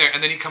they're sitting there.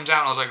 And then he comes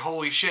out and I was like,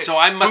 holy shit. So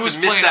I must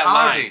have missed that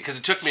line. Ozzy? Because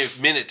it took me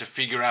a minute to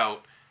figure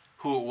out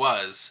who it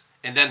was.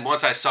 And then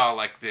once I saw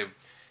like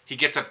he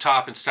gets up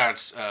top and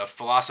starts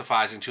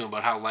philosophizing to him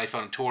about how life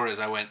on tour is,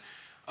 I went,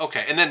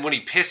 okay. And then when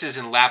he pisses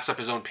and laps up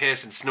his own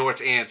piss and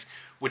snorts ants,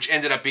 which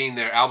ended up being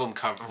their album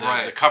cover,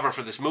 the cover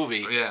for this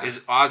movie, is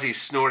Ozzy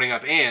snorting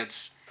up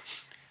ants.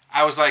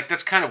 I was like,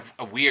 that's kind of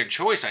a weird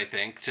choice, I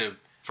think,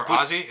 For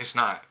Ozzy? It's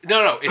not.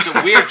 No, it's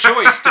a weird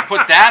choice to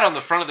put that on the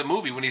front of the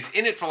movie when he's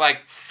in it for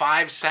like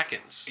 5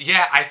 seconds.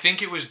 Yeah, I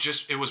think it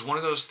was one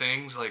of those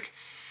things, like,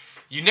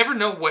 you never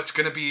know what's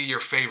going to be your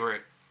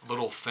favorite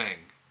little thing.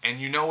 And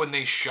when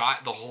they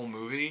shot the whole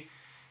movie,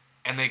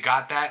 and they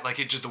got that, like,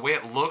 the way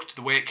it looked,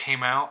 the way it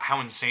came out,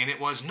 how insane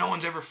it was, no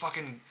one's ever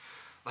fucking,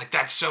 like,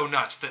 that's so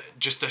nuts.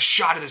 Just the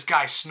shot of this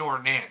guy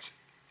snorting ants.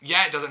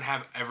 Yeah, it doesn't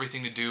have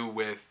everything to do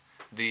with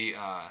the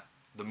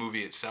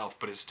movie itself,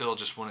 but it's still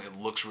just it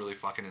looks really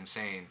fucking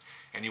insane,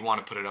 and you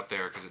want to put it up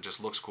there because it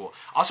just looks cool.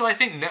 Also, I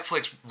think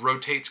Netflix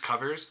rotates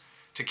covers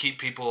to keep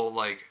people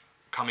like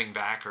coming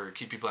back, or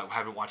keep people that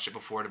haven't watched it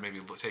before to maybe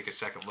take a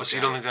second look. So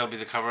you don't think that'll be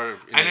the cover?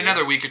 In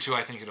another week or two,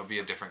 I think it'll be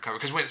a different cover,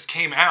 because when it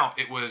came out,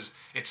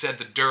 it said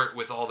The Dirt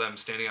with all them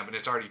standing up, and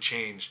it's already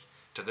changed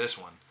to this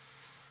one.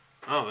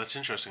 Oh, that's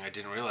interesting. I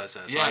didn't realize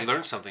that. So yeah. I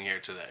learned something here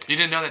today. You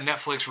didn't know that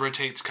Netflix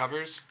rotates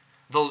covers?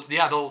 They'll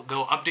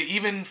update,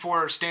 even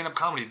for stand-up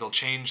comedy. They'll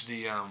change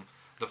the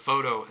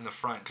photo in the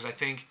front, because I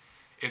think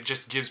it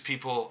just gives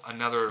people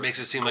another makes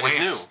it seem glance.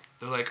 like it's new.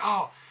 They're like,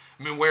 oh,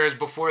 I mean, whereas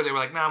before they were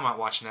like, no, I'm not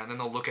watching that, and then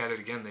they'll look at it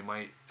again. They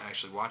might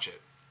actually watch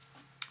it.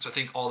 So I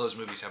think all those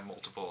movies have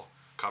multiple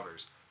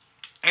covers.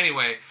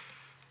 Anyway,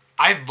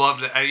 I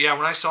loved it.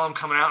 When I saw him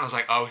coming out, I was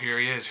like, oh, here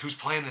he is. Who's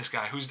playing this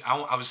guy?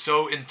 I was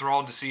so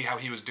enthralled to see how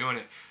he was doing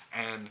it,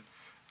 and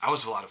that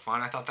was a lot of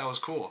fun. I thought that was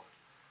cool.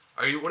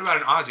 What about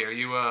an Ozzy? Are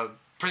you a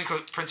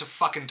Prince of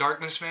fucking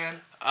Darkness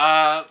fan?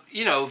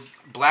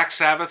 Black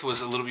Sabbath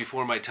was a little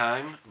before my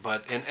time,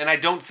 but and I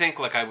don't think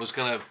like I was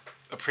gonna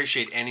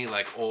appreciate any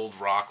like old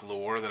rock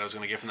lore that I was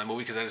gonna get from that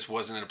movie, because I just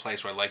wasn't in a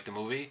place where I liked the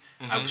movie.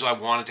 Mm-hmm. I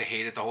wanted to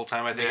hate it the whole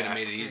time. I think, and it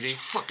made it easy. It's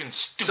fucking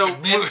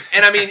stupid.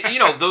 And I mean,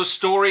 those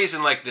stories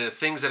and like the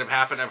things that have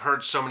happened, I've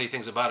heard so many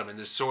things about them, and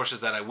there's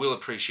sources that I will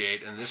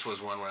appreciate. And this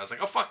was one where I was like,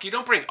 oh fuck, you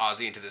don't bring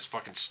Ozzy into this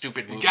fucking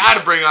stupid movie. You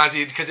gotta bring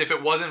Ozzy, because if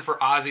it wasn't for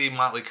Ozzy,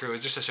 Motley Crue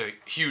is just such a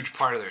huge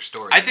part of their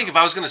story. I think if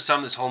I was gonna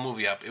sum this whole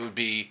movie up, it would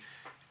be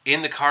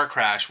in the car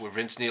crash where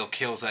Vince Neil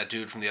kills that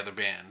dude from the other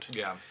band.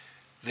 Yeah.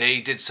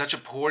 They did such a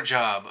poor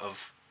job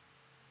of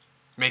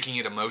making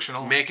it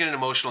emotional,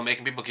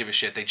 making people give a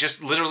shit. They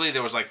just literally,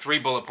 there was like 3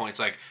 bullet points,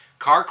 like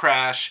car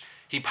crash,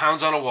 he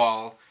pounds on a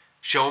wall,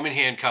 show him in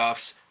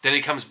handcuffs, then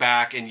he comes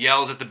back and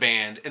yells at the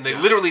band, and they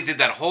literally did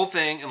that whole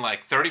thing in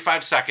like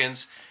 35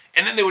 seconds,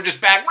 and then they were just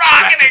back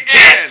rocking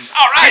again. Tits.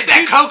 All right, get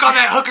that coke on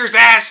that hooker's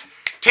ass.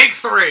 Take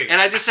 3. And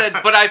I just said,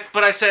 but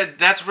I said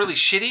that's really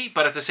shitty,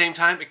 but at the same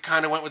time, it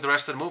kind of went with the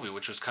rest of the movie,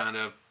 which was kind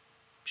of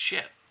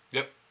shit.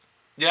 Yep.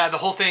 Yeah, the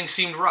whole thing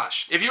seemed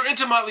rushed. If you're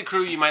into Motley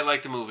Crue, you might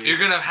like the movie. You're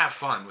gonna have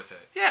fun with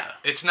it. Yeah.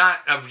 It's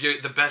not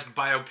the best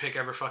biopic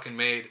ever fucking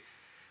made,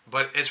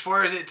 but as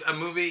far as it's a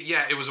movie,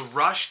 yeah, it was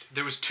rushed.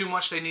 There was too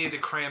much they needed to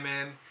cram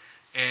in,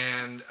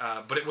 and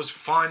but it was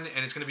fun,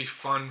 and it's gonna be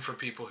fun for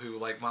people who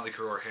like Motley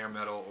Crue or hair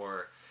metal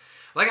or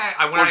like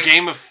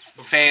Game of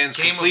Fans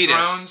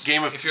completists.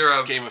 Game of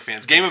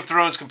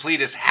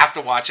completists have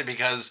to watch it,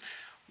 because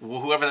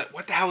whoever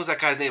what the hell was that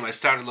guy's name? I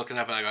started looking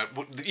up and I got,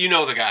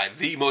 the guy,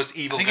 the most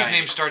evil guy. I think his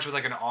name starts with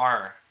like an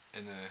R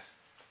in the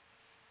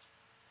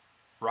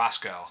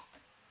Roscoe.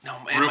 No,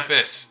 man,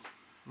 Rufus.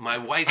 My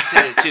wife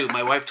said it too.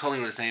 My wife told me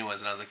what his name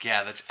was, and I was like,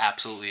 yeah, that's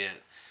absolutely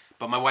it.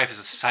 But my wife is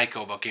a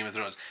psycho about Game of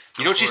Thrones.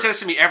 You know what she says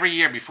to me every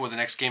year before the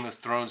next Game of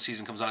Thrones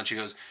season comes on? She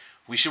goes,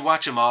 we should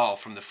watch them all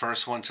from the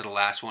first one to the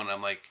last one.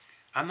 I'm like,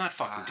 I'm not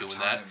fucking doing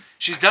that.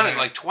 She's done it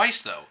like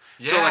twice though.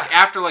 Yeah. So like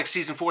after like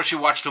season 4, she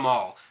watched them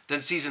all.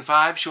 Then season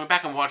 5, she went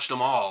back and watched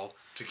them all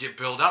to get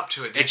build up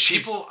to it. Dude, and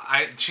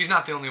she's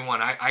not the only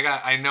one.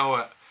 I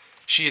know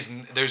she is.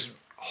 There's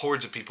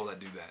hordes of people that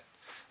do that.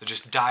 They're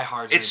just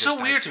diehards. It's so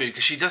weird to me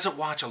because she doesn't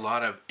watch a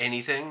lot of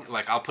anything.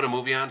 Like I'll put a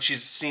movie on.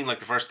 She's seen like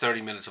the first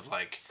 30 minutes of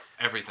like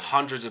everything.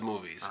 Hundreds of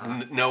movies.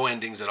 No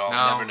endings at all.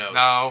 Never knows.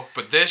 No,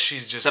 but this,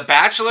 she's just... The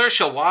Bachelor,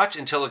 she'll watch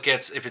until it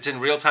gets... If it's in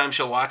real time,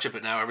 she'll watch it,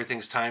 but now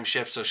everything's time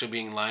shift, so she'll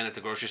be in line at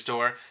the grocery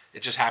store.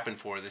 It just happened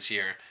for her this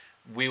year.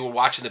 We were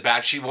watching The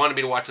Bachelor. She wanted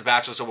me to watch The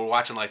Bachelor, so we're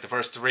watching like the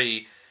first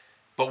 3,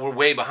 but we're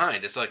way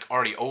behind. It's like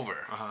already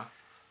over.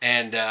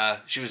 And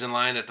she was in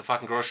line at the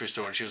fucking grocery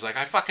store, and she was like,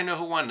 I fucking know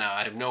who won now.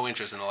 I have no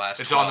interest in the last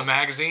 12. It's on the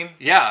magazine?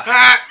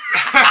 Yeah.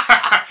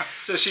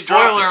 So she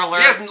Spoiler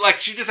alert.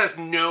 She just has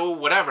no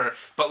whatever.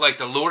 But like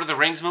the Lord of the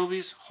Rings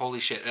movies, holy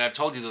shit. And I've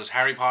told you those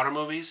Harry Potter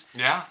movies.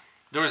 Yeah.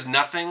 There was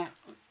nothing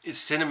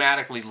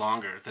cinematically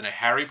longer than a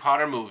Harry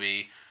Potter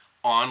movie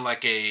on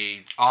like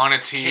on a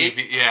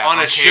TV, on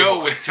a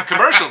show with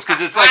commercials,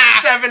 because it's like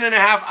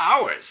 7.5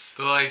 hours.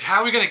 They're like, how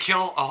are we gonna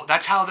kill? Oh,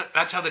 that's how the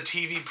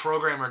TV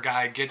programmer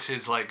guy gets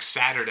his like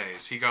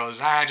Saturdays. He goes,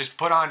 just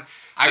put on.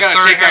 I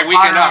gotta take that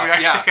weekend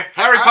off. Yeah,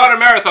 Harry Potter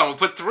marathon. We'll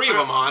put 3 of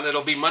them on.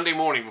 It'll be Monday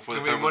morning before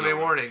the third one's over.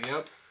 Monday morning.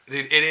 Yep,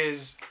 dude, it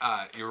is.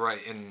 You're right.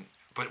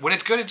 But when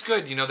it's good, it's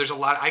good. You know, there's a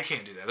lot. I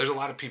can't do that. There's a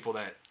lot of people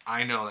that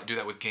I know that do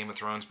that with Game of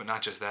Thrones, but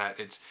not just that.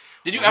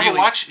 Did you ever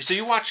watch? So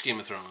you watched Game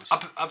of Thrones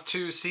up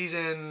to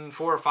season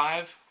 4 or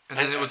 5, and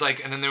then it was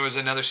like, and then there was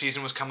another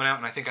season was coming out,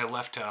 and I think I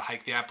left to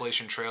hike the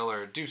Appalachian Trail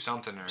or do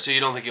something. Or so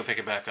you don't think you'll pick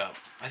it back up?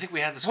 I think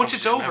we had this. Once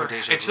it's over,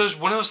 it's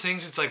one of those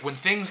things. It's like when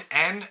things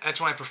end, that's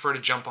when I prefer to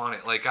jump on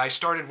it. Like I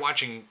started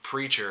watching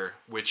Preacher,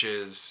 which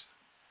is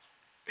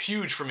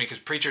huge for me because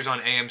Preacher's on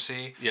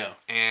AMC. Yeah,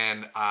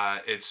 and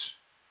it's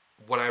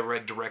what I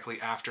read directly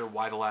after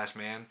Y the Last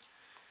Man.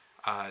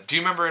 Do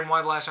you remember in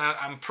Y the Last Man?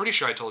 I'm pretty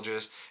sure I told you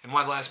this. In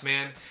Y the Last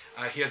Man,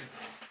 he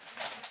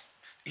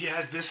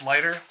has this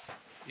lighter.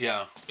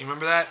 Yeah. You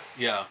remember that?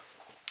 Yeah.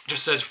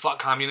 Just says "fuck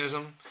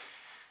communism."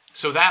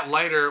 So that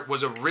lighter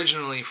was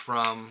originally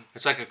from.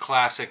 It's like a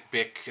classic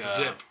Bic.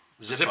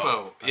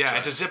 Zippo. Yeah, right.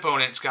 It's a Zippo,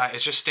 and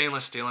it's just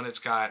stainless steel, and it's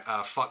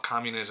got "fuck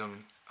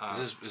communism."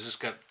 Is this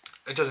got?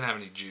 It doesn't have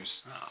any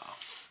juice. Oh.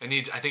 I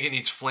think it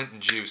needs Flint and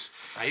juice.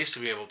 I used to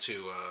be able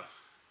to.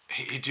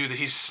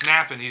 He's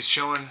snapping. He's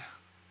showing.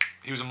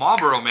 He was a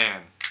Marlboro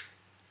man.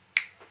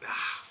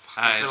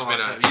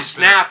 You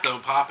snap though,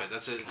 pop it.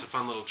 It's a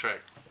fun little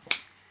trick.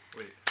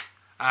 Wait,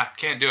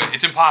 can't do it.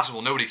 It's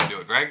impossible. Nobody can do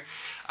it, Greg.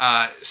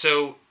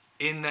 So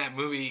in that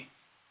movie,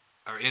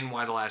 or in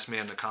Y the Last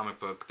Man, the comic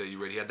book that you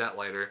read, he had that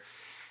lighter,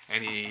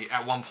 and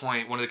at one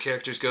point, one of the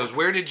characters goes,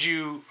 "Where did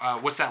you?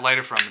 What's that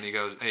lighter from?" And he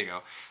goes, "There you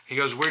go." He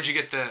goes, "Where'd you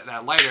get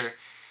that lighter?"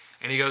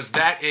 And he goes,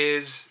 "That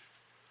is,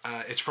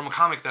 it's from a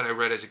comic that I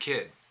read as a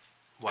kid."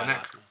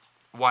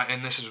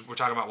 And we're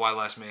talking about Y the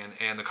Last Man,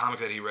 and the comic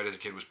that he read as a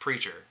kid was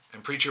Preacher.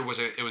 And Preacher was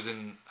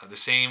in the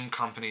same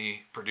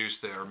company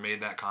produced or made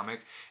that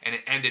comic, and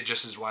it ended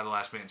just as Y the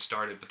Last Man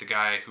started, but the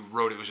guy who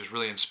wrote it was just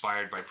really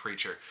inspired by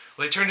Preacher.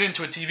 Well, they turned it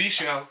into a TV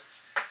show,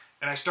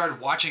 and I started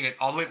watching it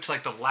all the way up to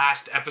like the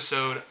last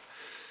episode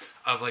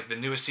of like the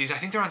newest season. I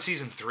think they're on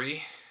season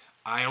 3.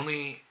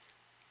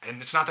 And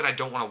it's not that I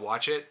don't want to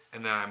watch it,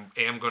 and then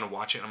I am going to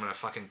watch it, and I'm going to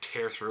fucking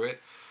tear through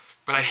it.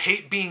 But I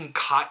hate being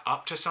caught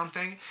up to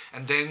something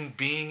and then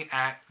being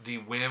at the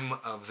whim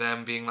of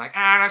them being like,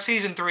 now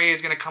season 3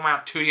 is going to come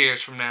out 2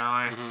 years from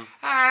now. And,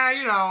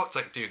 it's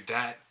like, dude,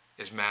 that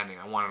is maddening.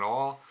 I want it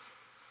all.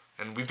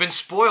 And we've been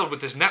spoiled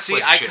with this Netflix shit.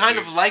 See, I kind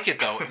of like it,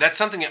 though. That's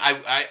something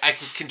I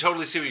can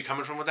totally see where you're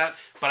coming from with that.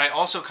 But I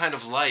also kind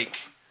of like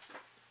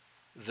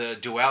the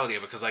duality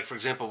of it. Because, like, for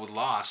example, with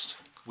Lost,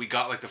 we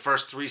got, like, the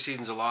first 3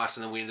 seasons of Lost,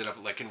 and then we ended up,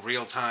 like, in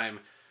real time.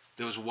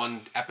 There was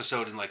one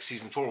episode in like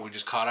season 4 where we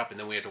just caught up, and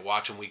then we had to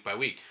watch them week by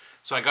week.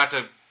 So I got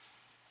to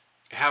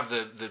have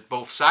the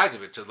both sides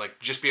of it, to like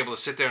just be able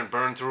to sit there and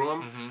burn through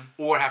them,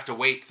 or have to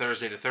wait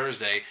Thursday to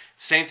Thursday.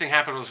 Same thing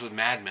happened with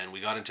Mad Men. We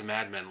got into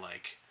Mad Men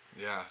like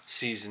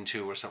season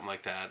 2 or something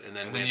like that, and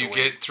then you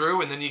get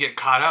through, and then you get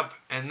caught up,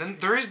 and then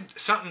there is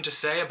something to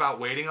say about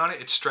waiting on it.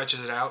 It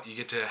stretches it out. You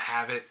get to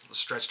have it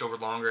stretched over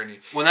longer, and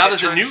now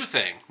there's a new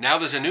thing. Now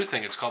there's a new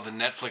thing. It's called the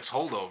Netflix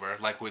holdover,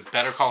 like with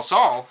Better Call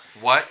Saul.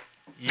 What?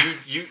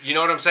 You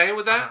know what I'm saying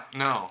with that?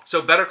 No.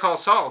 So Better Call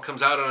Saul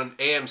comes out on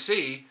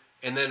AMC,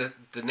 and then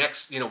the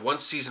next,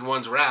 once season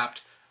 1's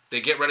wrapped,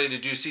 they get ready to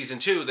do season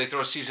 2. They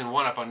throw season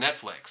 1 up on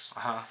Netflix.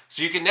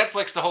 So you can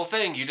Netflix the whole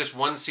thing. You just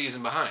one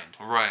season behind.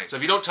 Right. So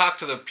if you don't talk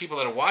to the people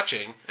that are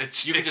watching,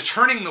 it's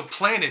turning the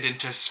planet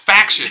into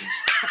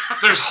factions.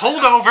 There's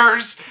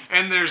holdovers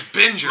and there's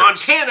bingers.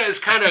 Montana is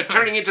kind of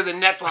turning into the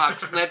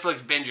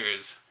Netflix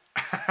bingers.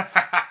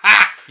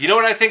 You know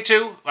what I think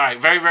too? All right,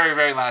 very, very,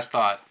 very last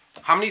thought.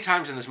 How many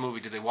times in this movie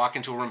did they walk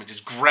into a room and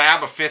just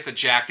grab a fifth of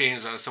Jack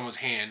Daniels out of someone's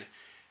hand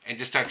and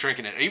just start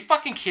drinking it? Are you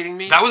fucking kidding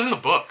me? That was in the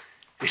book.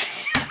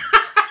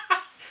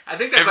 I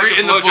think that's like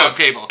the blowjob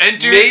table.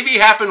 Enter, maybe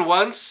happened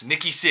once.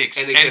 Nikki Sixx,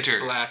 and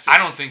enter. I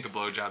don't think the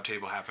blowjob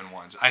table happened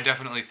once. I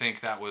definitely think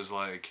that was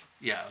like...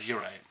 Yeah, you're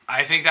right.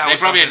 I think that they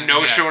was probably had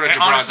no shortage of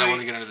broads that want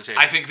to get under the table.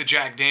 I think the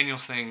Jack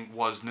Daniels thing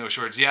was no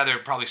shortage. Yeah,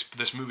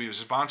 this movie was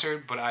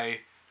sponsored, but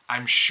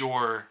I'm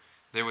sure...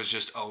 There was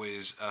just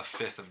always a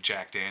fifth of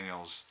Jack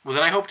Daniels. Well,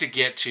 then I hope to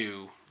get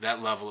to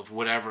that level of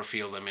whatever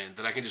field I'm in,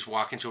 that I can just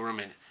walk into a room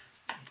and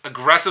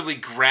aggressively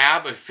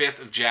grab a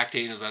fifth of Jack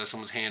Daniels out of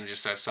someone's hand and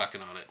just start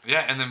sucking on it.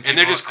 Yeah, and then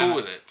they're just cool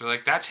with it. They're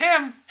like, "That's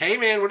him. Hey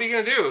man, what are you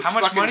gonna do? How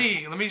much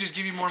money? Let me just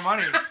give you more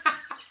money."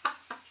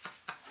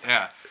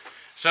 Yeah.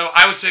 So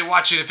I would say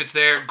watch it if it's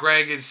there.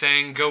 Greg is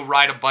saying go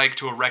ride a bike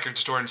to a record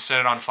store and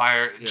set it on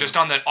fire, just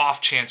on the off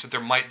chance that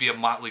there might be a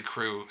Motley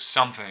Crue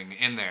something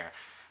in there,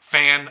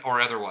 fan or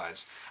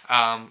otherwise.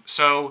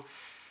 So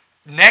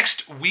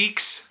next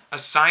week's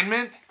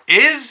assignment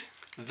is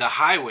The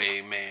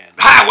Highwayman.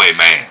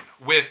 Highwayman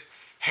with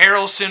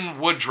Harrelson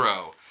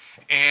Woodrow.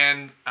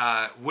 And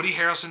Woody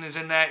Harrelson is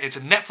in that. It's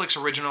a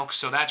Netflix original,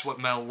 so that's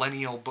what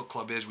Millennial Book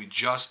Club is. We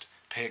just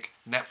pick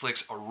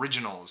Netflix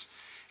originals.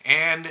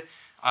 And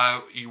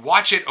you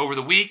watch it over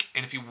the week,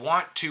 and if you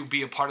want to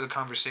be a part of the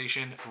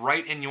conversation,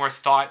 write in your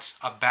thoughts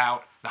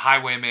about The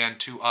Highwayman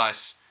to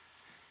us,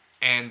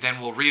 and then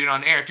we'll read it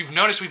on air. If you've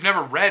noticed, we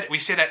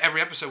say that every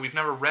episode, we've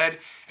never read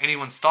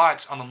anyone's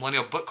thoughts on the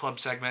Millennial Book Club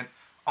segment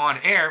on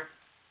air.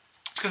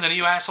 It's because none of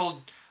you assholes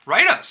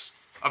write us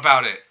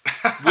about it.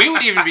 We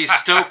would even be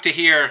stoked to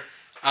hear,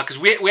 because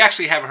we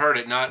actually have heard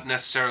it, not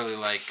necessarily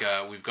like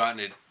we've gotten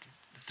it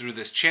through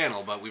this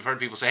channel, but we've heard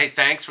people say, hey,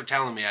 thanks for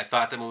telling me. I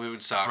thought that movie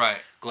would suck. Right.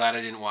 Glad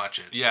I didn't watch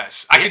it.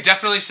 Yes. I could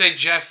definitely say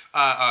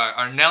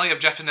Nelly of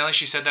Jeff and Nelly,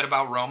 she said that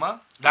about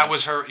Roma. That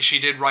was her. She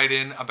did write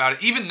in about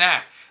it. Even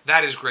that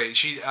is great.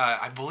 She,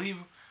 I believe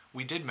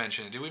we did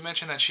mention it. Did we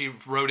mention that she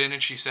wrote in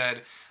and she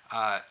said,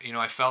 I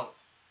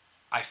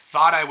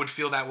thought I would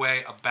feel that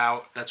way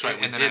about... That's right. It,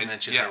 we and did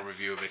mention her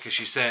review of it because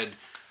she said...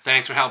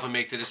 Thanks for helping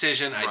make the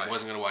decision. I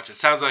wasn't going to watch it.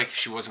 Sounds like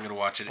she wasn't going to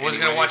watch it anyway.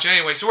 Wasn't going to watch it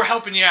anyway. So we're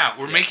helping you out.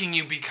 We're making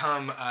you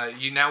become...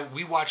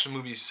 we watch the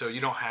movies so you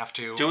don't have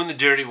to. Doing the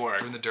dirty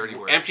work.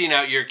 Emptying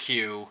out your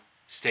queue.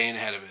 Staying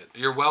ahead of it.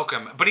 You're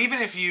welcome. But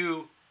even if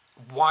you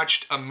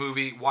watched one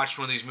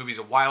of these movies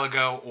a while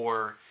ago,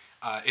 or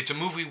it's a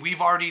movie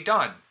we've already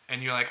done,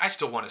 and you're like, I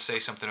still want to say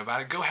something about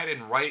it, go ahead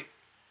and write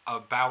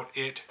about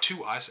it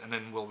to us, and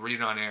then we'll read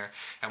it on air,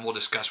 and we'll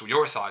discuss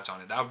your thoughts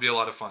on it. That would be a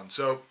lot of fun.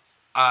 So...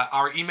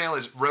 our email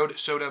is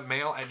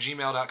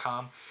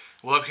roadsodamail@gmail.com.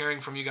 We love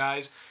hearing from you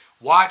guys.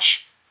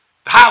 Watch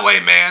The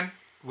Highwayman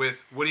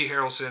with Woody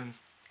Harrelson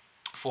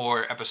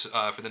for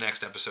the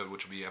next episode,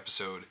 which will be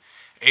episode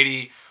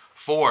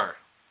 84.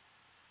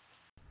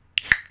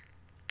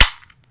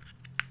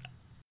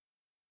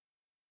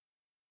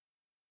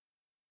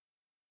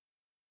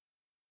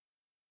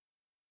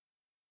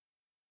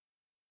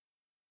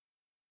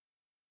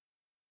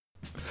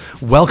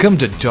 Welcome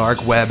to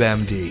Dark Web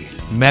MD,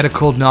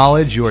 medical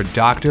knowledge your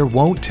doctor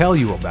won't tell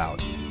you about.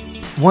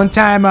 One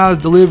time I was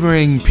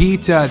delivering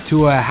pizza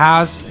to a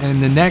house,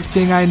 and the next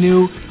thing I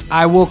knew,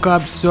 I woke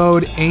up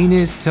sewed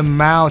anus to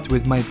mouth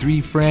with my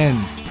 3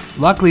 friends.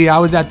 Luckily, I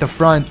was at the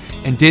front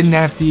and didn't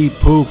have to eat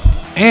poop,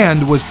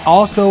 and was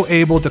also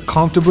able to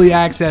comfortably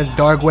access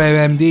Dark Web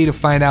MD to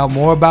find out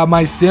more about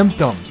my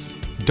symptoms.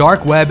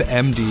 Dark Web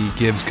MD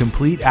gives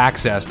complete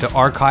access to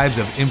archives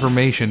of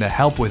information to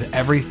help with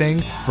everything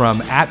from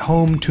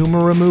at-home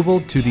tumor removal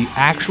to the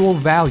actual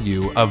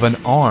value of an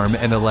arm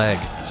and a leg.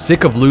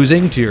 Sick of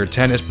losing to your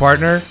tennis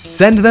partner?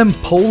 Send them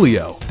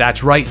polio.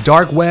 That's right,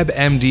 Dark Web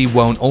MD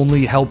won't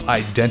only help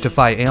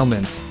identify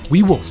ailments,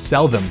 we will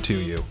sell them to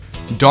you.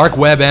 Dark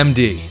Web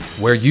MD,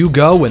 where you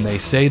go when they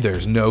say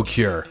there's no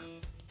cure.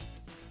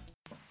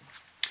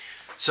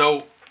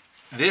 So,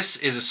 this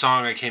is a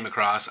song I came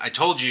across. I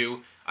told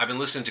you I've been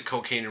listening to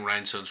Cocaine and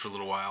Rhinestones for a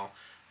little while.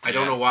 I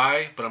don't know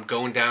why, but I'm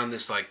going down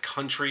this like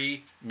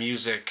country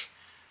music.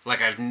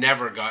 Like I've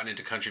never gotten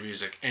into country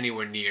music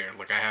anywhere near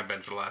like I have been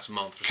for the last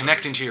month.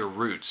 Connecting to your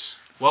roots.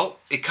 Well,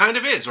 it kind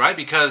of is, right?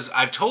 Because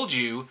I've told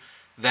you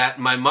that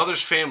my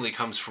mother's family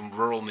comes from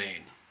rural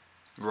Maine.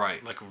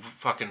 Right. Like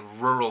fucking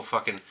rural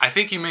fucking... I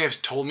think you may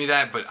have told me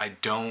that, but I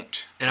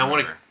don't I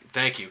want to...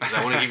 Thank you, because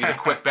I want to give you the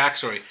quick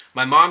backstory.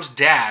 My mom's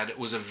dad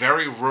was a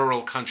very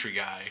rural country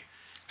guy.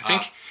 I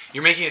think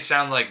you're making it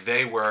sound like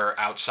they were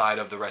outside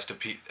of the rest of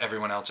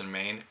everyone else in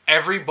Maine.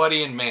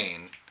 Everybody in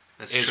Maine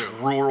is true.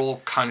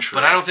 Rural country.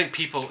 But I don't think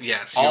people...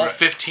 Yes, all right.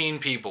 15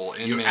 people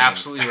in Maine. You're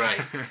absolutely right.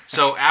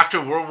 So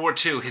after World War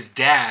II, his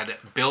dad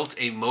built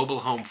a mobile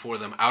home for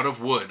them out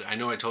of wood. I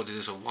know I told you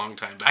this a long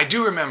time back. I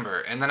do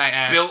remember. And then I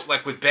asked... Built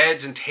like with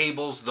beds and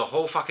tables, the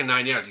whole fucking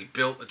 9 yards. He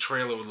built a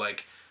trailer with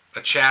like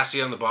a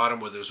chassis on the bottom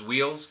where there's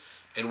wheels.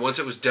 And once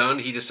it was done,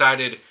 he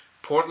decided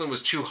Portland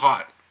was too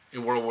hot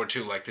in World War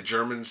II. Like the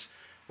Germans...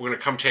 We're going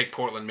to come take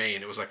Portland,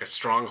 Maine. It was like a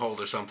stronghold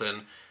or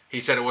something.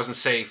 He said it wasn't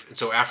safe. And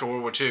so after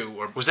World War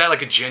II... Was that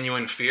like a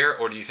genuine fear?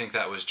 Or do you think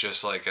that was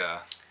just like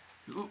a...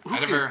 Who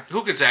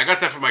can say? I got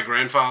that from my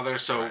grandfather,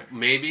 so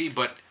maybe.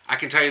 But I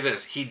can tell you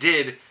this. He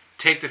did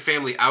take the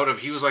family out of...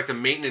 He was like the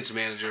maintenance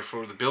manager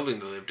for the building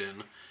they lived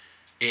in.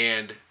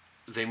 And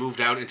they moved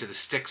out into the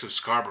sticks of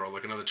Scarborough,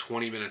 like another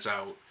 20 minutes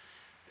out.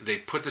 They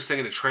put this thing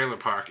in a trailer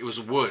park. It was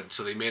wood,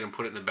 so they made him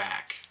put it in the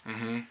back.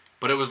 Mm-hmm.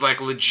 But it was like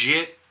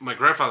legit. My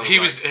grandfather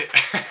was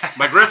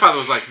my grandfather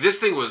was like, this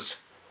thing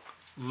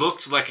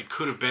looked like it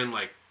could have been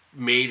like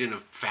made in a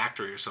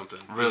factory or something.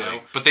 Really? You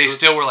know? But they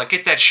still were like,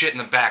 get that shit in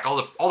the back.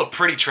 All the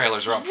pretty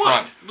trailers are up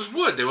front. It was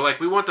wood. They were like,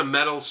 we want the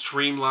metal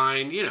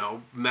streamline,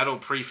 metal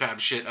prefab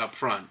shit up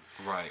front.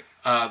 Right.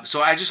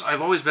 So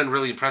I've always been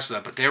really impressed with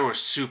that, but they were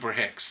super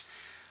hicks.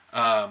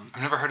 I've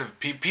never heard of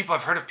people.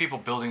 I've heard of people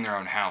building their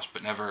own house,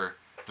 but never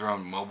their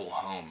own mobile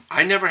home.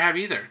 I never have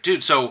either,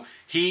 dude. So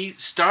he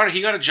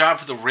got a job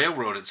for the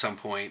railroad at some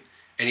point,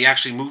 and he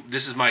actually moved.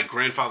 This is my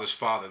grandfather's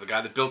father, the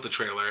guy that built the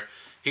trailer.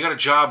 He got a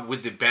job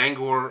with the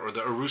Bangor or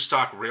the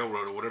Aroostook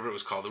Railroad or whatever it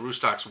was called. The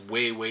Aroostook's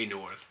way, way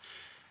north,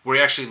 where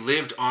he actually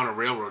lived on a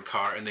railroad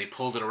car, and they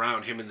pulled it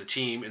around, him and the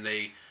team, and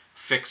they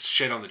fixed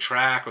shit on the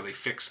track, or they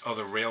fixed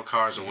other rail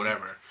cars or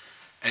whatever.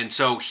 And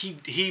so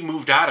he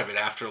moved out of it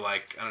after,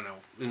 like, I don't know,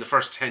 in the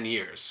first 10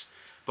 years.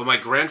 But my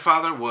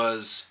grandfather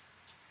was,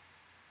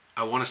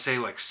 I want to say,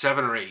 like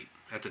 7 or 8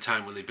 at the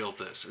time when they built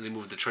this, and they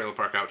moved the trailer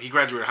park out. He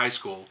graduated high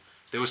school.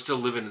 They were still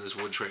living in this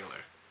wood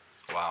trailer.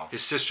 Wow.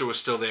 His sister was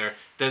still there.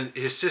 Then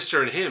his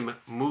sister and him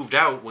moved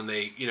out when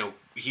they,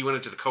 he went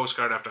into the Coast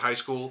Guard after high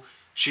school.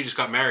 She just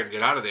got married and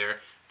got out of there.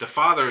 The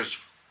father is,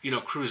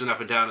 cruising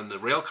up and down in the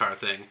rail car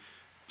thing.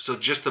 So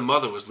just the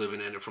mother was living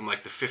in it from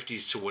like the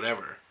 50s to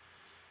whatever.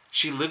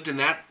 She lived in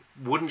that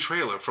wooden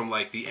trailer from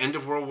like the end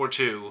of World War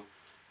II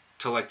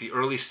to like the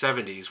early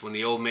 70s when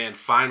the old man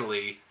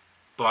finally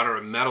bought her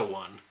a metal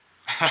one.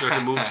 She had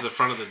to move to the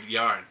front of the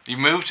yard. You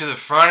moved to the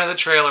front of the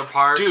trailer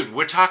park. Dude,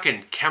 we're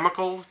talking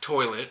chemical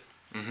toilet.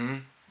 Mm-hmm.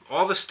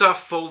 All the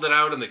stuff folded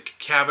out and the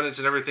cabinets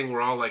and everything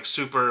were all like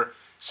super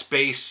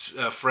space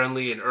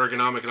friendly and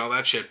ergonomic and all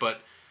that shit.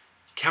 But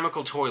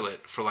chemical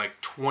toilet for like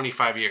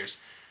 25 years.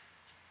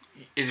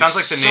 It sounds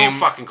like the name. So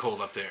fucking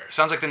cold up there.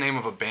 Sounds like the name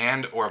of a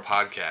band or a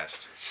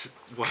podcast.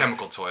 What?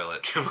 Chemical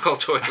toilet. Chemical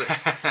toilet.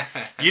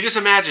 You just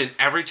imagine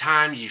every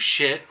time you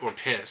shit or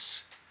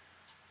piss,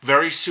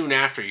 very soon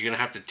after you're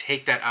gonna have to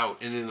take that out,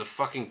 and in the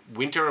fucking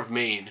winter of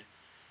Maine,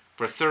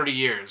 for 30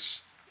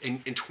 years,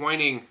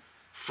 entwining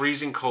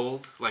freezing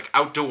cold, like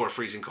outdoor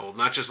freezing cold,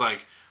 not just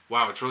like,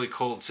 wow, it's really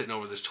cold sitting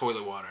over this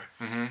toilet water.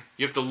 Mm-hmm.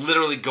 You have to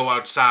literally go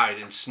outside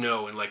in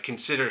snow and like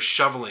consider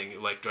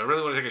shoveling. Like, do I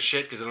really want to take a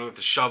shit because I don't have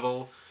to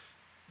shovel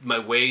my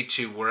way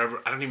to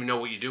wherever? I don't even know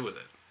what you do with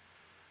it.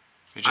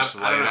 You just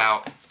lay it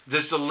out.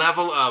 There's a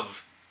level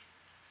of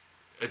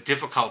a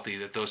difficulty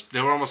that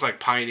they were almost like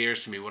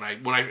pioneers to me. When I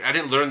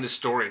didn't learn this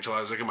story until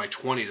I was like in my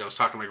 20s. I was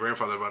talking to my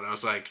grandfather about it. I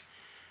was like,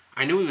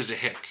 I knew he was a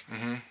hick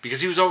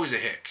because he was always a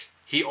hick.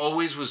 He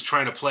always was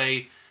trying to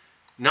play,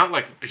 not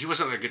like, he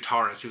wasn't a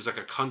guitarist. He was like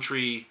a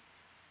country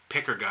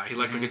picker guy. He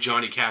liked like a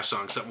Johnny Cash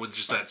song, something with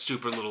just that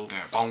super little.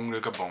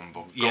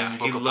 Yeah,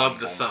 he loved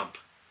the thump.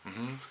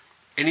 Mm-hmm.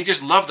 And he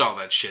just loved all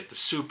that shit, the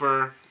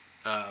super,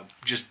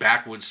 just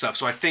backwoods stuff.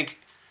 So I think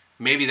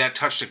maybe that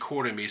touched a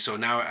chord in me. So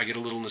now I get a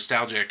little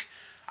nostalgic.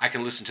 I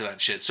can listen to that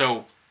shit.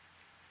 So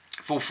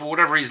for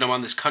whatever reason, I'm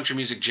on this country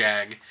music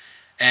jag,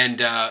 and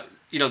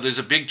there's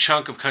a big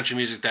chunk of country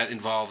music that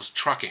involves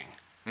trucking.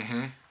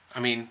 Mm-hmm. I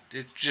mean,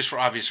 it's just for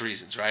obvious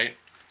reasons, right?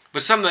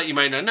 But some that you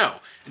might not know.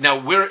 Now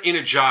we're in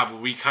a job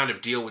where we kind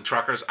of deal with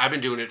truckers. I've been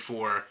doing it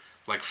for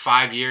like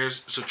 5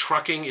 years. So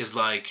trucking is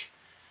like.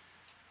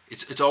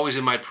 It's always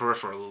in my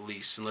peripheral, at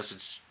least, unless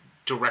it's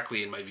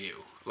directly in my view.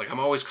 Like, I'm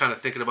always kind of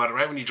thinking about it,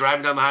 right? When you're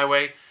driving down the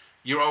highway,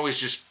 you're always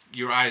just,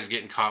 your eyes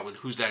getting caught with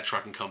who's that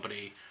trucking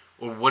company,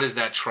 or what is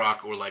that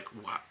truck, or like,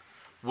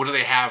 what do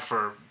they have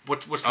for,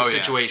 what's the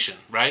situation,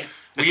 right?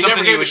 Well, you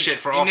never gave a shit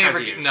for all kinds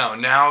of years. No,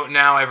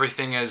 now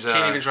everything is...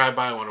 Can't even drive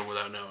by one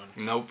without knowing.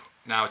 Nope.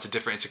 Now it's a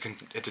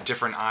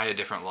different eye, a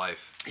different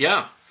life.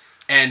 Yeah.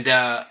 And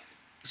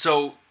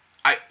so...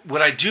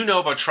 what I do know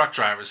about truck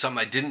drivers,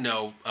 something I didn't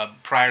know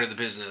prior to the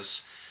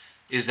business,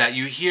 is that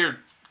you hear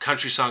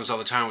country songs all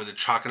the time where they're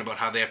talking about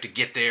how they have to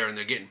get there and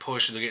they're getting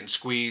pushed and they're getting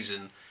squeezed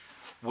and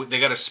they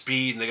got to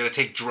speed and they got to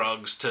take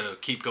drugs to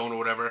keep going or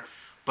whatever.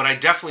 But I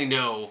definitely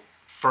know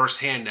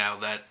firsthand now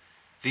that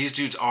these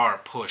dudes are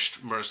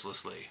pushed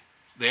mercilessly.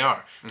 They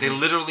are. Mm-hmm. They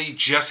literally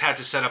just had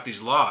to set up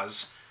these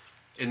laws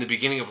in the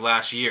beginning of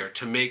last year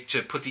to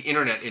put the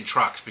internet in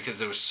trucks because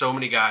there were so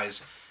many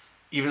guys.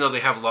 Even though they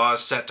have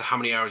laws set to how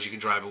many hours you can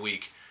drive a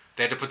week,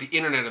 they had to put the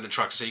internet in the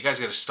truck and say, you guys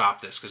got to stop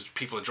this because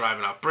people are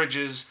driving off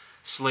bridges,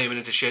 slamming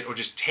into shit, or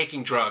just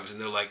taking drugs, and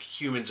they're like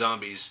human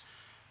zombies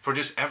for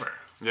just ever.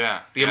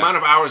 Yeah. The amount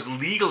of hours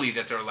legally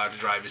that they're allowed to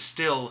drive is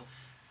still,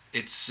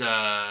 it's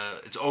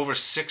over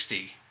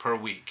 60 per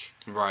week.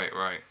 Right.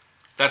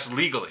 That's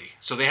legally.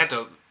 So they had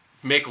to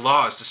make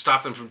laws to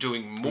stop them from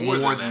doing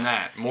more than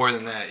that. More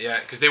than that, yeah.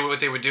 Because what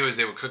they would do is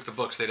they would cook the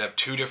books. They'd have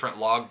 2 different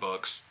log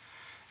books.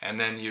 And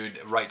then you'd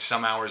write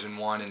some hours in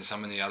one and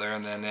some in the other,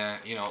 and then,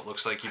 it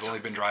looks like you've only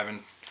been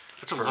driving.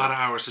 That's a lot of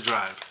hours to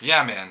drive.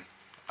 Yeah, man.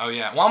 Oh,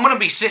 yeah. Well, I'm going to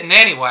be sitting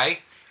anyway.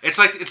 It's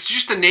like, it's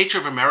just the nature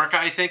of America,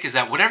 I think, is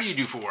that whatever you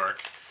do for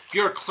work, if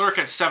you're a clerk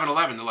at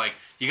 7-Eleven, they're like,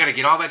 you got to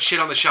get all that shit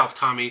on the shelf,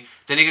 Tommy,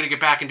 then you got to get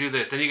back and do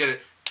this, then you got to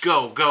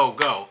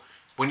go.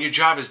 When your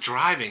job is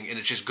driving and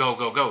it's just go,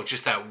 it's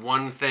just that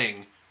one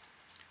thing.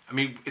 I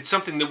mean, it's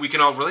something that we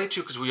can all relate to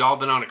because we all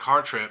been on a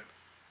car trip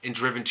and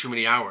driven too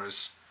many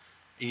hours.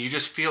 and you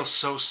just feel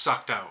so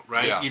sucked out,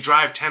 right? Yeah. You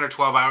drive 10 or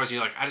 12 hours, and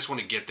you're like, I just want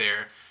to get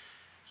there.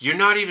 You're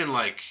not even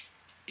like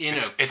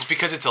It's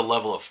because it's a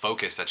level of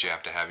focus that you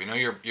have to have. You know,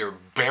 you're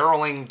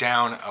barreling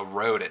down a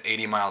road at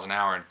 80 miles an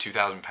hour in a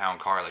 2,000-pound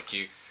car. Like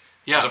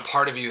there's a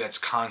part of you that's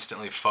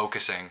constantly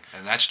focusing,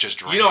 and that's just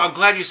draining. You know, I'm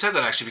glad you said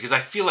that, actually, because I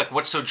feel like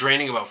what's so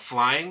draining about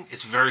flying,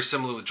 it's very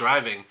similar with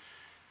driving.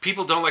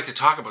 People don't like to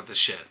talk about this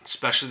shit,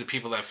 especially the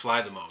people that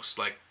fly the most,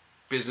 like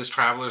business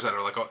travelers that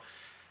are like, oh,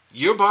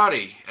 your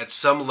body at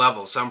some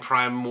level, some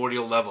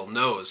primordial level,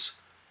 knows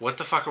what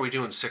the fuck are we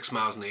doing 6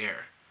 miles in the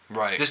air?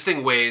 Right. This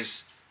thing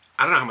weighs,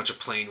 I don't know how much a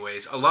plane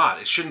weighs, a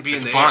lot. It shouldn't be in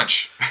the a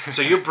bunch. air.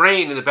 So your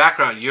brain in the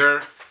background,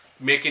 you're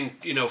making,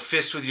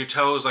 fists with your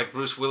toes like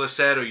Bruce Willis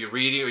said, or you're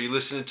reading, or you're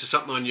listening to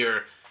something on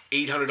your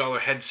 $800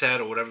 headset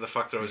or whatever the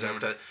fuck they're always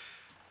advertising.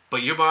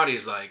 But your body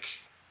is like,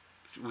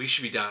 we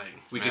should be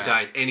dying. We could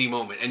die at any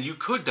moment. And you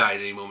could die at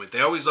any moment.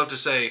 They always love to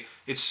say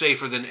it's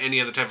safer than any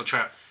other type of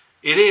travel.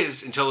 It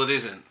is until it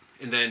isn't.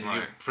 And then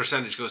your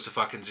percentage goes to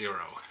fucking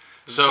zero.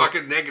 So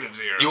fucking negative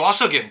zero. You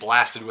also get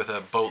blasted with a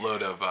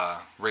boatload of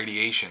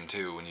radiation,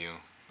 too, when you...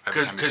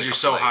 Because you're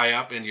so high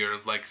up and you're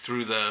like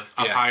through the...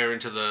 Up higher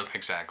into the...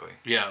 Exactly.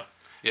 Yeah.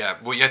 Yeah,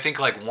 well, I think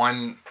like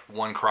one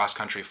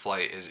cross-country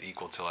flight is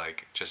equal to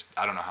like just,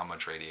 I don't know how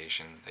much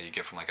radiation that you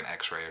get from like an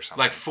X-ray or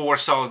something. Like 4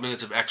 solid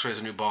minutes of X-rays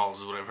on new balls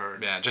is what I've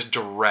heard. Yeah, just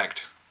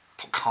direct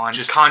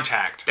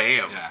contact.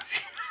 Bam. Yeah.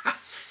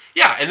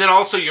 Yeah, and then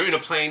also you're in a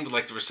plane with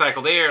like the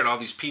recycled air and all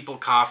these people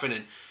coughing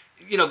and,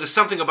 there's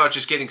something about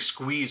just getting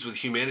squeezed with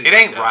humidity. It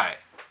ain't right.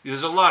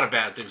 There's a lot of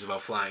bad things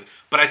about flying.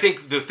 But I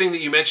think the thing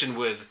that you mentioned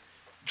with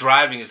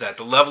driving is that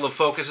the level of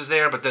focus is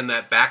there, but then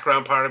that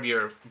background part of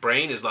your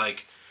brain is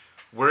like,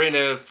 we're in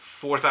a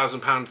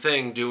 4,000-pound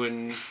thing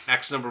doing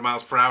X number of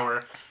miles per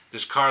hour.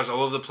 There's cars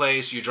all over the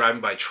place. You're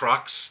driving by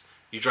trucks.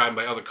 You're driving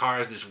by other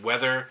cars. There's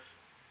weather.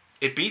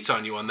 It beats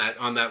on you on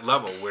that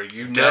level where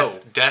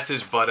death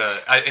is but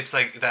it's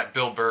like that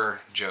Bill Burr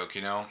joke,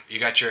 You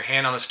got your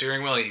hand on the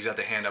steering wheel. He's got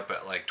the hand up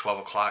at like 12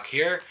 o'clock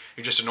here.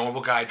 You're just a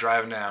normal guy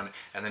driving down.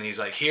 And then he's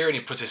like here and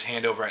he puts his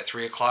hand over at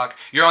 3 o'clock.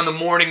 You're on the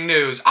morning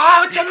news.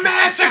 Oh, it's a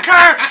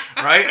massacre!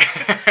 Right?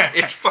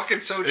 It's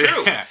fucking so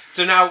true. Yeah.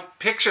 So now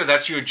picture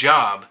that's your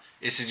job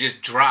is to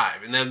just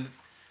drive. And then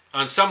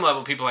on some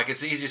level people are like,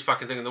 it's the easiest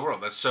fucking thing in the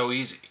world. That's so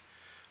easy.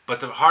 But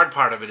the hard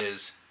part of it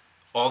is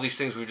all these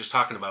things we were just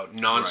talking about,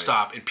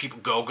 nonstop, and people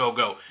go, go,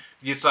 go.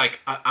 It's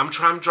like, I'm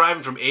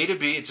driving from A to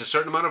B. It's a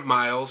certain amount of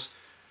miles.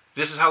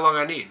 This is how long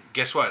I need.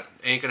 Guess what?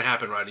 Ain't going to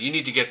happen, Rodney. You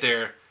need to get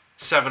there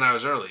 7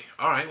 hours early.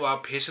 All right, well, I'll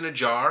piss in a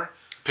jar.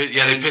 They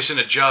piss in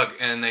a jug,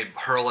 and they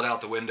hurl it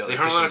out the window. They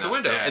hurl it out the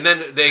window. Yeah. And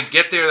then they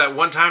get there that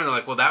one time, and they're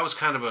like, well, that was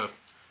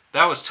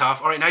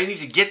tough. All right, now you need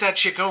to get that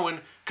shit going,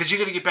 because you're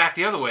going to get back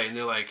the other way. And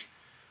they're like,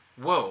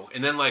 whoa.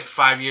 And then like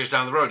 5 years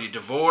down the road, you're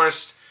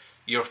divorced.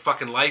 Your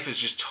fucking life is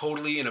just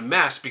totally in a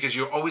mess because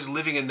you're always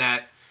living in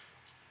that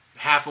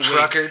half awake...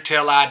 Trucker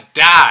till I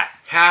die.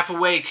 Half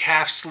awake,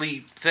 half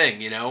sleep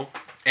thing,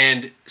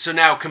 And so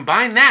now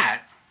combine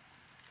that,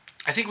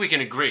 I think we can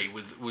agree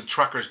with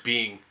truckers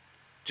being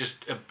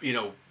just,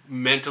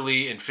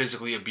 mentally and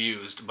physically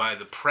abused by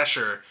the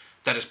pressure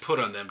that is put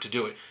on them to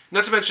do it.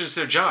 Not to mention it's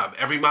their job.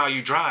 Every mile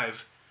you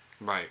drive...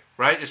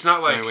 Right? It's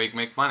not like... It's the only way you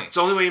make money. It's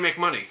the only way you make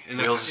money. And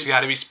wheels has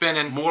got to be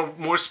spinning.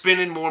 More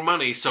spinning, more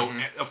money. So,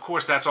 of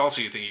course, that's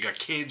also your thing. You got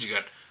kids, you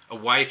got a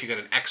wife, you got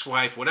an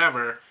ex-wife,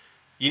 whatever.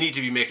 You need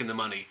to be making the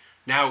money.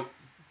 Now,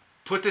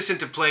 put this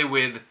into play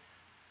with...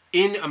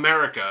 In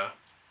America,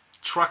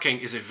 trucking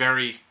is a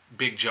very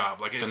big job.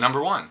 Like the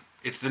number one.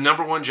 It's the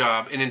number one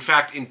job. And, in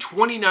fact, in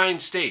 29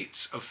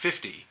 states of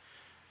 50...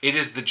 It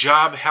is the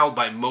job held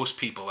by most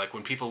people. Like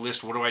when people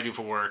list, what do I do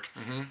for work?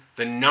 Mm-hmm.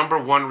 The number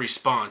one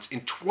response in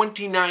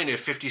 29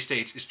 of 50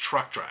 states is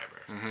truck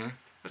driver. Mm-hmm.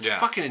 That's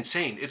fucking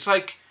insane. It's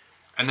like...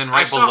 And then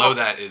below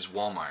that is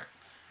Walmart.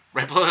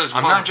 Right below that is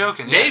Walmart. I'm not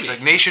joking. Maybe. Yeah, it's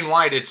like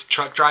nationwide, it's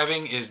truck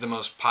driving is the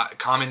most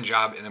common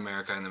job in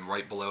America. And then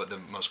right below it, the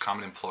most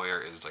common employer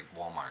is like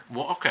Walmart.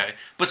 Well, okay.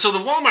 But so the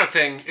Walmart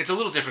thing, it's a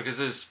little different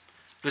because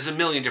there's a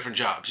million different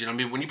jobs. You know what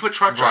I mean? When you put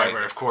truck driver...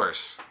 Right, of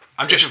course.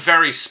 It's a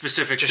very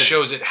specific just thing.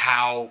 Shows it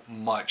how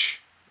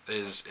much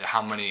is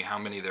how many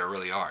there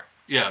really are.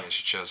 Yeah, it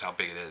shows how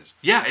big it is.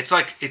 Yeah,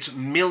 it's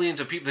millions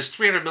of people. There's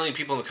 300 million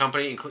people in the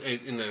company,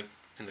 in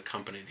the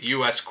company, the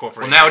U.S.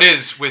 corporation. Well, now it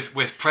is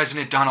with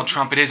President Donald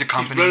Trump. It is a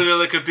company. He's running it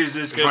like a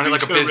business. Running it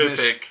like a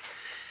business.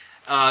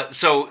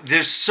 So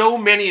there's so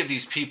many of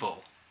these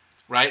people,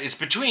 right? It's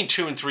between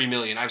 2 and 3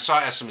 million. I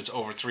saw estimates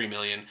over 3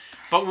 million,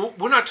 but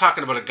we're not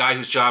talking about a guy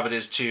whose job it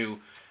is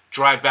to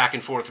drive back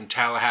and forth from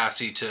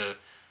Tallahassee to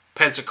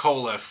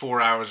Pensacola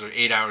 4 hours or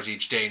 8 hours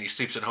each day, and he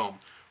sleeps at home.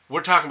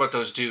 We're talking about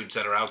those dudes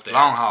that are out there.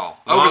 Long haul,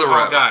 over the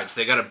road guys.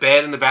 They got a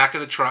bed in the back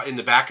of the truck, in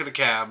the back of the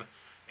cab,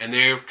 and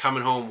they're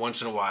coming home once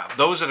in a while.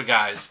 Those are the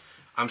guys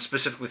I'm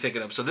specifically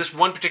thinking of. So this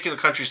one particular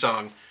country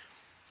song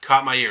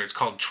caught my ear. It's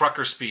called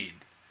Trucker Speed.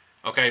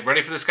 Okay,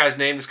 ready for this guy's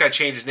name? This guy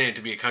changed his name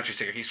to be a country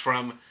singer. He's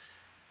from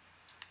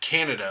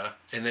Canada,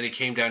 and then he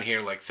came down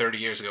here like 30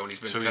 years ago, and he's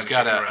been. So he's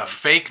got a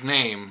fake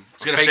name.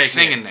 He's got a fake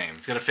singing name.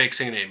 He's got a fake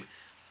singing name.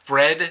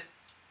 Fred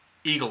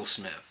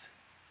Eaglesmith.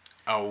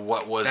 Oh,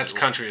 what was... That's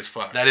country as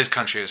fuck. That is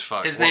country as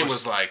fuck. His name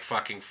was like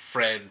fucking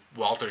Fred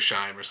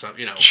Waltersheim or something,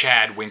 you know.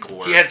 Chad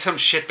Winkleworth. He had some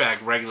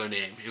shitbag regular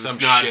name. It was some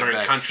not shitbag.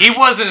 very country. He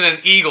wasn't an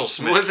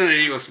Eaglesmith. He wasn't an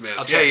Eaglesmith.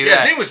 I'll tell you that.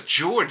 His name was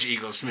George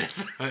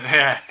Eaglesmith.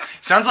 Yeah.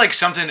 Sounds like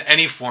something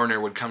any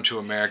foreigner would come to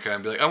America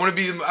and be like, I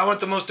want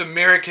the most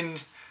American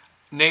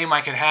name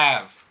I can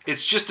have.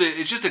 It's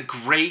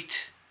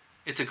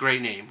a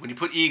great name. When you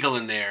put Eagle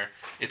in there,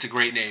 it's a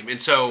great name.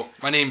 And so...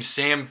 My name's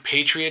Sam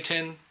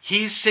Patriotin.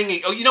 He's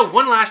singing... Oh, you know,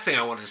 one last thing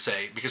I wanted to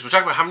say, because we're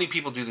talking about how many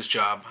people do this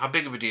job, how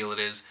big of a deal it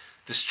is,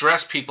 the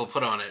stress people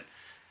put on it.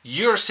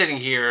 You're sitting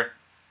here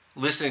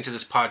listening to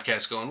this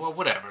podcast going, well,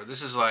 whatever.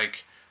 This is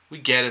like, we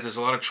get it. There's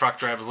a lot of truck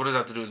drivers. What does that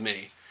have to do with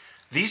me?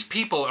 These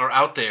people are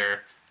out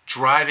there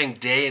driving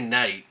day and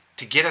night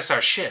to get us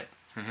our shit.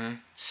 Mm-hmm.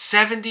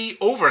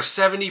 Over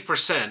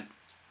 70%,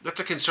 that's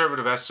a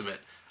conservative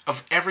estimate,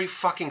 of every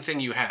fucking thing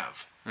you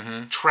have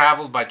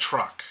traveled by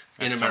truck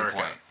in America. Some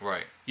point.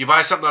 Right. You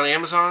buy something on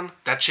Amazon,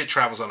 that shit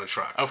travels on a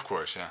truck. Of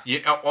course,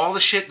 yeah. All the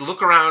shit,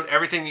 look around,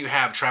 everything you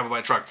have traveled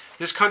by truck.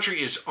 This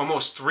country is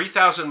almost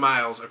 3,000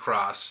 miles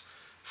across,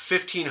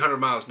 1,500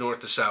 miles north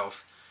to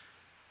south.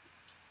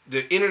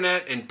 The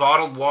internet and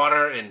bottled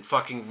water and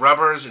fucking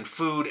rubbers and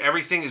food,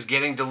 everything is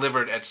getting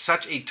delivered at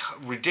such a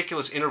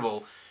ridiculous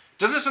interval.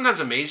 Doesn't it sometimes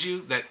amaze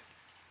you that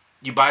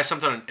you buy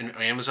something on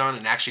Amazon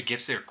and it actually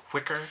gets there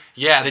quicker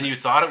than you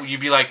thought it would? You'd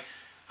be like,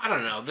 I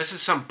don't know, this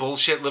is some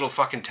bullshit little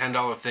fucking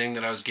 $10 thing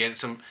that I was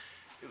getting.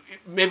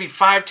 Maybe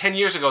 5-10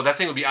 years ago, that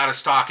thing would be out of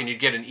stock and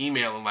you'd get an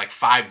email in like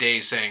 5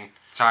 days saying,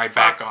 sorry,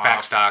 back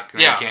stock.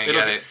 Yeah, you can't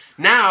get it.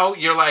 Now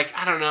you're like,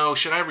 I don't know,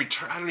 should I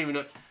return? I don't even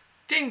know.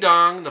 Ding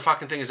dong, the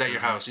fucking thing is at your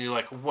house. And you're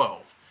like, whoa.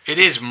 It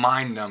is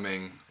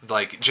mind-numbing.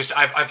 Like, just,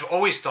 I've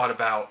always thought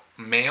about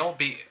mail.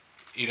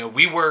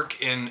 We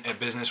work in a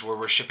business where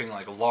we're shipping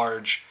like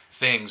large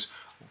things.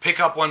 Pick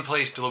up one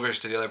place, delivers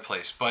to the other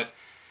place. But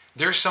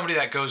there's somebody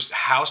that goes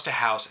house to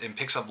house and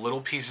picks up little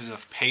pieces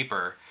of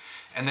paper,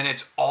 and then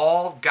it's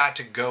all got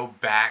to go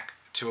back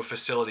to a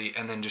facility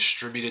and then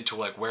distributed to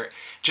like where,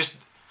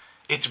 just,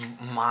 it's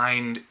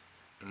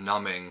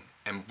mind-numbing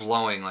and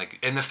blowing. Like,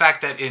 and the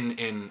fact that in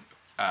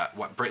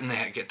Britain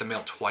they get the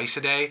mail twice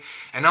a day,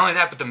 and not only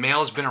that, but the mail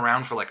has been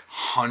around for like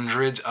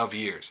hundreds of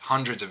years.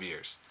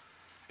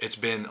 It's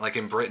been like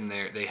in Britain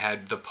they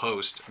had the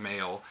post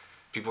mail.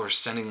 People were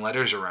sending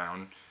letters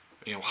around,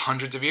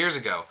 hundreds of years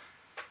ago.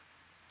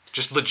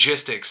 Just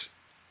logistics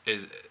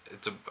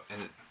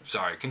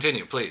sorry,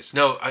 continue, please.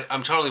 No,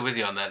 I'm totally with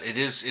you on that. It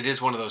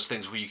is one of those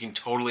things where you can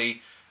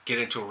totally get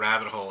into a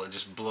rabbit hole and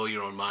just blow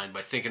your own mind by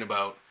thinking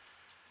about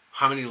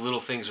how many little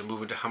things are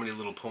moving to how many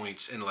little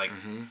points and like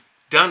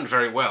done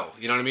very well.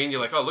 You know what I mean? You're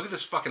like, oh, look at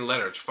this fucking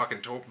letter. It's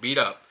fucking beat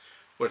up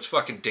or it's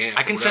fucking damp.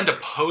 I can send a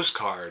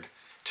postcard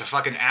to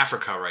fucking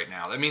Africa right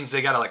now. That means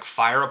they gotta like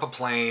fire up a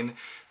plane.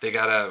 They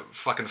gotta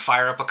fucking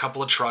fire up a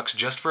couple of trucks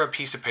just for a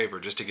piece of paper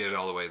just to get it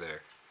all the way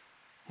there.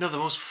 No, the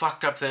most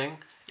fucked up thing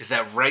is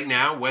that right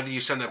now, whether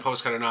you send that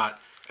postcard or not,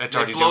 it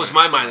blows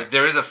my mind that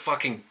there is a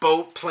fucking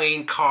boat,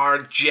 plane, car,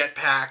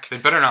 jetpack. They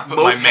better not put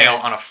my mail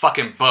on a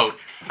fucking boat.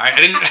 I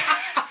didn't...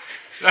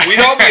 We'd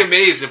all be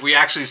amazed if we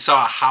actually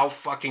saw how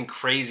fucking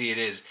crazy it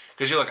is.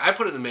 Because you're like, I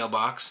put it in the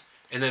mailbox,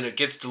 and then it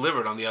gets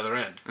delivered on the other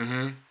end.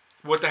 Mm-hmm.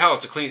 What the hell?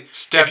 It's a clean...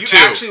 Step 2. If you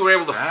actually were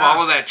able to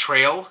follow that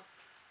trail,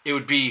 it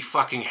would be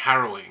fucking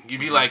harrowing. You'd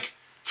be like,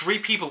 3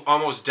 people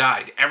almost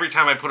died every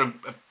time I put a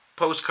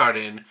postcard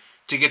in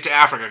to get to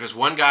Africa, because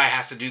one guy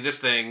has to do this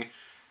thing.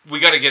 We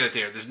got to get it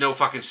there. There's no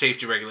fucking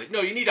safety regulation. No,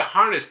 you need a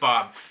harness,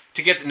 Bob,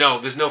 to get... No,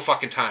 there's no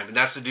fucking time, and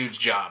that's the dude's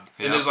job.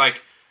 Yep. And there's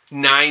like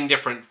 9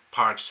 different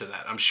parts to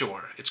that, I'm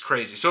sure. It's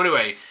crazy. So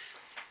anyway,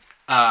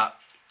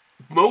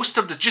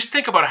 just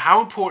think about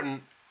how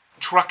important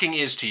trucking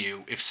is to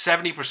you if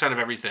 70% of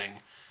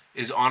everything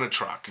is on a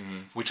truck. Mm-hmm.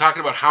 We're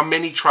talking about how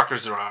many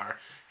truckers there are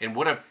and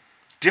what a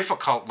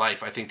difficult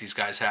life I think these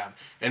guys have.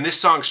 And this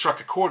song struck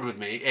a chord with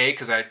me, A,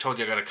 because I told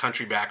you I got a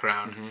country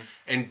background,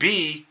 and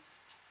B,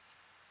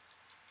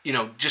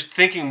 just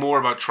thinking more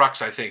about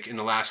trucks, I think, in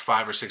the last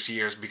 5 or 6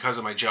 years because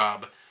of my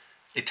job,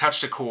 it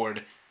touched a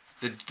chord.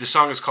 The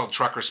song is called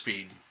Trucker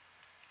Speed.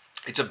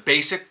 It's a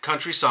basic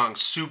country song,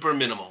 super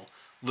minimal.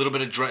 A little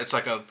bit of drum. It's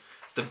like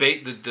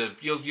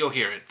you'll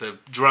hear it. The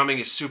drumming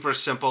is super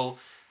simple.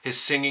 His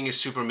singing is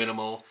super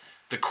minimal.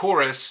 The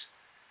chorus,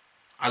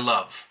 I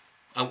love.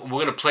 We're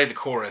going to play the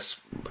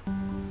chorus.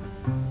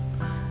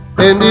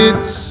 And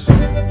it's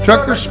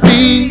trucker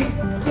speed,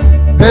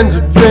 pens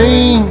a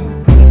dream,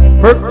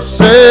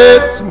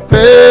 Percocets and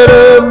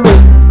amphetamines,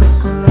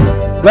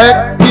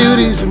 black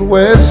beauties and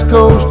West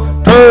Coast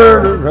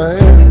turn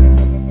around.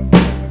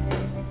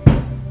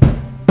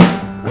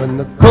 When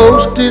the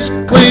coast is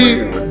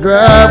clear, I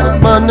drive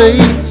with my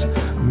knees,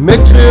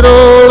 mix it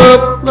all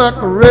up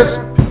like a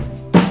recipe.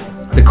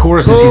 The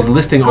chorus is he's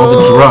listing all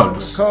the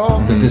drugs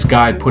that this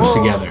guy puts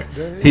together.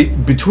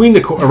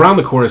 Around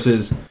the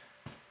choruses,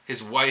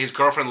 his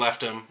girlfriend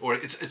left him, or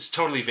it's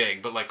totally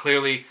vague, but like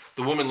clearly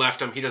the woman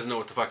left him. He doesn't know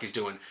what the fuck he's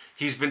doing.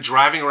 He's been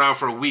driving around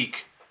for a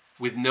week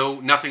with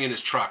nothing in his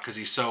truck because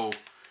he's so,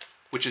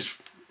 which is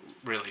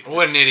really.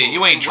 What an idiot!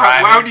 You ain't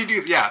driving. Why would you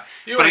do? Yeah,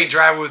 you ain't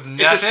driving with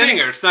nothing. It's a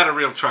singer. It's not a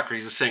real trucker.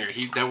 He's a singer.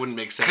 That wouldn't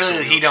make sense.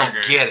 Because he don't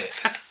get it.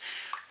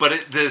 But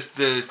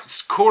the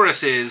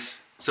chorus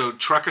is so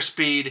trucker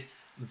speed,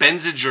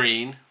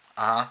 Benzedrine.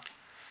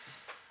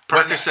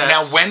 Percocets.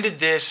 Now, when did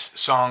this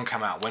song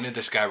come out? When did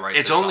this guy write?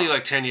 It's only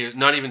like 10 years,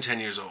 not even 10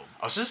 years old.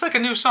 Oh, so this is like a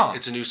new song.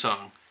 It's a new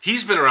song.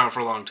 He's been around for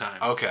a long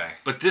time. Okay.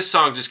 But this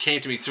song just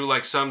came to me through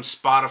like some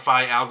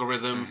Spotify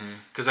algorithm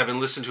because I've been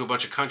listening to a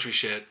bunch of country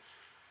shit.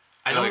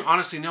 I don't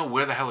honestly know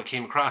where the hell it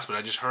came across, but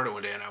I just heard it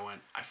one day and I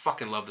went, I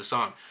fucking love this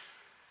song.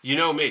 You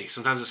know me.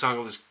 Sometimes the song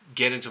will just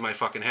get into my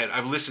fucking head.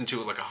 I've listened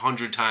to it like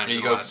 100 times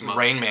in the last month.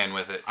 Rain Man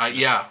with it.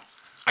 Yeah.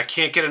 I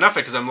can't get enough of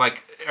it because I'm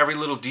like, every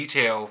little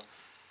detail,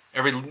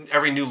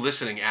 every new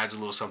listening adds a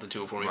little something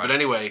to it for me. Right. But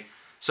anyway,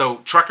 so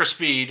trucker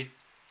speed,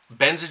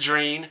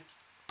 Benzedrine,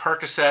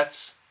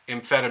 Percocets,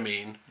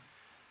 amphetamine,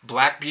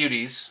 Black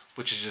Beauties,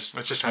 which is just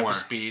a type of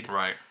speed.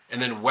 Right.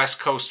 And then West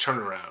Coast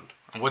Turnaround.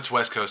 And what's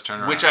West Coast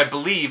Turnaround? Which I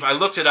believe, I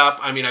looked it up.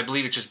 I mean, I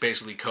believe it's just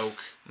basically coke.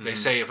 They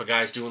say if a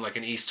guy's doing like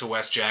an east to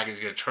west jag and he's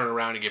going to turn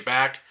around and get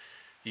back,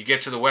 you get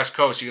to the West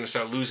Coast, you're going to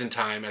start losing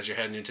time as you're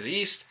heading into the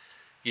east.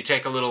 You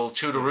take a little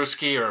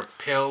Tudaruski or a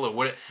pill or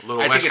what? A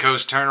little West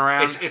Coast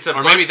turnaround? It's a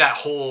or maybe that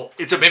whole...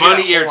 It's a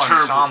bunny ear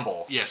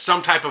ensemble. Yeah,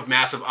 some type of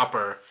massive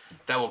upper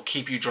that will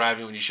keep you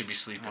driving when you should be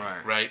sleeping.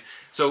 Right?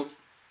 So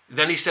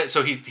then he said...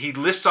 So he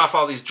lists off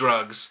all these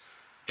drugs,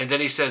 and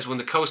then he says, when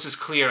the coast is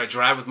clear, I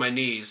drive with my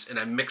knees, and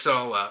I mix it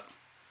all up,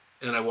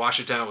 and then I wash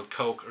it down with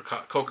Coke or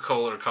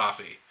Coca-Cola or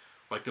coffee.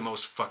 Like the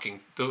most fucking...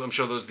 I'm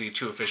sure those are the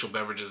two official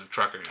beverages of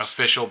truckers.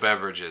 Official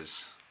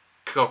beverages.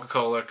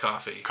 Coca-Cola,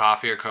 coffee.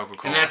 Coffee or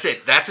Coca-Cola. And that's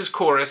it. That's his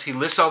chorus. He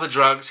lists all the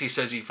drugs. He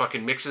says he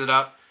fucking mixes it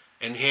up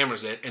and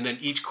hammers it. And then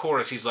each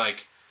chorus, he's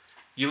like...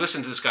 You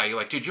listen to this guy, you're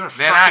like, dude, you're a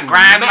fucking mess. Then I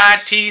grind my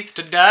teeth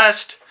to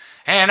dust,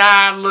 and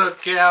I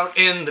look out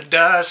in the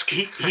dusk.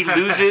 He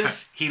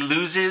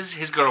loses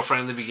his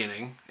girlfriend in the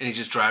beginning, and he's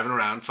just driving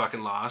around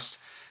fucking lost.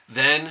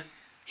 Then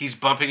he's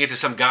bumping into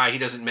some guy he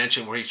doesn't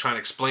mention where he's trying to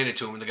explain it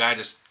to him, and the guy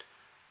just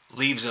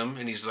leaves him,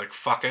 and he's like,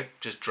 fuck it,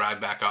 just drive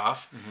back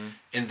off.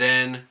 And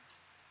then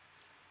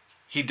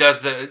he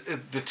does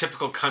the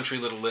typical country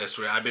little list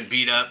where I've been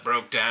beat up,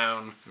 broke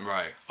down,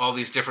 right? All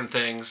these different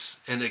things.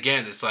 And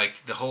again, it's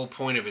like the whole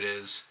point of it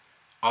is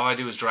all I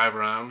do is drive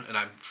around, and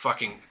I'm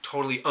fucking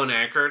totally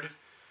unanchored,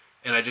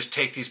 and I just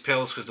take these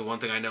pills because the one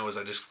thing I know is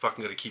I just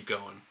fucking got to keep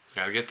going.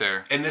 Gotta get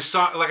there. And this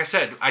song, like I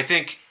said, I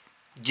think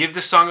give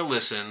this song a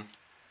listen.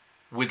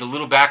 With the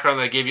little background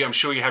that I gave you, I'm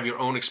sure you have your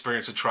own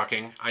experience of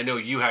trucking. I know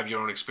you have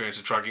your own experience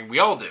of trucking. We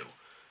all do.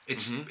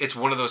 It's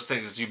one of those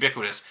things. It's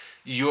ubiquitous.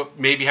 You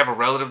maybe have a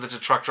relative that's a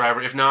truck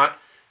driver. If not,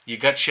 you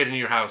got shit in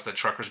your house that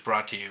truckers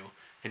brought to you.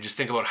 And just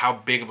think about how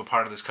big of a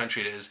part of this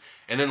country it is.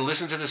 And then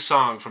listen to this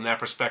song from that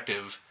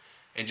perspective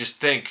and just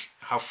think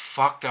how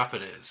fucked up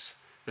it is.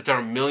 That there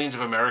are millions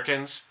of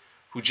Americans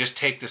who just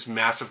take this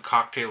massive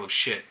cocktail of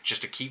shit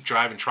just to keep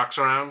driving trucks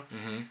around.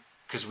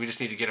 Because we just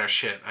need to get our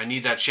shit. I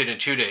need that shit in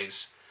 2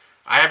 days.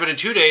 I have it in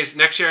 2 days.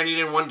 Next year I need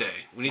it in 1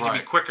 day. We need to be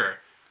quicker.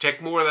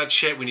 Take more of that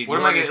shit. We need more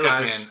of these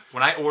guys. Man,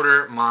 when I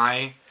order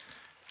my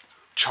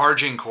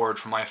charging cord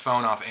for my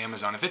phone off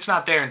Amazon, if it's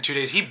not there in 2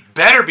 days, he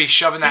better be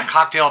shoving that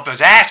cocktail up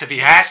his ass if he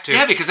has to.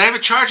 Yeah, because I have a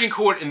charging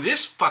cord in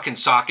this fucking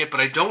socket, but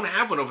I don't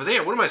have one over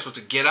there. What am I supposed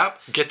to get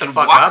up? Get the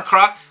fuck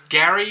up?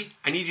 Gary,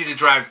 I need you to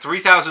drive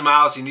 3,000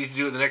 miles. You need to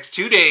do it in the next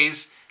 2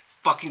 days.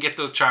 Fucking get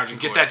those charging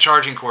cords. Get that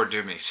charging cord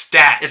to me.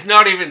 Stat. It's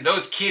not even,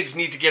 those kids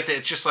need to get that.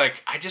 It's just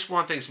like, I just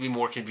want things to be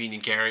more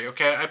convenient, Gary.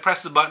 Okay, I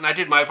pressed the button. I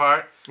did my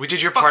part. We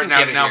did your part.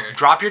 Now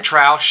drop your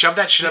trowel, shove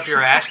that shit up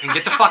your ass, and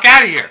get the fuck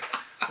out of here.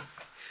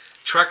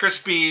 Trucker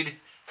Speed,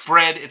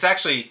 Fred. It's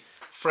actually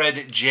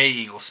Fred J.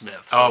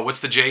 Eaglesmith. So what's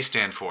the J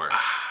stand for?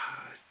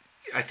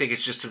 I think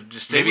it's just to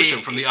distinguish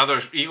him from the other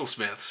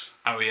Eaglesmiths.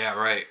 Oh, yeah,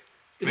 right.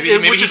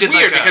 Maybe which is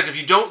weird because if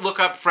you don't look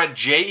up Fred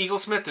J.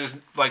 Eaglesmith, there's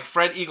like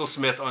Fred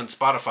Eaglesmith on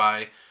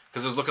Spotify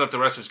because I was looking up the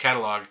rest of his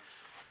catalog.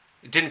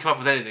 It didn't come up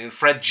with anything.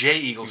 Fred J.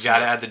 Eaglesmith. You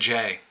gotta add the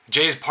J.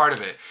 J is part of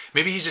it.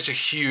 Maybe he's just a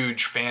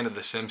huge fan of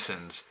The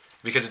Simpsons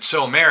because it's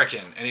so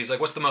American. And he's like,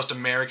 what's the most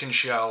American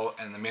show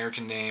and the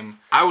American name?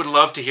 I would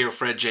love to hear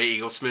Fred J.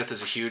 Eaglesmith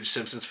as a huge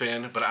Simpsons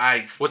fan, but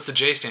What's the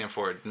J stand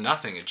for?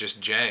 Nothing. It's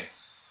just J.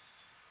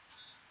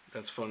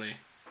 That's funny.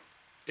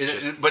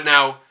 But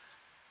now...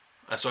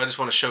 So I just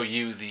want to show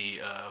you the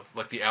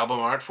album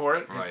art for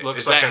it. Right. It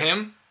is that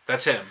him?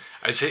 That's him.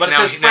 But it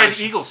says Fred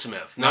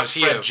Eaglesmith, not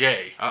Fred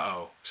J.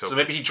 Uh-oh. So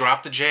maybe he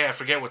dropped the J? I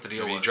forget what the deal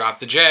was. Maybe he dropped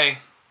the J.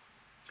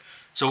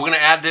 So we're going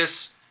to add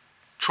this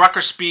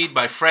Trucker Speed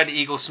by Fred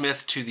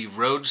Eaglesmith to the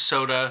Road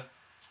Soda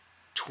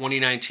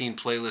 2019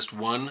 Playlist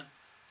 1.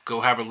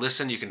 Go have a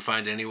listen. You can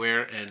find it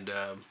anywhere, and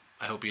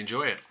I hope you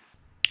enjoy it.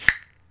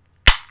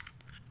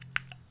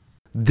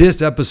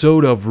 This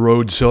episode of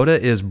Road Soda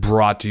is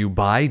brought to you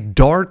by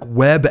Dark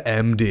Web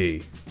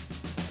MD.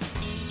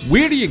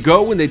 Where do you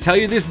go when they tell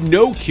you there's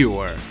no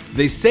cure?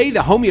 They say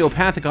the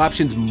homeopathic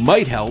options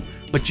might help,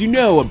 But you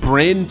know a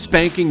brand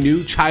spanking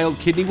new child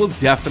kidney will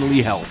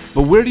definitely help.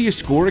 But where do you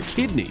score a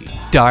kidney?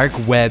 Dark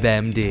Web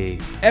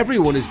MD.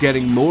 Everyone is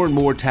getting more and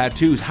more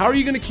tattoos. How are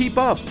you going to keep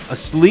up? A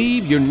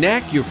sleeve, your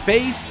neck, your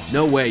face?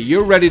 No way.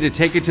 You're ready to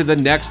take it to the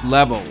next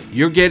level.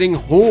 You're getting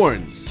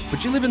horns.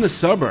 But you live in the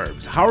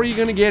suburbs. How are you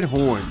going to get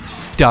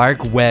horns?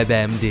 Dark Web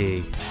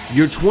MD.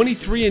 Your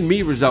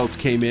 23andMe results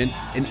came in,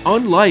 and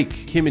unlike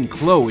Kim and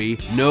Chloe,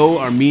 no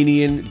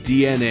Armenian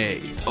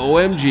DNA.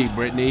 OMG,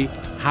 Brittany,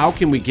 how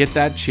can we get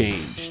that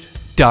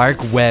changed? Dark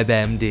Web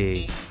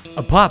MD.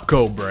 A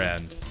Popco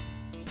brand.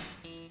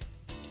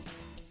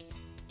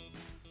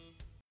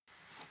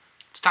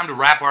 It's time to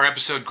wrap our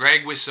episode,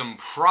 Greg, with some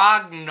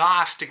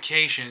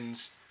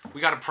prognostications.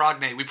 We got to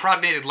prognate. We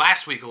prognated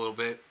last week a little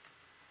bit,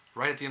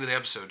 right at the end of the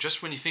episode,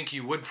 just when you think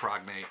you would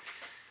prognate.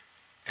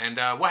 And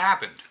what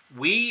happened?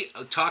 We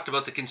talked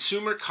about the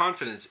Consumer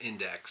Confidence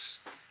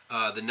Index.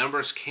 The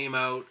numbers came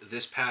out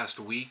this past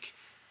week.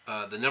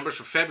 The numbers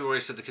for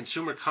February said the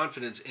Consumer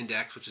Confidence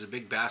Index, which is a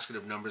big basket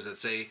of numbers that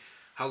say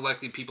how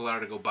likely people are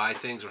to go buy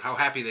things or how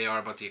happy they are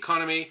about the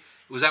economy,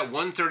 it was at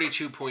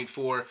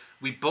 132.4.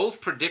 We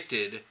both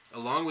predicted,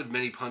 along with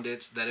many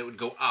pundits, that it would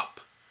go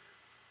up.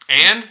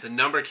 And? The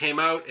number came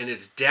out, and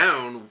it's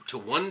down to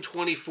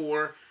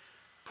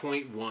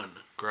 124.1.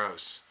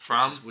 Gross.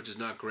 From? Which is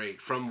not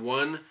great. From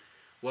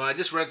well, I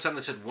just read something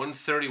that said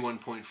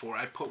 131.4.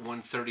 I put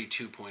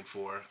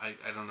 132.4. I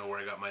don't know where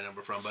I got my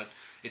number from, but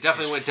it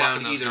definitely went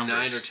down either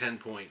 9 or 10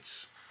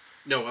 points.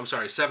 No, I'm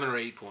sorry, 7 or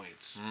 8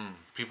 points.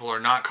 People are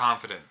not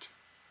confident.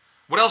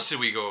 What else did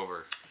we go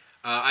over?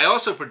 I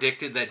also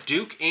predicted that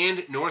Duke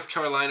and North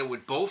Carolina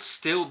would both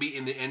still be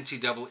in the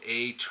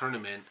NCAA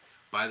tournament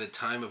by the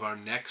time of our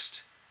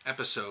next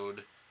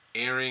episode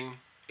airing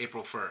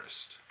April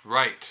 1st.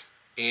 Right.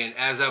 And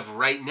as of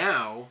right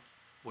now,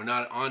 we're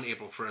not on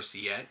April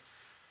 1st yet.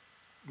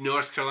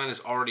 North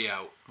Carolina's already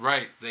out.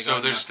 Right.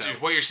 So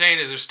what you're saying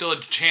is there's still a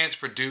chance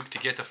for Duke to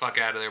get the fuck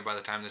out of there by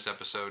the time this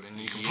episode, and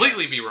you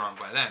completely be wrong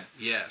by then.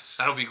 Yes.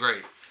 That'll be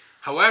great.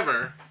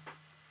 However,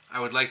 I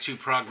would like to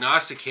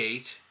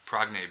prognosticate...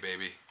 Prognate,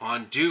 baby.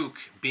 ...on Duke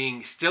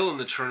being still in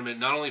the tournament,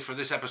 not only for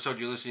this episode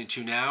you're listening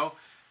to now,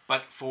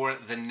 but for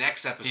the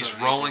next episode. He's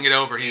rolling it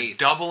over. He's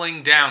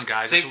doubling down,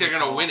 guys. I think they're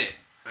going to win it.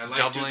 I like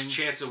doubling. Duke's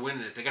chance of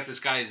winning it. They got this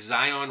guy,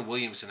 Zion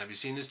Williamson. Have you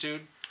seen this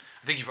dude?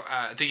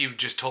 I think you've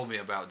just told me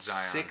about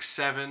Zion.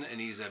 6'7", and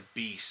he's a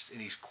beast,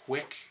 and he's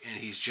quick, and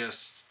he's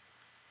just...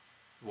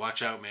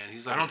 Watch out, man.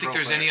 He's like I don't think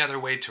there's player. any other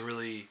way to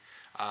really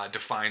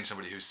define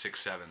somebody who's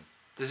 6'7".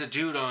 There's a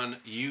dude on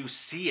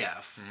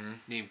UCF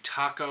named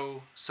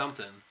Taco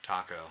something.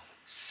 Taco.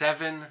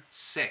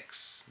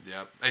 7'6".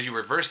 Yep. As you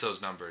reverse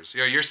those numbers.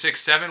 You're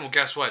 6'7". Well,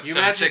 guess what? You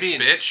imagine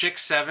being bitch.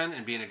 6'7"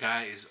 and being a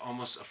guy is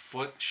almost a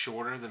foot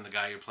shorter than the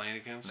guy you're playing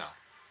against? No.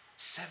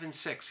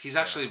 7'6". He's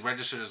actually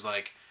registered as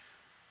like,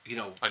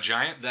 a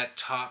giant? That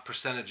top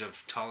percentage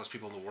of tallest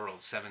people in the world,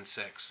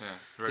 7'6". Yeah.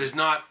 Right. There's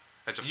not...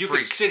 That's a you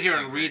freak. could sit here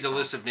and read the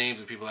list of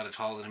names of people that are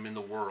taller than him in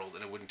the world,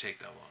 and it wouldn't take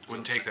that long.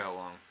 Wouldn't take that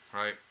long,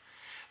 right?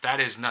 That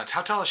is nuts.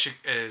 How tall is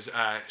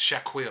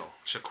Shaquille?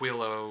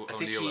 Shaquille O'Neal? I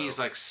think he's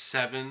like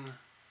 7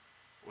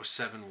 or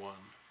 7'1".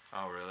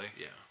 Oh, really?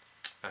 Yeah.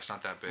 That's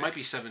not that big. Might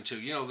be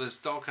 7'2".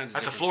 There's all kinds of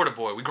That's a Florida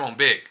boy. We growing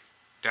big.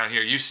 Down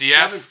here, UCF.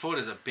 7 foot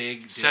is a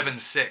big dude.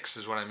 7'6"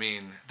 is what I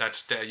mean.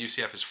 That's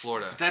UCF is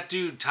Florida. That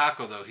dude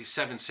Taco though, he's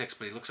 7'6",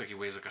 but he looks like he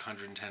weighs like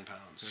 110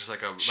 pounds. Just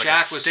like a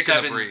Shaq was stick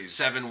 7'1" or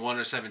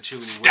 7'2", and he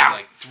weighed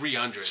like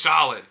 300.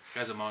 Solid.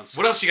 Guy's a monster.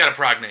 What else you got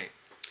to prognate?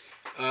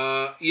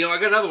 I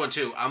got another one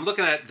too. I'm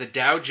looking at the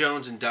Dow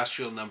Jones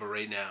Industrial number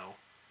right now,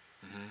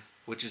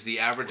 which is the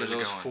average of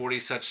those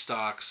 40 such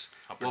stocks.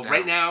 Well,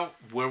 right now,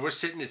 where we're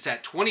sitting, it's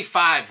at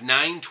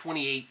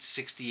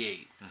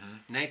 25,928.68.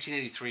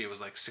 1983, it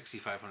was like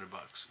 $6,500.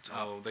 It's up.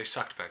 Oh, they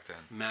sucked back then.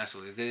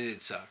 Massively. They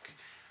did suck.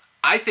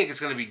 I think it's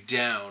going to be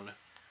down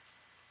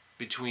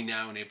between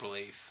now and April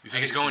 8th. You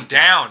think it's going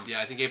down? Yeah,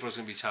 I think April's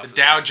going to be tough. The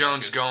Dow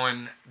Jones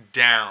going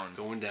down.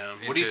 Going down.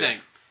 What do you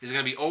think? Is it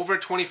going to be over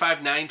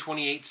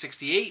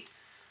 25,928.68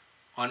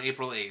 on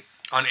April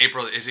 8th? On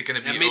April, is it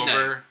going to be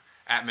over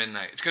at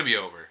midnight? It's going to be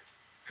over.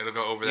 It'll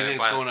go over that. You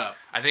think it's going up?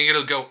 I think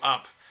it'll go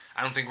up.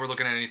 I don't think we're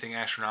looking at anything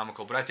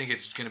astronomical, but I think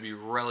it's going to be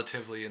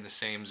relatively in the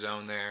same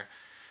zone there.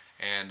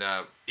 And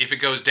if it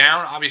goes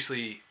down,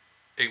 obviously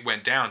it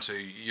went down, so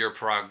your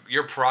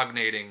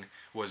prognating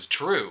was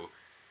true.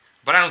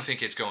 But I don't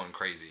think it's going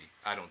crazy.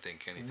 I don't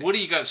think anything. What do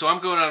you got? So I'm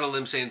going on a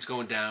limb saying it's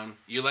going down.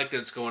 You like that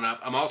it's going up.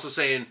 I'm also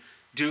saying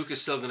Duke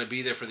is still going to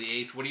be there for the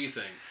 8th. What do you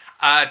think?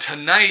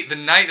 Tonight, the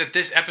night that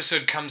this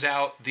episode comes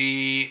out,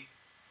 the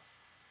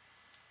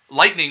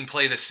Lightning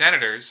play the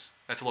Senators.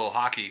 That's a little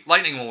hockey.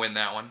 Lightning will win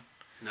that one.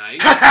 Nice.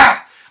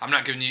 I'm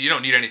not giving you... You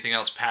don't need anything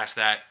else past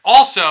that.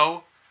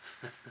 Also,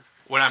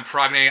 when I'm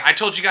prognating... I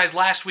told you guys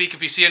last week,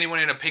 if you see anyone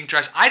in a pink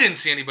dress... I didn't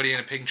see anybody in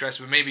a pink dress,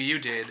 but maybe you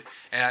did.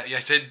 I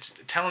said,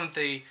 tell them that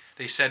they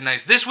said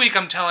nice. This week,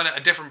 I'm telling a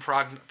different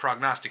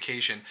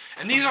prognostication.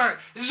 And this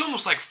is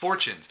almost like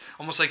fortunes.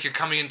 Almost like you're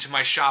coming into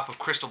my shop of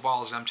crystal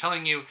balls, and I'm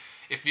telling you,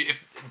 if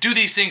do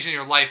these things in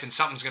your life and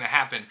something's going to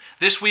happen.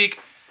 This week...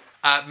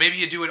 Maybe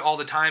you do it all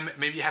the time.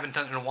 Maybe you haven't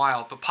done it in a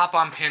while. But pop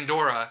on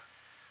Pandora.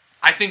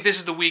 I think this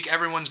is the week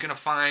everyone's going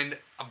to find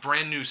a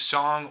brand new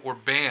song or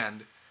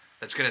band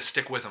that's going to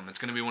stick with them. It's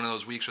going to be one of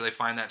those weeks where they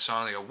find that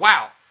song and they go,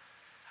 wow,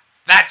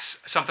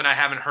 that's something I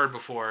haven't heard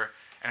before.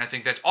 And I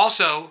think that's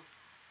also,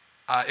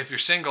 if you're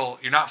single,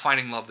 you're not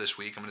finding love this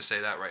week. I'm going to say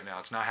that right now.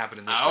 It's not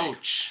happening this week.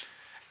 Ouch.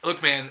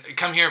 Look, man,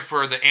 come here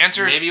for the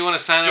answers. Maybe you want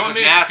to sign up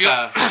with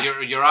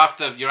NASA.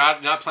 You're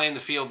out, not playing the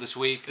field this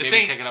week. Maybe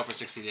take it up for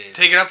 60 days.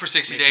 Take it up for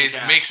 60 days,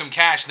 make some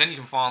cash, and then you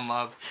can fall in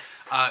love.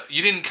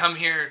 You didn't come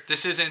here.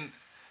 This isn't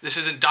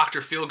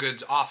Dr.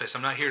 Feelgood's office.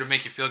 I'm not here to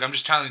make you feel good. I'm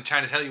just trying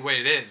to tell you what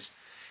it is.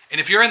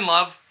 And if you're in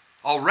love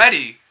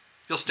already,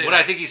 you'll stay. What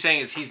I think he's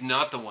saying is he's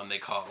not the one they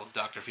call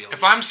Dr. Feelgood.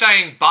 If I'm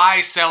saying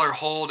buy, sell, or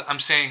hold, I'm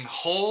saying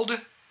hold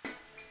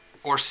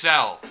or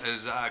sell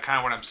is kind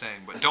of what I'm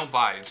saying. But don't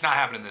buy. It's not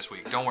happening this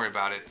week. Don't worry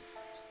about it.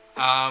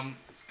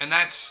 And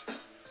that's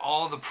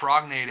all the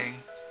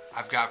prognating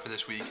I've got for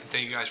this week. And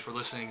thank you guys for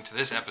listening to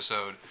this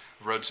episode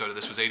of Road Soda.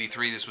 This was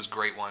 83. This was a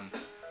great one.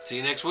 See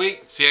you next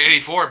week. See you at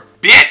 84,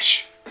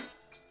 bitch!